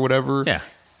opinion or whatever. Yeah.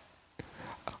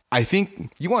 I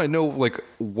think you want to know, like,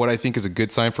 what I think is a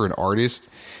good sign for an artist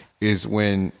is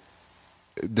when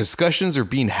discussions are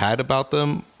being had about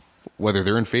them, whether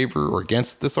they're in favor or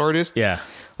against this artist. Yeah.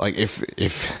 Like, if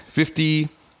 50,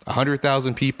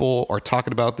 100,000 people are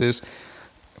talking about this,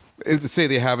 let's say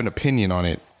they have an opinion on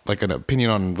it, like an opinion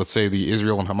on, let's say, the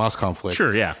Israel and Hamas conflict.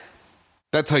 Sure, yeah.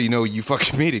 That's how you know you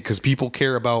fucking made it, because people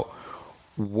care about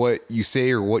what you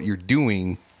say or what you're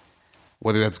doing,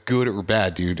 whether that's good or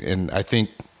bad, dude. And I think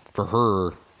for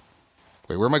her,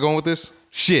 wait, where am I going with this?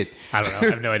 Shit. I don't know.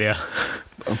 I have no idea.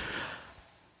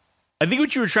 I think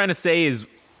what you were trying to say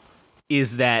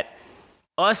is that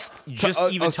us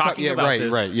talking about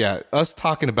this, right, yeah, us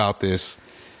talking about this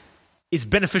is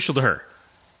beneficial to her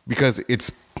because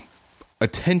it's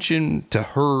attention to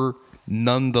her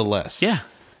nonetheless. Yeah,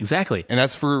 exactly. And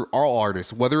that's for all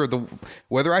artists, whether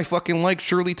I fucking like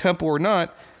Shirley Temple or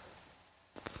not.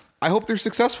 I hope they're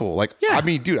successful. Like, yeah. I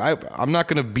mean, dude, I'm not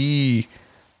gonna be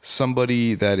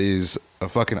somebody that is a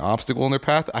fucking obstacle in their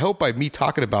path. I hope by me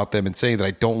talking about them and saying that I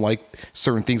don't like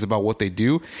certain things about what they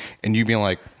do, and you being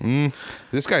like,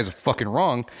 this guy's fucking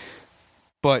wrong,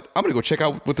 but I'm gonna go check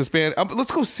out what this band. Let's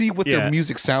go see what their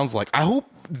music sounds like. I hope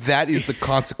that is the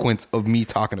consequence of me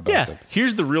talking about them.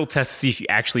 Here's the real test to see if you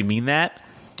actually mean that.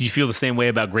 Do you feel the same way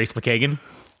about Grace McKagan?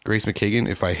 Grace McKagan,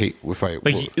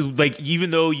 like even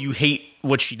though you hate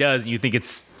what she does and you think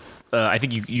it's I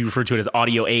think you refer to it as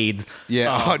audio aids. Yeah,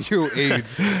 audio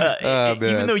aids.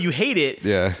 Even though you hate it,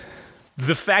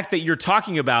 the fact that you're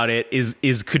talking about it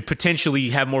is could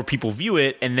potentially have more people view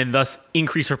it and then thus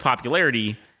increase her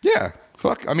popularity. Yeah,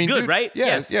 fuck. I mean, good, dude, right? Yeah,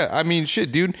 yes. Yeah. I mean,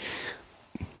 shit, dude.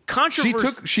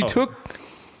 She took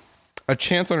a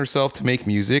chance on herself to make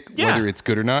music, whether it's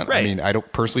good or not. Right. I mean, I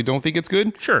personally don't think it's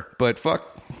good. Sure, but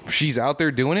fuck, she's out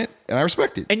there doing it, and I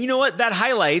respect it. And you know what? That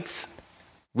highlights.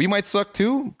 We might suck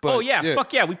too, but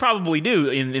fuck yeah, we probably do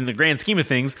in the grand scheme of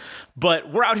things.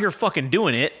 But we're out here fucking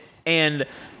doing it, and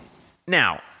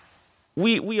now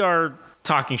we are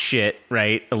talking shit,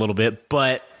 right, a little bit,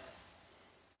 but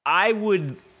I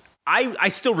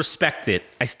still respect it.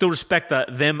 I still respect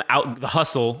them out, the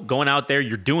hustle, going out there.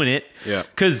 You're doing it. Yeah.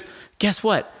 Because guess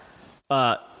what?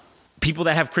 People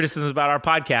that have criticisms about our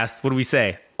podcast, what do we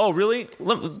say? Oh, really?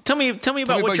 Tell me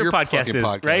about what your podcast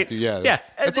is, right? Dude. Yeah. Yeah.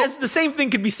 It's the same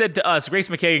thing could be said to us. Grace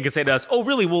McKagan could say to us, oh,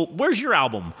 really? Well, where's your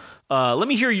album? Let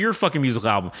me hear your fucking musical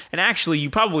album. And actually,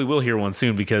 you probably will hear one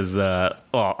soon because, I'll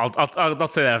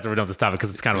say that after we're done with this topic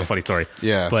because it's kind of a funny story.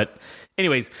 Yeah. But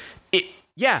anyways,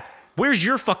 where's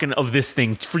your fucking of this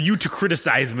thing for you to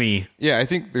criticize me? Yeah, I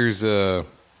think there's a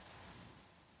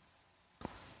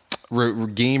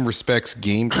game respects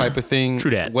game type of thing. True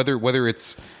that. Whether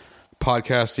it's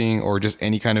podcasting or just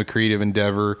any kind of creative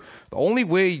endeavor, the only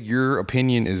way your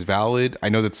opinion is valid, I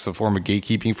know that's a form of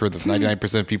gatekeeping for the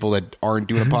 99% of people that aren't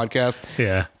doing a podcast.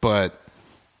 Yeah. But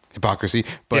hypocrisy.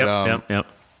 But Yep.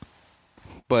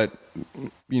 But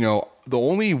the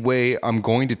only way I'm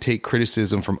going to take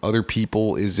criticism from other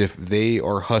people is if they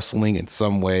are hustling in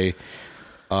some way.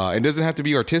 It doesn't have to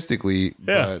be artistically,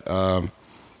 but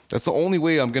that's the only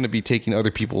way I'm going to be taking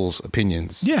other people's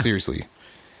opinions seriously.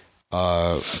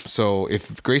 So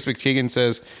if Grace McKagan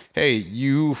says, hey,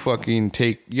 you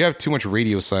have too much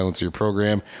radio silence in your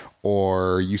program,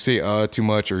 or you say too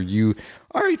much, or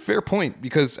all right, fair point,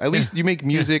 because at least you make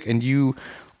music and you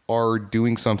are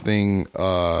doing something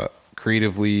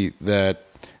creatively that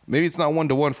maybe it's not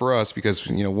one-to-one for us because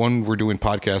we're doing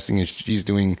podcasting and she's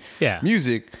doing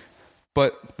music,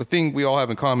 but the thing we all have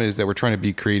in common is that we're trying to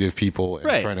be creative people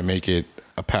and trying to make it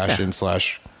a passion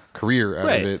 / career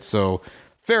out of it. So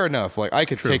fair enough. Like I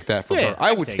could take that from her.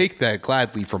 I would take that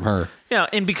gladly from her. Yeah,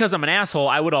 and because I'm an asshole,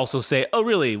 I would also say, "Oh,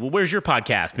 really? Well, where's your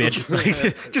podcast,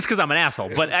 bitch?" Just because I'm an asshole.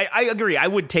 But I agree. I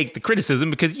would take the criticism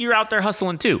because you're out there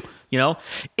hustling too.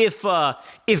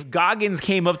 If Goggins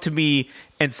came up to me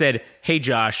and said, "Hey,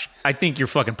 Josh, I think your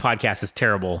fucking podcast is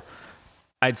terrible,"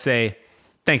 I'd say,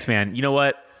 "Thanks, man. You know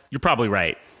what? You're probably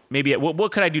right. Maybe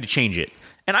what could I do to change it?"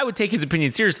 And I would take his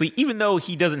opinion seriously, even though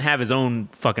he doesn't have his own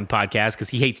fucking podcast because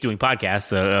he hates doing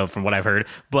podcasts, from what I've heard.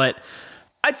 But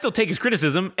I'd still take his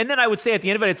criticism, and then I would say at the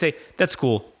end of it, I'd say, "That's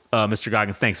cool, Mr.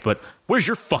 Goggins, thanks, but where's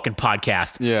your fucking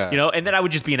podcast?" Yeah. And then I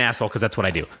would just be an asshole because that's what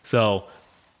I do. So,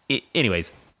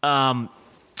 anyways, I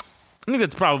think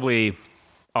that's probably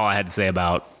all I had to say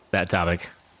about that topic.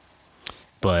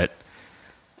 But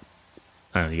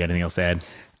I don't know. You got anything else to add?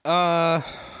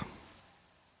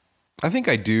 I think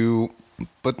I do,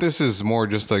 but this is more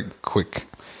just a quick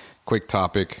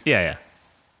topic. Yeah.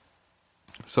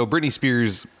 So Britney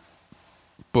Spears'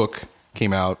 book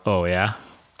came out. Oh yeah.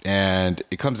 And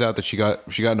it comes out that she got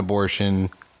an abortion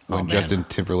when Justin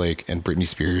Timberlake and Britney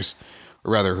Spears,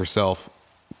 or rather herself,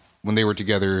 when they were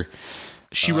together.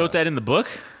 She wrote that in the book?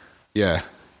 Yeah.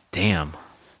 Damn.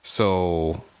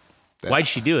 So why'd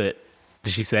she do it?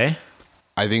 Did she say?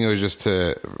 I think it was just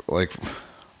to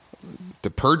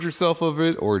purge herself of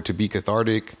it or to be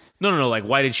cathartic. No. Like,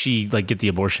 why did she get the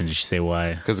abortion? Did she say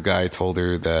why? Because the guy told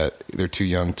her that they're too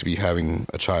young to be having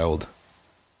a child.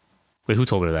 Wait, who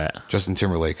told her that? Justin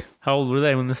Timberlake. How old were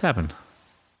they when this happened?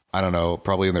 I don't know.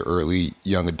 Probably in their early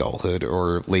young adulthood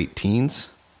or late teens.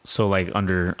 So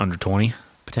under 20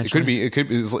 potentially. It could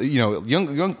be.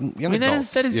 Young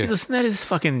adults. That is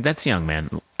fucking. That's young, man.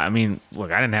 I mean,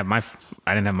 look, I didn't have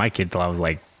my kid till I was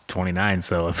 29.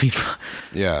 So I mean,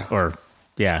 yeah. Or.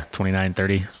 Yeah, 29,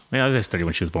 30. I mean, I was 30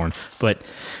 when she was born. But,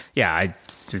 yeah,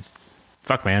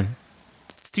 fuck, man.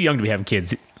 It's too young to be having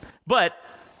kids. But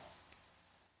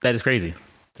that is crazy.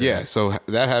 Yeah, so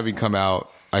that having come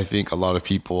out, I think a lot of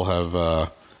people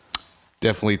have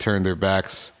definitely turned their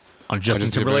backs on Justin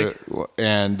Timberlake.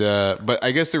 And but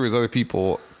I guess there was other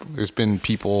people. There's been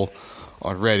people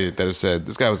on Reddit that have said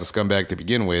this guy was a scumbag to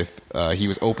begin with. He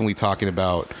was openly talking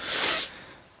about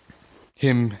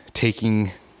him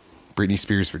taking Britney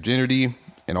Spears' virginity,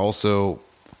 and also,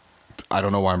 I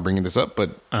don't know why I'm bringing this up,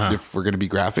 but if we're going to be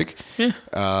graphic,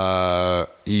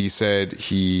 he said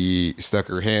he stuck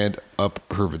her hand up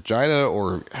her vagina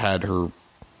or had her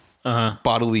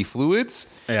bodily fluids,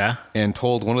 and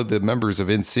told one of the members of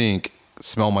NSYNC,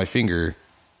 "Smell my finger."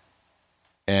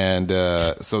 And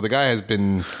so the guy has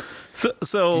been...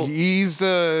 So he's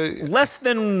less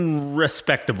than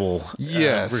respectable.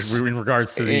 Yes, in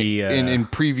regards to the in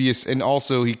previous, and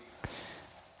also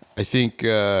I think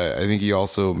he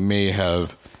also may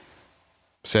have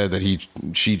said that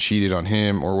she cheated on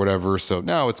him or whatever. So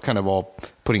now it's kind of all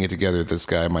putting it together. This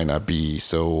guy might not be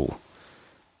such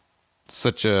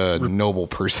a noble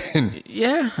person.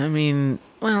 Yeah, I mean,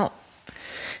 well,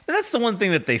 that's the one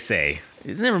thing that they say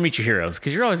is never meet your heroes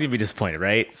because you're always gonna be disappointed,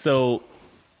 right? So,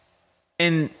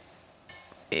 and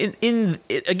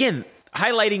again,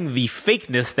 highlighting the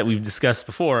fakeness that we've discussed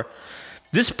before.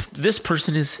 This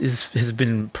person has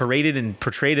been paraded and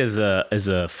portrayed as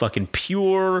a fucking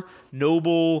pure,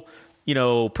 noble,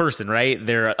 person, right?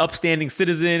 They're an upstanding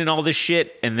citizen and all this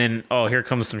shit, and then here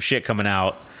comes some shit coming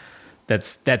out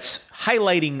that's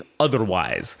highlighting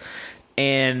otherwise.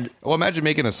 And imagine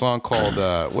making a song called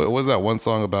what was that one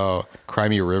song about Cry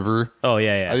Me a River? Oh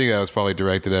yeah. I think that was probably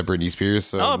directed at Britney Spears.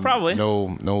 So probably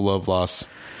no love loss.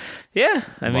 Yeah,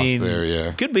 I mean, there,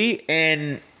 yeah, could be.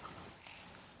 And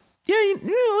yeah,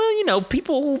 well,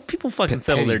 people fucking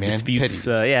settle their disputes.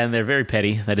 And they're very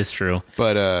petty. That is true.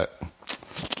 But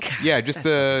yeah, just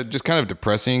kind of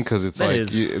depressing because it's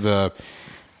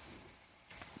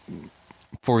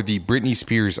for the Britney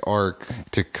Spears arc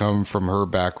to come from her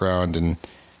background and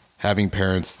having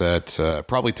parents that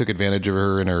probably took advantage of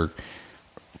her in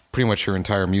pretty much her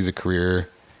entire music career.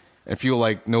 I feel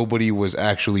like nobody was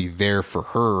actually there for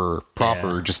her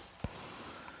proper, just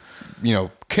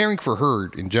caring for her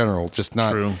in general, just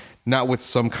not with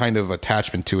some kind of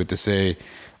attachment to it to say,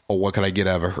 oh, what could I get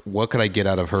out of her? What could I get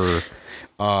out of her?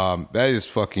 That is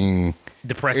fucking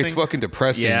depressing. It's fucking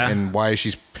depressing. Yeah. And why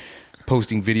she's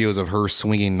posting videos of her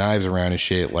swinging knives around and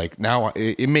shit. Like now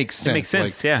it makes sense. It makes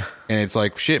sense. Yeah. And it's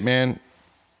like, shit, man,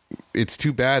 it's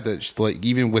too bad that she's like,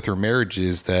 even with her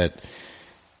marriages, that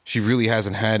she really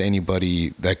hasn't had anybody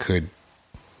that could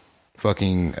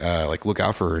fucking look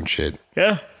out for her and shit.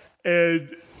 Yeah.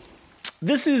 And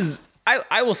this is,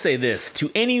 I will say this to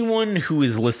anyone who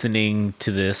is listening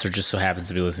to this or just so happens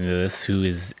to be listening to this, who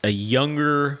is a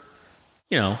younger,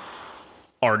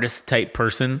 artist type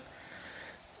person.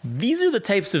 These are the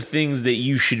types of things that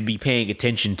you should be paying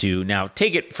attention to. Now,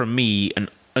 take it from me,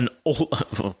 an old,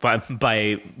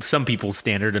 by some people's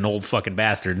standard, an old fucking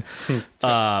bastard.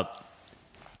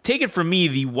 Take it from me,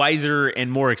 the wiser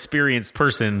and more experienced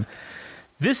person.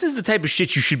 This is the type of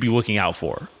shit you should be looking out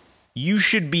for. You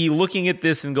should be looking at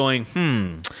this and going,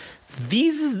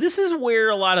 this is where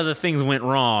a lot of the things went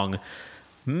wrong.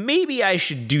 Maybe I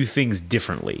should do things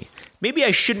differently. Maybe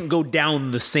I shouldn't go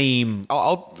down the same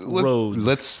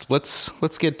roads.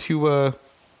 Let's get to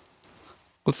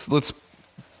let's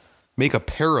make a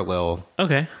parallel.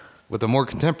 Okay. With a more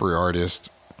contemporary artist,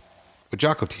 with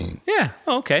Jacotine. Yeah.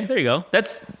 Okay. There you go.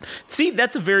 That's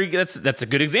a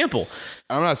good example.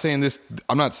 I'm not saying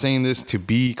this to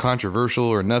be controversial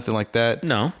or nothing like that.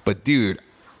 No. But dude,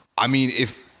 I mean,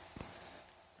 if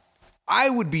I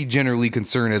would be generally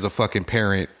concerned as a fucking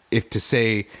parent if to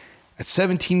say at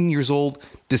 17 years old,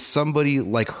 does somebody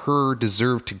like her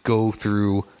deserve to go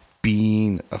through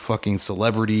being a fucking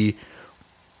celebrity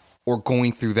or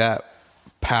going through that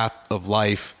path of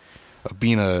life of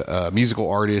being a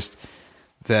musical artist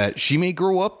that she may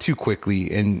grow up too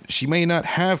quickly and she may not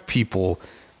have people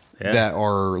that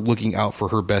are looking out for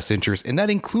her best interest. And that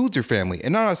includes her family.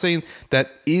 And I'm not saying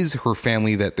that is her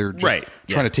family, that they're just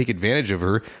trying to take advantage of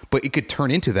her, but it could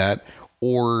turn into that.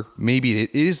 Or maybe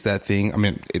it is that thing. I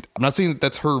mean, I'm not saying that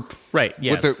that's her. Right.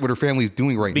 Yes. What her family's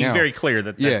doing right now. Being very clear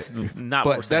that that's not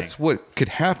what we're saying. That's what could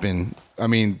happen. I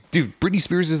mean, dude, Britney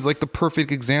Spears is like the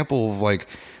perfect example of like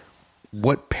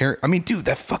what parent. I mean, dude,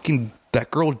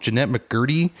 that girl Jeanette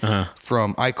McCurdy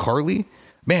from iCarly,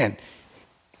 man,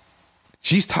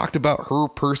 she's talked about her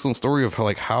personal story of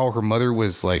how her mother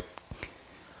was like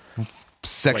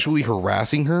sexually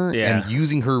harassing her and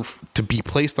using her to be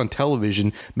placed on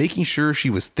television, making sure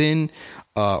she was thin,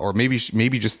 or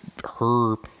maybe just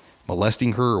her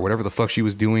molesting her or whatever the fuck she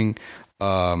was doing,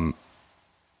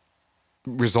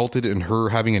 resulted in her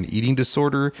having an eating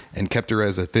disorder and kept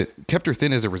her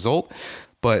thin as a result.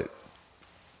 But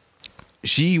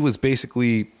she was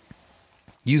basically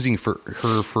using for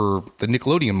the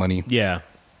Nickelodeon money. Yeah,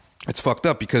 it's fucked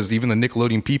up because even the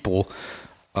Nickelodeon people,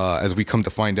 as we come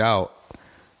to find out,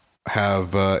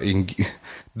 have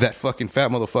that fucking fat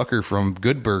motherfucker from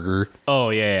Good Burger. Oh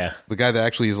yeah. The guy that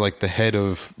actually is like the head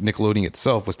of Nickelodeon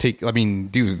itself was I mean,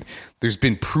 dude, there's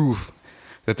been proof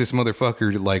that this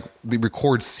motherfucker they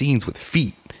records scenes with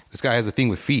feet. This guy has a thing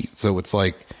with feet, so it's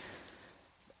like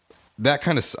that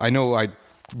kind of. I know I've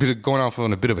been going off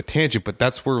on a bit of a tangent, but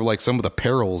that's where like some of the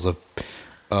perils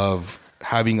of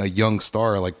having a young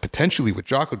star, like potentially with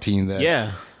Jacotine,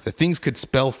 that things could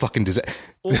spell fucking disaster.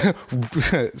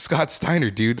 Scott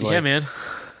Steiner, dude. Yeah, man.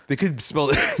 They could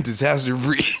spell disaster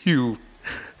for you.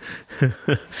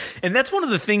 And that's one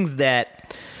of the things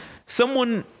that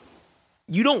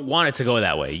you don't want it to go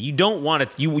that way. You don't want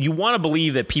it. You want to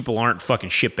believe that people aren't fucking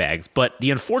shitbags. But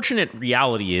the unfortunate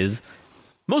reality is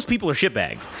most people are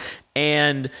shitbags.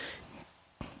 And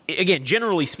again,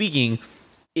 generally speaking,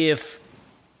 if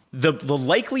the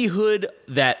likelihood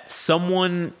that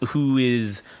someone who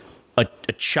is a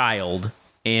child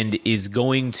and is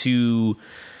going to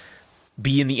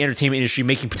be in the entertainment industry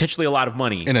making potentially a lot of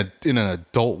money in an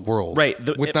adult world, right?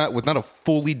 With not a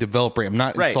fully developed brain. I'm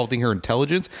not insulting her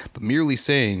intelligence, but merely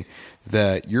saying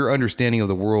that your understanding of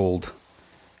the world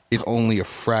is only a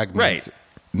fragment. Right.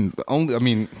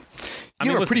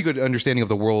 You have a pretty good understanding of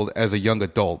the world as a young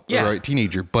adult or a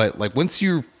teenager, but like once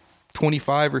you're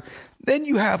 25 then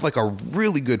you have like a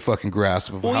really good fucking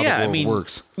grasp of how the world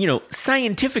works. You know,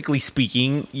 scientifically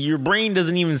speaking, your brain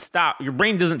doesn't even stop. Your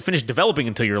brain doesn't finish developing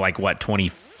until you're like, what,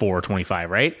 24,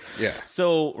 25, right? Yeah.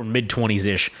 So, or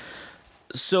mid-20s-ish.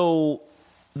 So,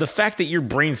 the fact that your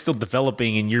brain's still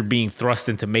developing and you're being thrust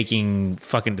into making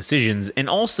fucking decisions, and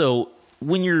also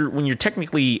when you're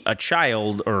technically a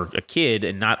child or a kid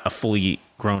and not a fully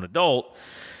grown adult,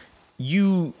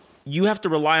 you have to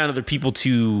rely on other people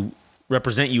to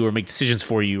represent you or make decisions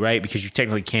for you, right? Because you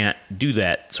technically can't do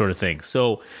that sort of thing.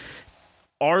 So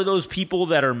are those people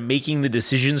that are making the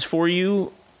decisions for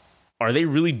you, are they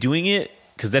really doing it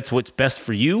because that's what's best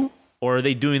for you? Or are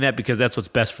they doing that because that's what's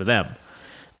best for them?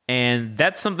 And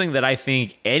that's something that I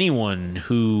think anyone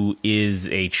who is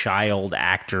a child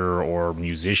actor or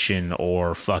musician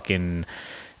or fucking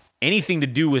anything to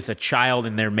do with a child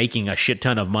and they're making a shit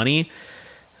ton of money,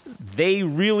 they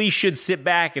really should sit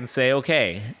back and say,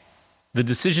 okay, the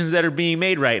decisions that are being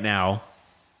made right now,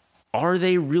 are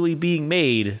they really being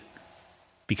made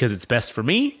because it's best for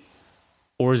me?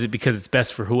 Or is it because it's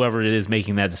best for whoever it is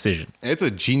making that decision? It's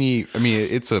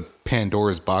it's a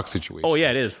Pandora's box situation. Oh, yeah,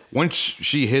 it is. Once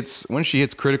she hits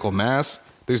critical mass,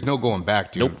 there's no going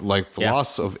back, dude. Nope. Like the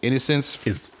loss of innocence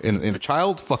in a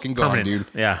child, fucking permanent. Gone, dude.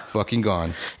 Yeah. Fucking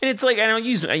gone. And it's like, I'll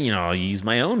use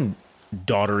my own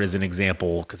daughter as an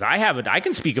example because I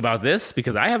can speak about this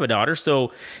because I have a daughter.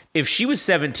 So if she was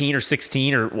 17 or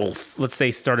 16 or let's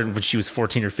say started when she was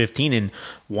 14 or 15 and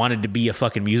wanted to be a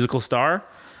fucking musical star,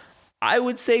 I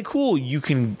would say, cool, you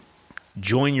can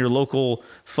join your local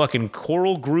fucking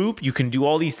choral group. You can do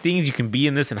all these things. You can be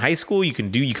in this in high school. You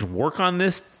can work on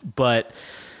this, but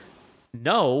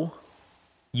no,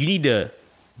 you need to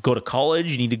go to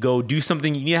college. You need to go do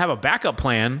something. You need to have a backup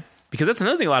plan. Because that's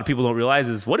another thing a lot of people don't realize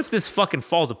is, what if this fucking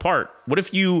falls apart? What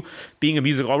if you, being a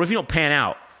musical, what if you don't pan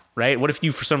out, right? What if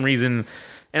you, for some reason,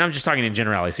 and I'm just talking in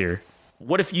generalities here,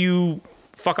 what if you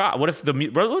fuck off? What if the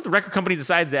record company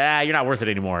decides that you're not worth it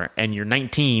anymore, and you're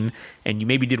 19, and you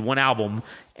maybe did one album,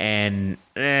 and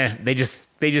they just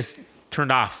got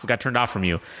turned off from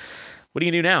you? What are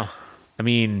you gonna do now? I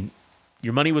mean,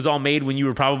 your money was all made when you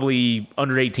were probably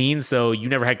under 18, so you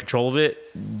never had control of it.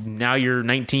 Now you're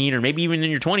 19 or maybe even in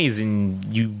your 20s and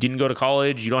you didn't go to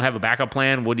college. You don't have a backup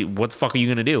plan. What the fuck are you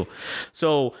going to do?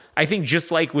 So I think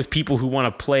just like with people who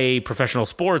want to play professional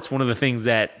sports, one of the things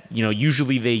that,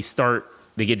 usually they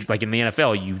get, like in the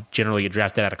NFL, you generally get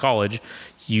drafted out of college,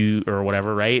 or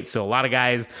whatever, right? So a lot of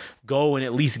guys go and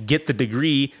at least get the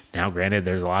degree. Now, granted,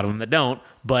 there's a lot of them that don't,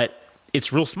 but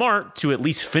it's real smart to at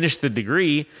least finish the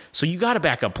degree. So you got a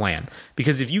backup plan,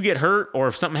 because if you get hurt or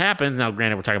if something happens, now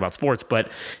granted we're talking about sports, but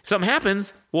if something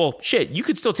happens, well, shit, you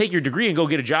could still take your degree and go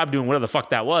get a job doing whatever the fuck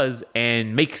that was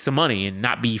and make some money and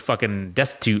not be fucking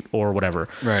destitute or whatever.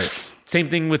 Right. Same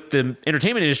thing with the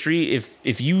entertainment industry.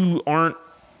 If you aren't,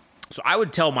 so I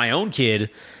would tell my own kid,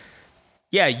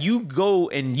 yeah, you go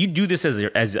and you do this as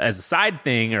a side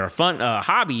thing or a fun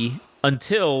hobby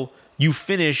until you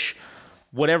finish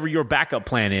whatever your backup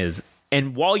plan is.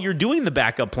 And while you're doing the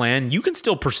backup plan, you can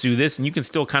still pursue this and you can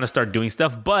still kind of start doing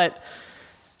stuff, but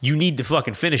you need to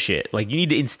fucking finish it. Like, you need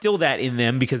to instill that in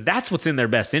them, because that's what's in their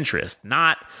best interest.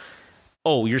 Not,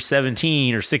 oh, you're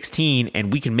 17 or 16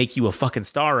 and we can make you a fucking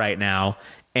star right now,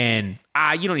 and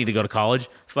you don't need to go to college.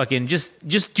 Fucking just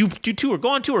do tour,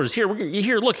 go on tours. Here,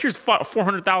 look, here's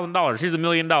 $400,000. Here's $1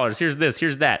 million. Here's this,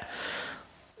 here's that.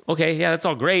 Okay, yeah, that's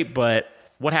all great, but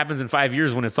what happens in 5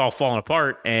 years when it's all falling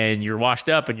apart and you're washed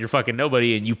up and you're fucking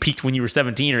nobody, and you peaked when you were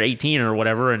 17 or 18 or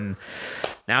whatever, and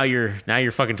now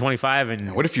you're fucking 25?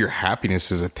 And what if your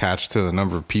happiness is attached to the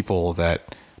number of people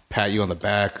that pat you on the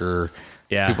back, or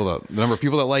the number of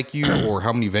people that like you, or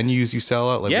how many venues you sell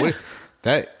out? Like, what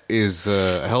that is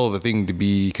a hell of a thing to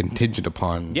be contingent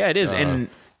upon. Yeah, it is. And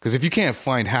because if you can't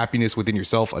find happiness within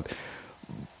yourself,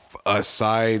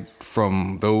 aside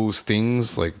from those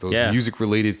things, like those music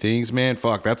related things, man,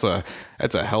 fuck, that's a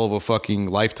hell of a fucking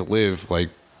life to live. Like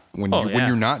when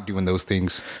you're not doing those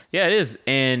things. Yeah, it is.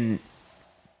 And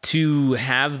to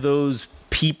have those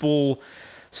people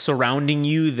surrounding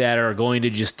you that are going to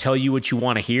just tell you what you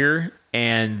want to hear,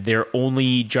 and they're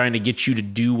only trying to get you to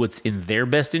do what's in their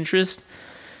best interest,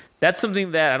 That's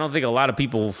something that I don't think a lot of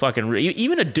people fucking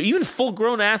even full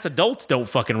grown ass adults don't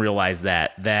fucking realize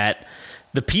that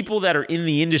the people that are in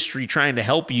the industry trying to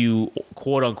help you,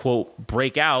 quote unquote,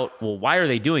 break out. Well, why are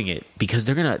they doing it? Because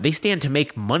they stand to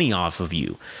make money off of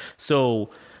you. So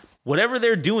whatever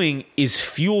they're doing is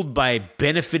fueled by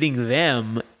benefiting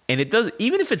them. And it does,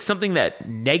 even if it's something that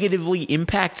negatively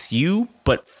impacts you,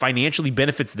 but financially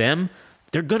benefits them,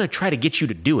 they're going to try to get you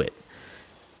to do it.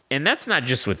 And that's not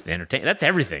just with entertainment. That's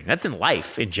everything. That's in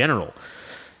life in general.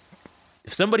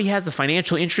 If somebody has a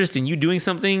financial interest in you doing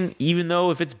something, even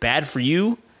though if it's bad for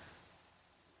you,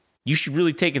 you should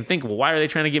really take and think, well, why are they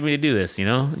trying to get me to do this? You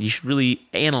know, you should really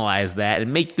analyze that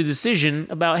and make the decision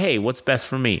about, hey, what's best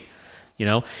for me? You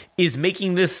know, is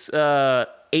making this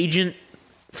agent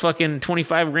fucking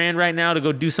 25 grand right now to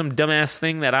go do some dumbass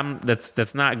thing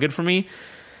that's not good for me?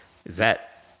 Is that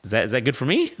good for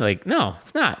me? Like, no,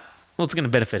 it's not. Well, it's going to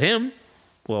benefit him.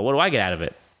 Well, what do I get out of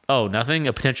it? Oh, nothing.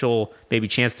 A potential maybe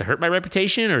chance to hurt my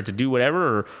reputation or to do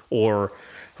whatever, or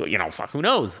you know, fuck, who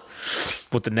knows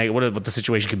what the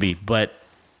situation could be. But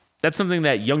that's something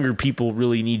that younger people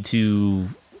really need to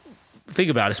think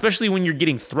about, especially when you're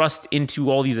getting thrust into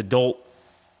all these adult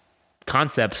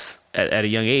concepts at a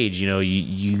young age. You know,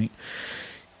 you're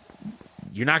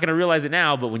not going to realize it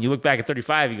now, but when you look back at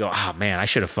 35, you go, oh man, I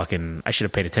should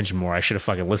have paid attention more. I should have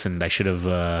fucking listened. I should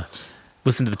have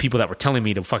listened to the people that were telling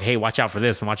me to fuck, hey, watch out for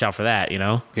this and watch out for that, you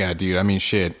know? Yeah, dude. I mean,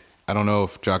 shit. I don't know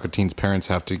if Jocoteen's parents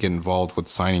have to get involved with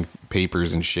signing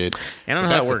papers and shit. I don't know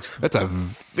how that works. That's a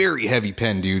very heavy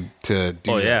pen, dude, to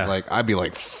do that. Yeah. Like, I'd be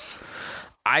like,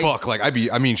 fuck. Like,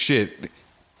 I mean, shit.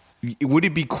 Would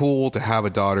it be cool to have a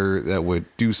daughter that would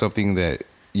do something that,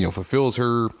 you know, fulfills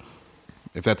her?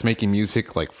 If that's making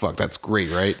music, like, fuck, that's great,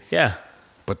 right? Yeah.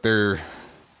 But there's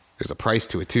a price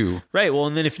to it, too. Right. Well,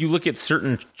 and then if you look at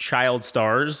certain child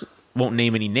stars, won't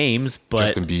name any names, but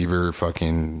Justin Bieber,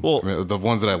 fucking, well, I mean, the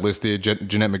ones that I listed,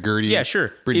 Jeanette McGurdy. Yeah,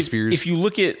 sure. Britney Spears. If you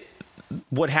look at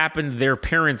what happened, their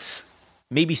parents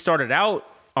maybe started out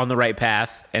on the right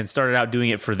path and started out doing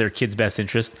it for their kids' best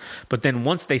interest. But then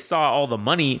once they saw all the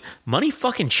money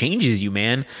fucking changes you,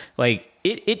 man. Like,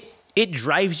 it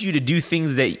drives you to do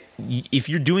things that if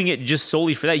you're doing it just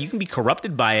solely for that, you can be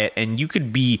corrupted by it, and you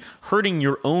could be hurting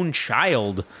your own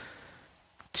child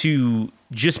to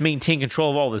just maintain control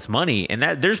of all this money. And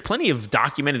that there's plenty of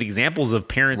documented examples of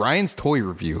parents. Ryan's toy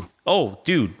review. Oh,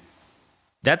 dude.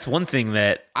 That's one thing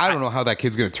that I don't know how that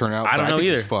kid's going to turn out. I don't know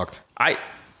either. He's fucked. I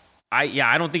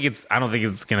don't think it's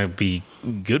going to be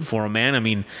good for him, man. I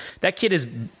mean, that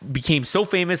kid became so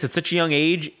famous at such a young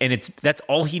age, and that's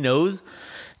all he knows.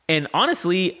 And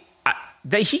honestly,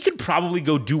 that he could probably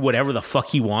go do whatever the fuck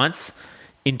he wants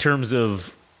in terms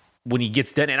of when he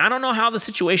gets done. And I don't know how the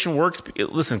situation works.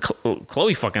 Listen,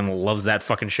 Chloe fucking loves that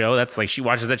fucking show. That's like, she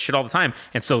watches that shit all the time.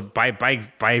 And so by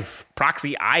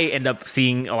proxy, I end up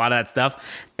seeing a lot of that stuff.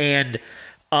 And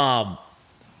I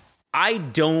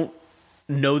don't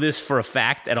know this for a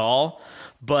fact at all,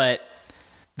 but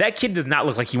that kid does not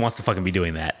look like he wants to fucking be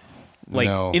doing that. Like,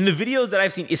 no. In the videos that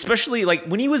I've seen, especially like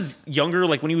when he was younger,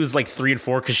 like when he was like 3 and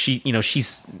 4, because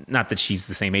she's not that she's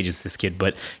the same age as this kid,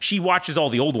 but she watches all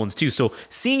the old ones too. So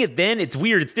seeing it then, it's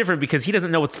weird. It's different because he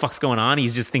doesn't know what the fuck's going on. He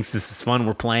just thinks this is fun.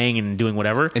 We're playing and doing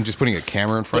whatever. And just putting a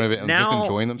camera in front of it and just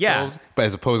enjoying themselves. Yeah. But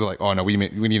as opposed to like, oh no, we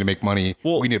need to make money.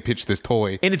 Well, we need to pitch this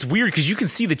toy. And it's weird because you can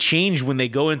see the change when they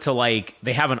go into like,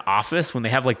 they have an office, when they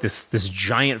have like this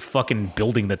giant fucking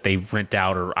building that they rent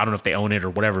out, or I don't know if they own it or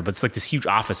whatever, but it's like this huge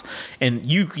office. And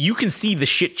you can see the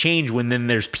shit change when then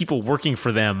there's people working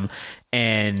for them,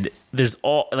 and there's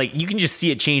all like, you can just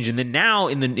see it change. And then now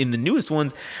in the newest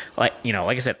ones, like, you know,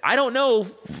 like I said, I don't know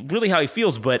really how he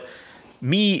feels, but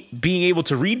me being able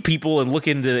to read people and look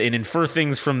into and infer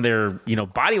things from their, you know,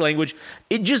 body language,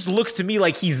 it just looks to me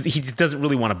like he just doesn't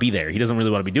really want to be there. He doesn't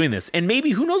really want to be doing this. And maybe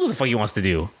who knows what the fuck he wants to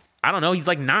do. I don't know. He's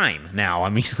like 9 now. I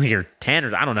mean, or 10,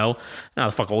 or I don't know. I don't know how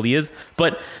the fuck old he is,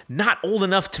 but not old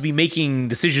enough to be making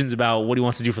decisions about what he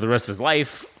wants to do for the rest of his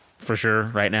life, for sure,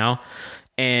 right now.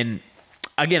 And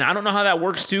again, I don't know how that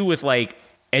works too with like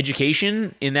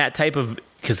education in that type of,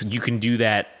 because you can do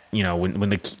that, you know, when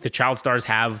the child stars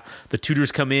have the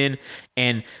tutors come in.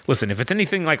 And listen, if it's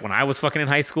anything like when I was fucking in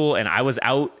high school and I was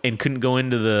out and couldn't go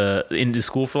into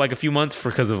school for like a few months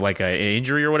because of like an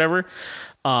injury or whatever,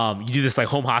 you do this like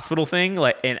home hospital thing,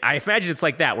 like, and I imagine it's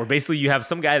like that, where basically you have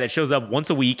some guy that shows up once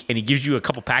a week and he gives you a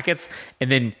couple packets,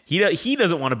 and then he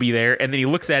doesn't want to be there, and then he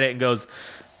looks at it and goes,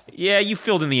 yeah, you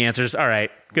filled in the answers, all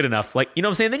right, good enough. Like, you know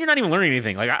what I'm saying? Then you're not even learning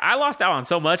anything. Like, I lost out on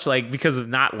so much, like, because of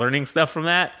not learning stuff from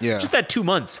that. Yeah. Just that 2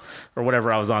 months or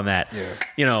whatever I was on that. Yeah.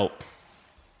 You know,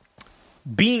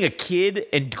 being a kid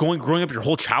and growing up your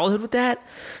whole childhood with that,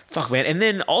 fuck, man. And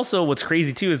then also what's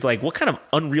crazy too is like, what kind of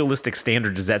unrealistic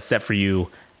standard does that set for you?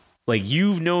 Like,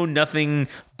 you've known nothing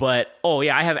but, oh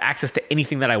yeah, I have access to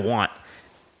anything that I want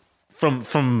from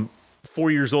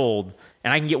 4 years old,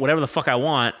 and I can get whatever the fuck I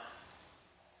want.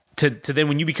 To then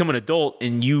when you become an adult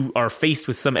and you are faced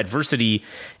with some adversity,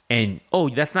 and oh,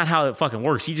 that's not how it fucking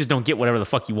works. You just don't get whatever the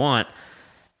fuck you want.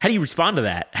 How do you respond to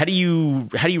that? How do you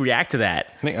react to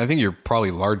that? I think you're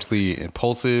probably largely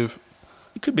impulsive.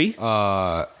 It could be.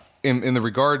 In the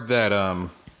regard that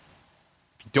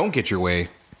if you don't get your way,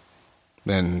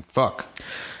 then fuck.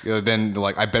 Then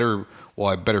like I better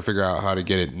figure out how to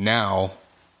get it now.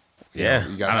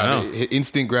 You got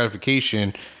instant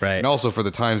gratification, right? And also for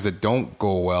the times that don't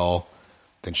go well,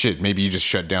 then shit, maybe you just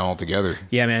shut down altogether.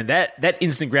 Yeah, man, that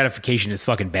instant gratification is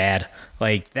fucking bad.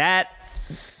 Like that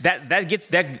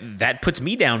puts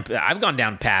me down. I've gone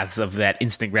down paths of that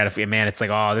instant gratification. Man, it's like,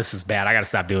 oh, this is bad. I got to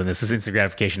stop doing this. This instant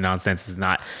gratification nonsense is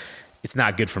not. It's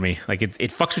not good for me. Like it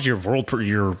fucks with your world,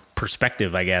 your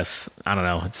perspective. I guess I don't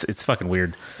know. It's fucking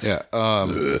weird. Yeah.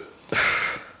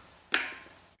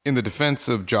 In the defense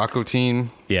of Jocko Teen,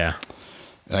 yeah,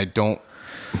 I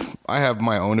have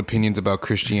my own opinions about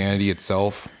Christianity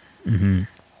itself. Mm-hmm.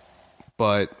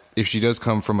 But if she does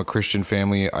come from a Christian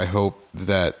family, I hope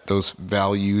that those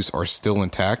values are still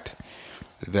intact.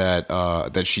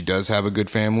 That she does have a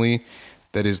good family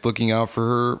that is looking out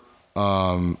for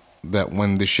her. That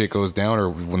when this shit goes down or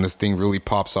when this thing really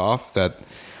pops off, that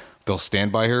they'll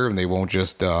stand by her and they won't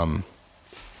just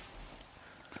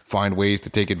find ways to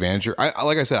take advantage of her.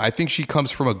 Like I said, I think she comes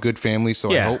from a good family,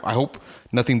 so yeah. I hope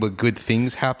nothing but good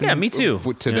things happen. Yeah, me too.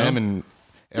 To them and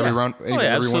everyone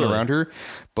around her.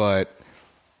 But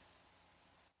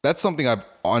that's something I've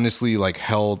honestly like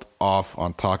held off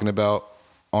on talking about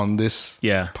on this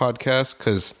podcast,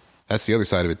 because that's the other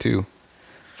side of it too.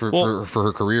 For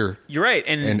her career. You're right.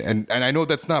 And I know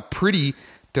that's not pretty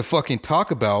to fucking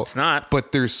talk about. It's not.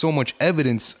 But there's so much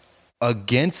evidence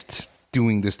against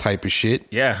doing this type of shit.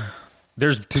 Yeah.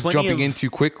 There's jumping in too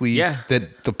quickly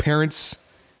that the parents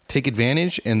take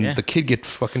advantage and the kid get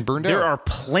fucking burned out. There are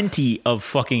plenty of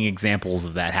fucking examples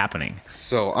of that happening.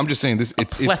 So I'm just saying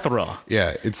it's a plethora.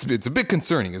 It's a bit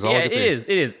concerning is all I can say. It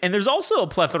is. And there's also a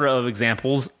plethora of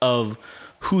examples of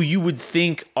who you would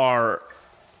think are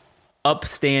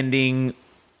upstanding,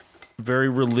 very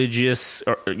religious,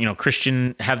 or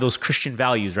Christian, have those Christian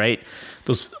values, right?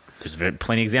 There's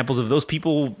plenty of examples of those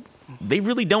people. They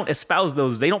really don't espouse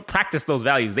those. They don't practice those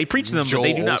values. They preach them, but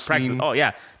they do not practice. Oh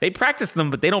yeah, they practice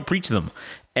them, but they don't preach them.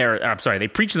 I'm sorry, they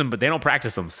preach them, but they don't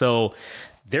practice them. So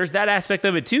there's that aspect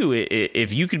of it too.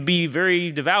 If you could be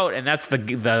very devout, and that's the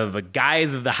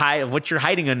guise of of what you're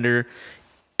hiding under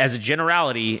as a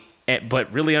generality,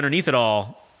 but really underneath it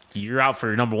all, you're out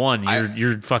for number one.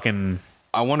 You're fucking.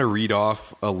 I want to read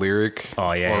off a lyric,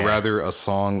 rather a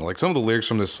song. Like some of the lyrics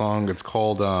from this song, it's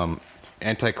called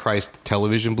Antichrist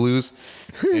Television Blues.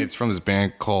 And it's from this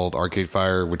band called Arcade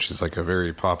Fire, which is like a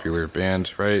very popular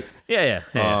band, right? Yeah.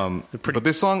 But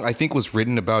this song, I think, was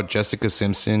written about Jessica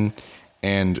Simpson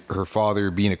and her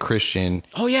father being a Christian.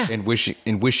 Oh yeah, and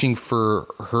wishing for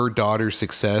her daughter's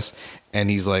success. And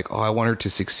he's like, "Oh, I want her to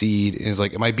succeed." And he's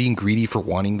like, "Am I being greedy for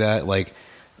wanting that? Like,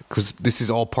 because this is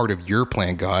all part of your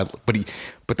plan, God."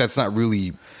 But that's not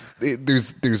really.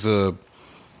 There's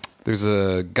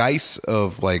a guise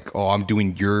of like, "Oh, I'm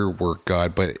doing your work,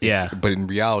 God," but in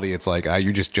reality, it's like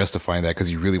you're just justifying that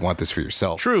because you really want this for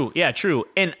yourself. True.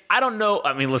 And I don't know.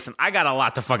 I mean, listen, I got a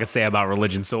lot to fucking say about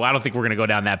religion, so I don't think we're gonna go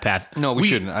down that path. No, we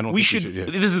shouldn't. I don't. We should.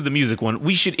 This is the music one.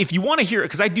 We should, if you want to hear it,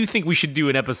 because I do think we should do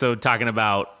an episode talking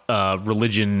about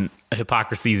religion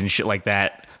hypocrisies and shit like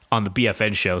that on the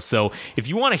BFN show. So if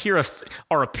you want to hear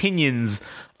our opinions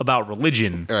about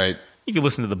religion, all right. You can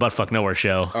listen to the Buttfuck Nowhere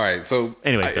show. All right. So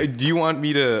anyway, do you want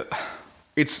me to?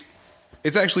 It's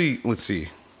actually. Let's see.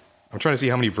 I'm trying to see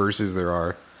how many verses there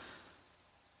are.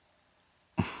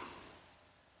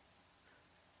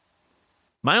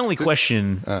 My only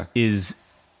question is: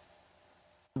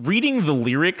 reading the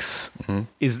lyrics,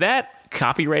 is that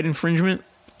copyright infringement?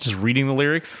 Just reading the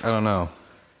lyrics? I don't know.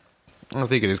 I don't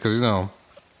think it is because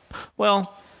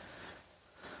Well.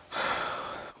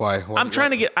 Why? I'm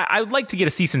trying to get. I would like to get a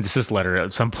cease and desist letter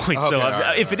at some point. Okay,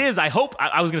 so if it is, I hope.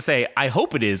 I was going to say I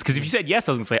hope it is, because if you said yes,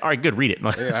 I was going to say all right, good, read it. Yeah,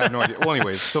 I have no idea. Well,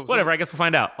 anyways, so whatever. I guess we'll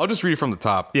find out. I'll just read it from the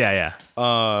top. Yeah.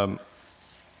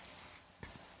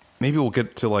 Maybe we'll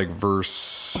get to like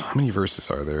verse. How many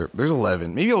verses are there? There's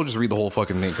 11. Maybe I'll just read the whole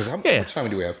fucking thing because how much time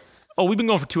do we have? Oh, we've been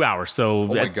going for 2 hours. So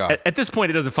my God. At this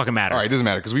point, it doesn't fucking matter. All right, it doesn't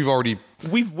matter because we've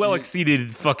well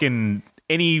exceeded fucking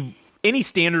any any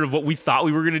standard of what we thought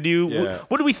we were going to do. Yeah.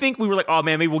 What did we think? We were like, oh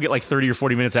man, maybe we'll get like 30 or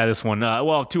 40 minutes out of this one.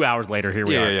 Well, 2 hours later, here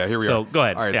we are. Yeah, here we are. So go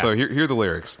ahead. All right, so here are the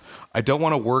lyrics. I don't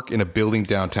want to work in a building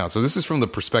downtown. So this is from the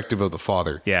perspective of the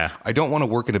father. Yeah. I don't want to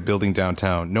work in a building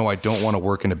downtown. No, I don't want to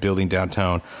work in a building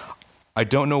downtown. I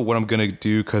don't know what I'm going to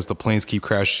do because the planes keep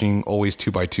crashing always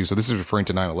 2 by 2. So this is referring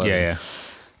to 9/11. Yeah.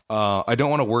 I don't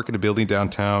want to work in a building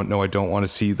downtown. No, I don't want to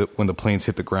see when the planes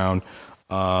hit the ground.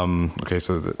 Okay,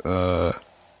 so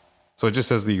so it just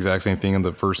says the exact same thing in the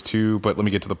verse 2, but let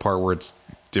me get to the part where it's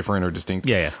different or distinct.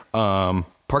 Yeah.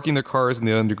 Parking their cars in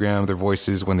the underground, their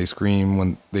voices when they scream,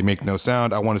 when they make no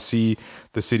sound. I want to see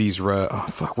the city's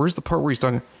where's the part where he's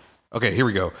talking? Okay, here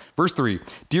we go. Verse 3.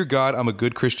 Dear God, I'm a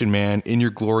good Christian man. In your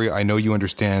glory, I know you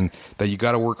understand that you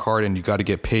got to work hard and you got to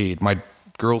get paid. My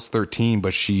girl's 13,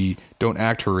 but she don't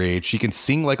act her age. She can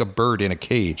sing like a bird in a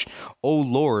cage. Oh,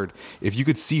 Lord, if you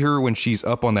could see her when she's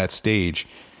up on that stage.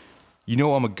 You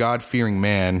know I'm a God-fearing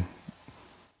man.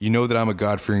 You know that I'm a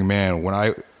God-fearing man.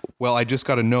 I just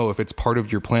got to know if it's part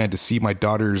of your plan to see my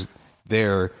daughters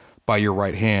there by your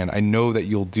right hand. I know that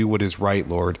you'll do what is right,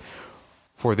 Lord.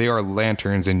 For they are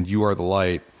lanterns and you are the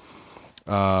light.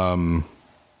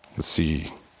 Let's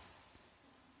see.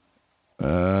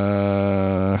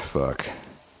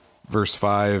 Verse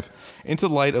 5. Into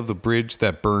the light of the bridge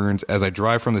that burns as I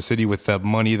drive from the city with the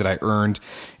money that I earned.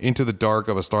 Into the dark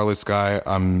of a starless sky,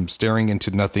 I'm staring into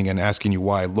nothing and asking you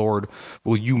why. Lord,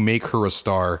 will you make her a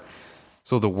star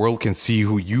so the world can see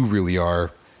who you really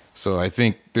are? So I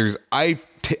think I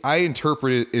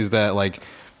interpret it as that, like,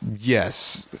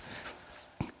 yes,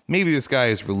 maybe this guy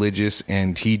is religious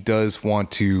and he does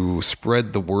want to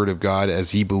spread the word of God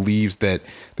as he believes that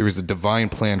there is a divine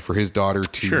plan for his daughter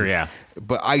to. Sure, yeah.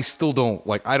 But I still don't,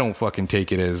 I don't fucking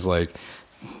take it as, I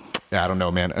don't know,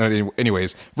 man.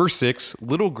 Anyways, verse 6,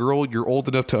 little girl, you're old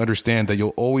enough to understand that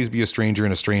you'll always be a stranger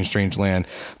in a strange, strange land.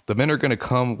 The men are going to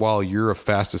come while you're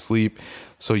fast asleep,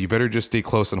 so you better just stay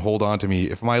close and hold on to me.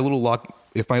 If my little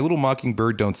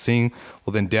mockingbird don't sing,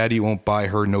 well, then daddy won't buy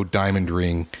her no diamond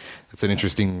ring. That's an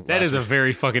interesting. That is a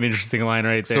very fucking interesting line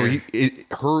right there.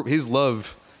 So his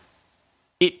love.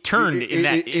 It turned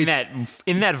in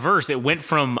that verse. It went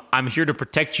from "I'm here to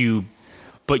protect you,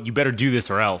 but you better do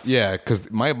this or else." Yeah, because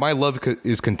my love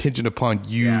is contingent upon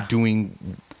you doing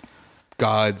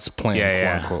God's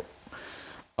plan, quote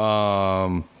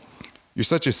unquote. You're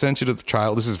such a sensitive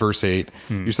child. This is verse 8.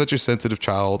 You're such a sensitive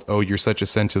child. Oh, you're such a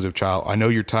sensitive child. I know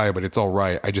you're tired, but it's all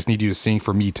right. I just need you to sing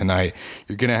for me tonight.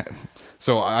 You're gonna.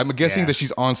 So I'm guessing that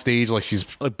she's on stage, she's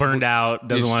burned out,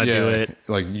 doesn't want to do it.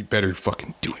 You better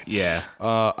fucking do it. Yeah.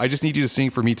 I just need you to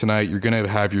sing for me tonight. You're gonna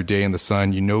have your day in the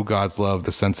sun. You know God's love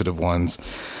the sensitive ones.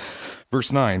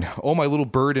 Verse 9. Oh, my little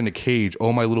bird in a cage.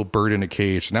 Oh, my little bird in a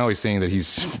cage. Now he's saying that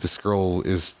this girl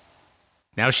is.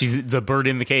 Now she's the bird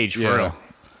in the cage. For real.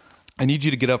 I need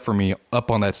you to get up for me, up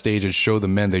on that stage, and show the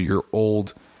men that you're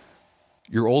old.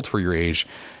 You're old for your age.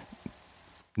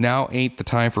 Now ain't the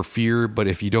time for fear, but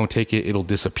if you don't take it, it'll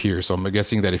disappear. So I'm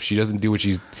guessing that if she doesn't do what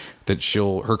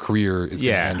her career is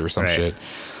going to end or some shit.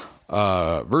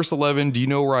 Verse 11, do you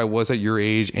know where I was at your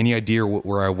age? Any idea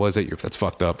where I was at your... That's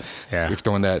fucked up. Yeah. You're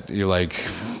throwing that... You're like,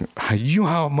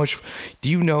 do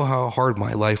you know how hard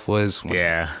my life was?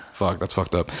 Yeah. Fuck, that's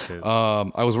fucked up.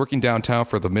 I was working downtown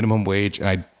for the minimum wage,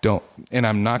 and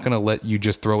I'm not going to let you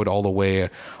just throw it all away.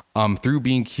 I'm through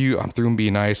being cute. I'm through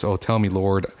being nice. Oh, tell me,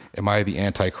 Lord, am I the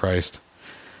Antichrist?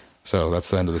 So that's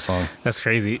the end of the song. That's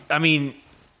crazy. I mean,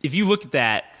 if you look at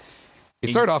that, it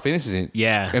started off innocent,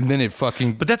 and then it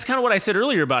fucking. But that's kind of what I said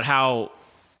earlier about how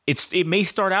it may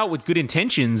start out with good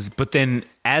intentions, but then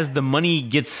as the money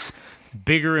gets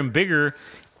bigger and bigger,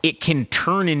 it can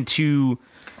turn into.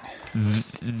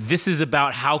 This is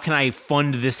about how can I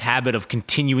fund this habit of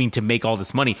continuing to make all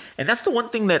this money, and that's the one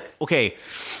thing that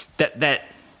that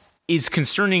is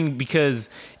concerning, because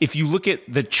if you look at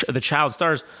the child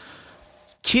stars,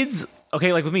 kids,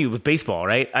 okay, like with me with baseball,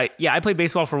 right? I played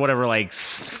baseball for whatever,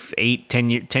 10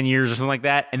 years or something like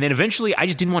that, and then eventually I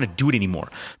just didn't want to do it anymore.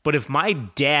 But if my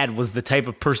dad was the type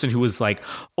of person who was like,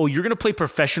 "Oh, you're gonna play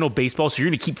professional baseball, so you're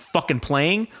gonna keep fucking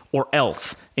playing, or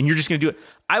else, and you're just gonna do it,"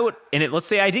 I would, let's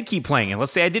say I did keep playing, and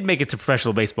let's say I did make it to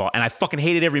professional baseball, and I fucking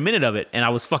hated every minute of it, and I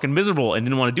was fucking miserable and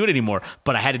didn't want to do it anymore,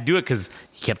 but I had to do it because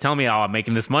he kept telling me, "Oh, I'm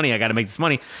making this money, I got to make this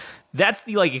money." That's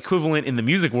the equivalent in the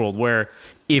music world, where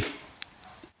if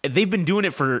they've been doing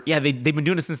it they've been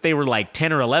doing it since they were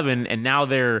 10 or 11, and now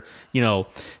they're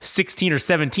 16 or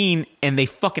 17, and they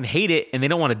fucking hate it and they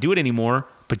don't want to do it anymore,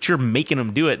 but you're making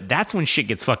them do it. That's when shit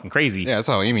gets fucking crazy. Yeah, that's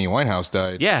how Amy Winehouse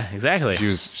died. Yeah, exactly. She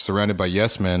was surrounded by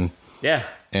yes men. Yeah.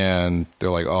 And they're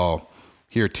like, "Oh,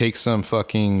 here, take some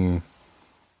fucking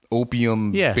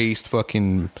opium based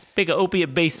fucking big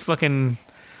opiate based fucking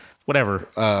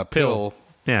whatever pill.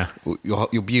 Yeah,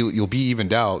 you'll be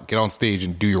evened out. Get on stage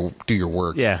and do your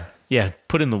work. Yeah.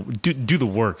 Put in the do the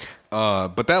work.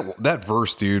 But that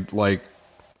verse, dude, like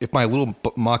if my little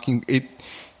mocking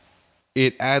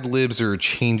it ad libs or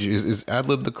changes. Is ad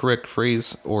lib the correct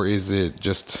phrase, or is it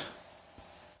just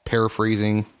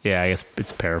paraphrasing? Yeah, I guess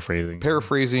it's paraphrasing.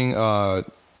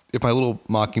 If my little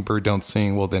mockingbird don't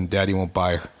sing, well then daddy won't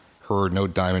buy her no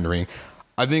diamond ring.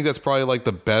 I think that's probably like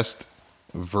the best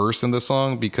verse in the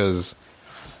song, because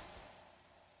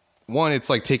one, it's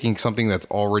like taking something that's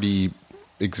already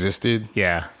existed,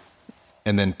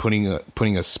 and then putting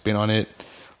a spin on it,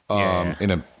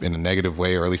 in a negative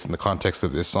way, or at least in the context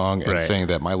of this song, and saying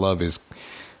that my love is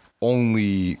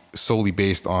only solely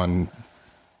based on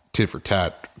tit for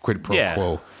tat, quid pro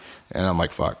quo. And I'm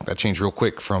like, fuck, that changed real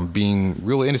quick from being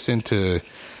real innocent to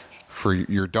for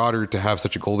your daughter to have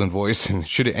such a golden voice, and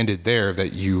should have ended there,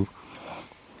 that you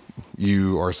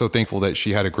are so thankful that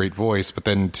she had a great voice, but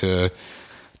then to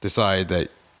decide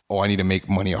that, oh, I need to make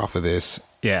money off of this.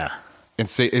 Yeah. And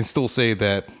still say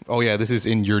that, oh yeah, this is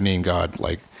in your name, God.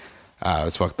 Like,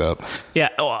 it's fucked up. Yeah.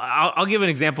 Oh, I'll give an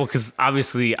example, because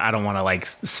obviously I don't want to like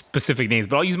specific names,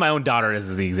 but I'll use my own daughter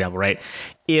as the example, right?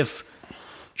 If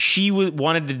she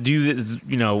wanted to do this,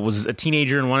 was a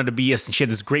teenager and wanted to be and she had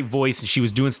this great voice and she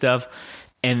was doing stuff.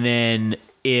 And then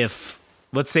if,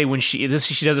 let's say when she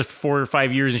does it for 4 or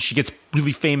 5 years and she gets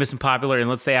really famous and popular, and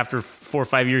let's say after 4 or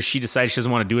 5 years, she decides she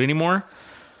doesn't want to do it anymore.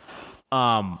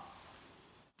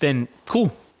 Then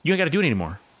cool. You ain't got to do it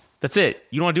anymore. That's it.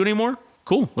 You don't want to do it anymore?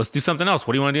 Cool. Let's do something else.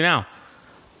 What do you want to do now?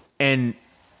 And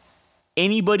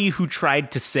anybody who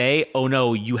tried to say, oh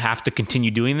no, you have to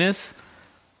continue doing this,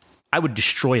 I would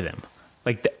destroy them.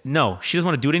 Like, no, she doesn't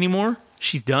want to do it anymore.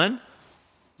 She's done.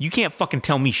 You can't fucking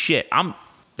tell me shit.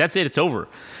 That's it. It's over.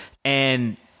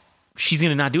 And she's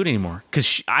going to not do it anymore.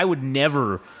 Because I would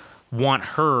never want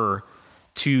her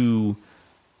to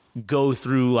go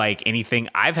through like anything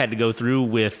I've had to go through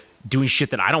with doing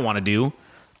shit that I don't want to do.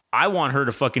 I want her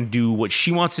to fucking do what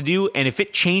she wants to do. And if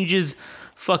it changes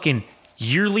fucking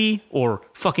yearly or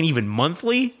fucking even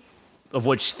monthly of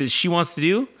what she wants to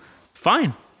do,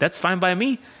 fine. That's fine by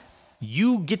me.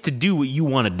 You get to do what you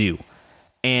want to do.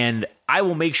 And I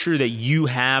will make sure that you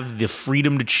have the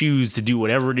freedom to choose to do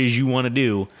whatever it is you want to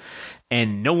do.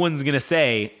 And no one's going to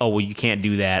say, oh, well, you can't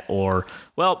do that. Or,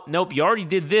 well, nope, you already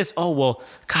did this. Oh, well,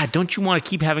 God, don't you want to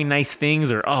keep having nice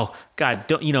things? Or, oh, God,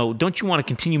 don't you want to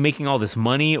continue making all this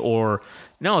money? Or,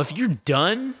 no, if you're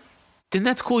done, then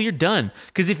that's cool. You're done.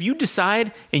 Because if you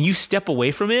decide and you step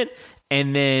away from it,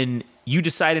 and then you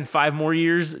decide in 5 more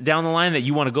years down the line that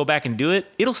you want to go back and do it,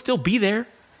 it'll still be there.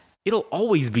 It'll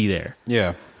always be there.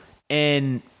 Yeah.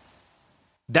 And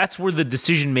that's where the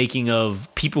decision making of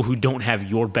people who don't have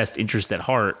your best interest at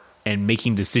heart and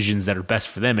making decisions that are best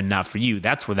for them and not for you,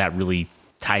 that's where that really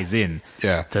ties in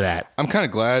to that. I'm kind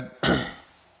of glad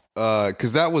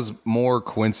because that was more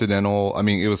coincidental. I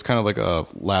mean, it was kind of like a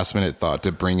last minute thought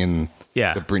to bring in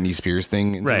the Britney Spears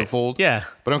thing into the fold. Yeah.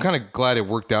 But I'm kind of glad it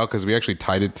worked out, because we actually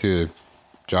tied it to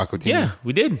Jocko Team. Yeah,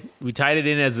 we did. We tied it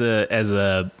in as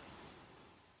a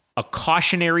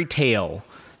cautionary tale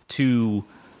to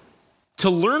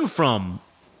learn from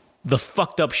the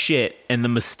fucked up shit and the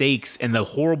mistakes and the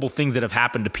horrible things that have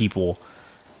happened to people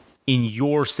in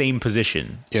your same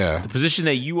position. Yeah. The position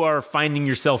that you are finding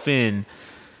yourself in.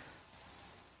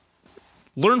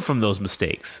 Learn from those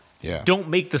mistakes. Yeah. Don't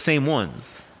make the same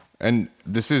ones. And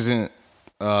this isn't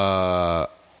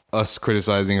us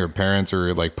criticizing her parents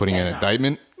or like putting an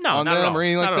indictment on them or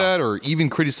anything like that, or even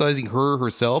criticizing her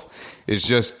herself. It's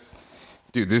just,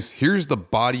 dude, here's the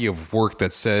body of work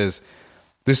that says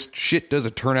this shit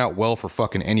doesn't turn out well for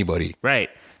fucking anybody. Right.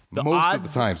 Most of the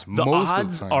times. The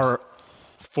odds are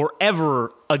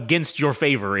forever against your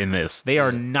favor in this. They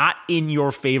are not in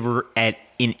your favor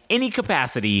in any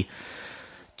capacity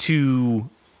for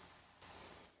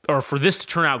this to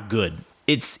turn out good.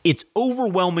 It's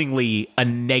overwhelmingly a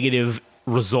negative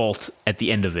result at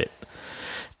the end of it.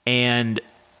 And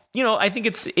I think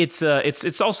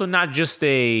it's also not just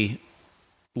a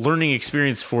learning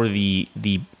experience for the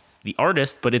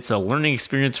artist, but it's a learning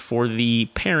experience for the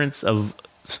parents of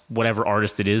whatever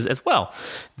artist it is as well.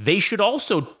 They should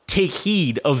also take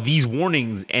heed of these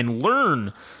warnings and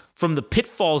learn from the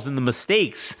pitfalls and the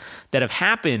mistakes that have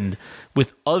happened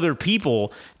with other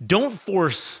people. Don't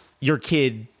force your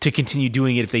kid to continue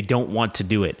doing it if they don't want to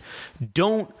do it.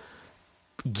 Don't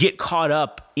get caught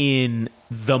up in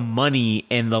the money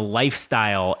and the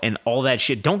lifestyle and all that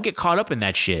shit. Don't get caught up in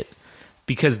that shit,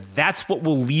 because that's what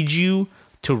will lead you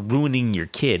to ruining your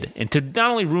kid, and to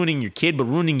not only ruining your kid, but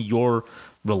ruining your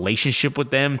relationship with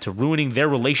them, to ruining their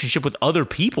relationship with other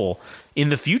people in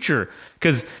the future.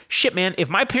 Because shit, man, if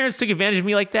my parents took advantage of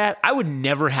me like that, I would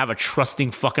never have a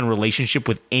trusting fucking relationship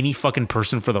with any fucking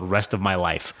person for the rest of my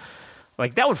life.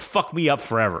 Like, that would fuck me up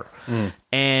forever.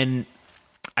 And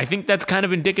I think that's kind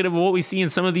of indicative of what we see in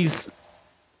some of these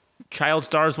child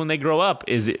stars when they grow up,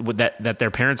 is that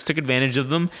their parents took advantage of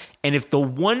them. And if the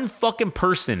one fucking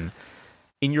person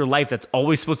in your life that's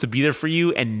always supposed to be there for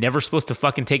you and never supposed to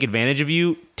fucking take advantage of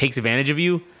you takes advantage of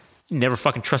you, you never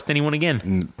fucking trust anyone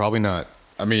again. Probably not.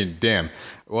 I mean, damn.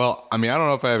 Well, I mean, I don't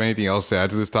know if I have anything else to add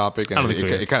to this topic. I don't think so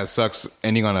either. It kind of sucks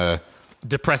ending on a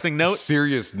depressing note,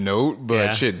 serious note,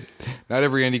 but shit, not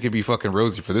every ending could be fucking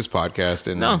rosy for this podcast.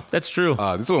 And no, that's true.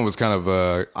 This one was kind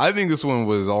of I think this one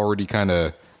was already kind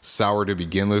of sour to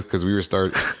begin with, because we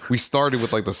started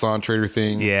with like the Son Trader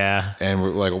thing, and we're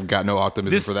like, we got no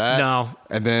optimism for that. No,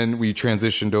 and then we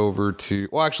transitioned over to,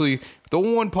 well, actually, the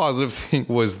one positive thing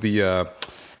was the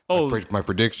my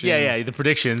prediction. The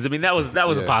predictions. I mean, that was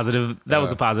a positive. That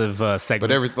was a positive segment.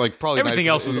 But everything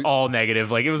else was all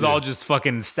negative. Like, it was all just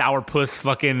fucking sourpuss,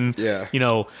 fucking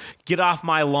get off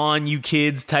my lawn, you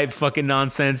kids type fucking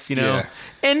nonsense.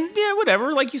 And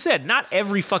whatever. Like you said, not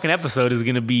every fucking episode is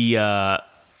gonna be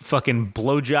fucking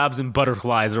blowjobs and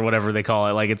butterflies or whatever they call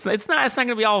it. Like, it's not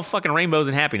gonna be all fucking rainbows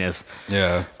and happiness.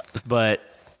 Yeah. But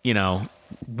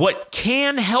what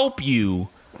can help you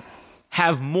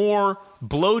have more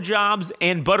blowjobs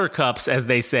and buttercups, as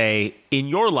they say, in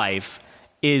your life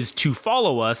is to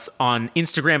follow us on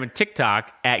Instagram and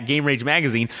TikTok at Game Rage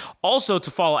Magazine. Also to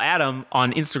follow Adam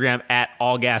on Instagram at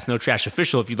All Gas No Trash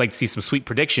Official if you'd like to see some sweet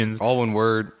predictions. All one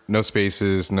word, no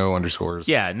spaces, no underscores.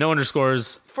 Yeah, no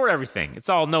underscores for everything. It's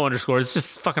all no underscores. It's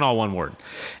just fucking all one word.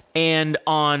 And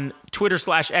on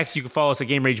Twitter/X, you can follow us at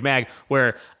Game Rage Mag,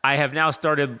 where I have now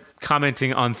started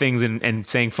commenting on things and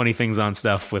saying funny things on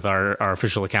stuff with our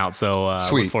official account. So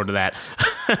look forward to that.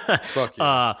 Fuck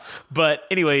yeah. But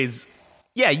anyways,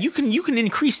 yeah, you can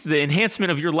increase the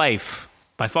enhancement of your life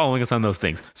by following us on those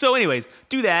things. So anyways,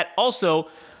 do that. Also,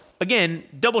 again,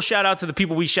 double shout out to the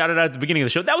people we shouted out at the beginning of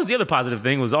the show. That was the other positive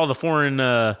thing, was all the foreign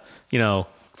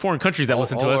countries that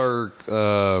listen to us. All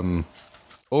our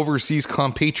overseas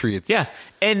compatriots. Yeah.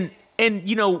 And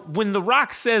when The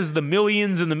Rock says the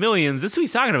millions and the millions, that's what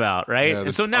he's talking about, right? Yeah,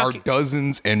 and so now our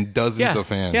dozens and dozens of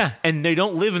fans. Yeah, and they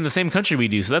don't live in the same country we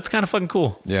do, so that's kind of fucking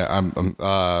cool. Yeah,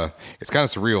 it's kind of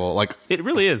surreal. Like, it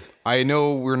really is. I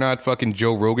know we're not fucking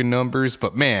Joe Rogan numbers,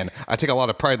 but man, I take a lot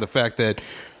of pride in the fact that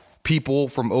people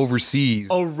from overseas,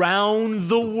 around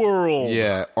the world,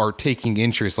 are taking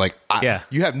interest. Like,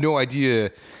 you have no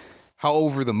idea how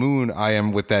over the moon I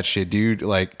am with that shit, dude.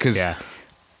 Like, because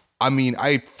I mean,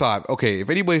 I thought, okay, if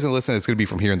anybody's gonna listen, it's gonna be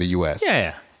from here in the U.S.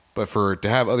 Yeah. But to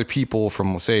have other people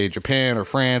from, say, Japan or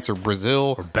France or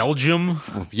Brazil or Belgium,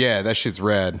 that shit's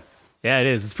rad. Yeah, it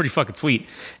is. It's pretty fucking sweet.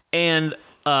 And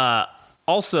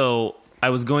also, I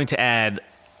was going to add,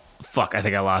 I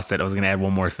think I lost it. I was going to add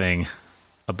one more thing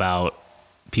about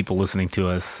people listening to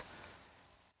us,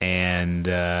 and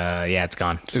it's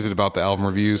gone. Is it about the album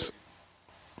reviews?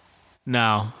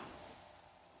 No.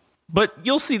 But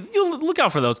you'll look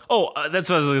out for those. Oh, that's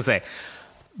what I was going to say.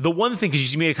 The one thing,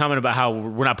 because you made a comment about how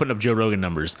we're not putting up Joe Rogan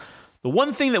numbers. The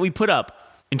one thing that we put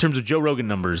up in terms of Joe Rogan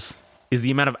numbers is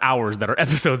the amount of hours that our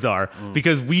episodes are,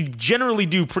 because we generally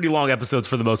do pretty long episodes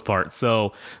for the most part.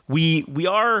 So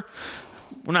we're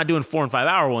not doing 4 and 5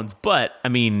 hour ones, but I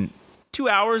mean, 2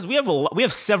 hours. We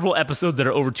have several episodes that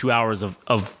are over 2 hours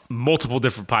of multiple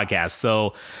different podcasts.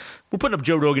 So we're putting up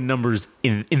Joe Rogan numbers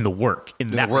in the work.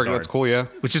 In that work, regard, that's cool, yeah.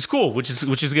 Which is cool, which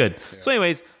is good. Yeah. So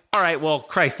anyways, all right, well,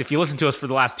 Christ, if you listen to us for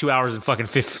the last 2 hours and fucking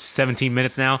 17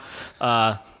 minutes now,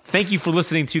 thank you for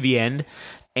listening to the end.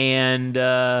 And,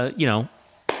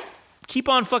 keep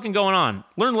on fucking going on.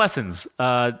 Learn lessons.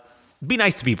 Be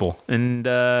nice to people. And,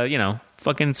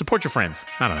 fucking support your friends.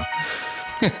 I don't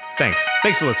know. Thanks.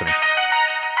 Thanks for listening.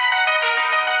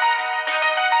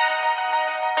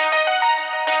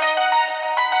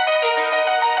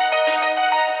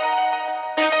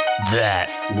 That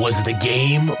was the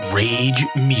Game Rage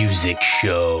Music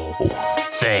Show.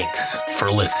 Thanks for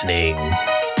listening.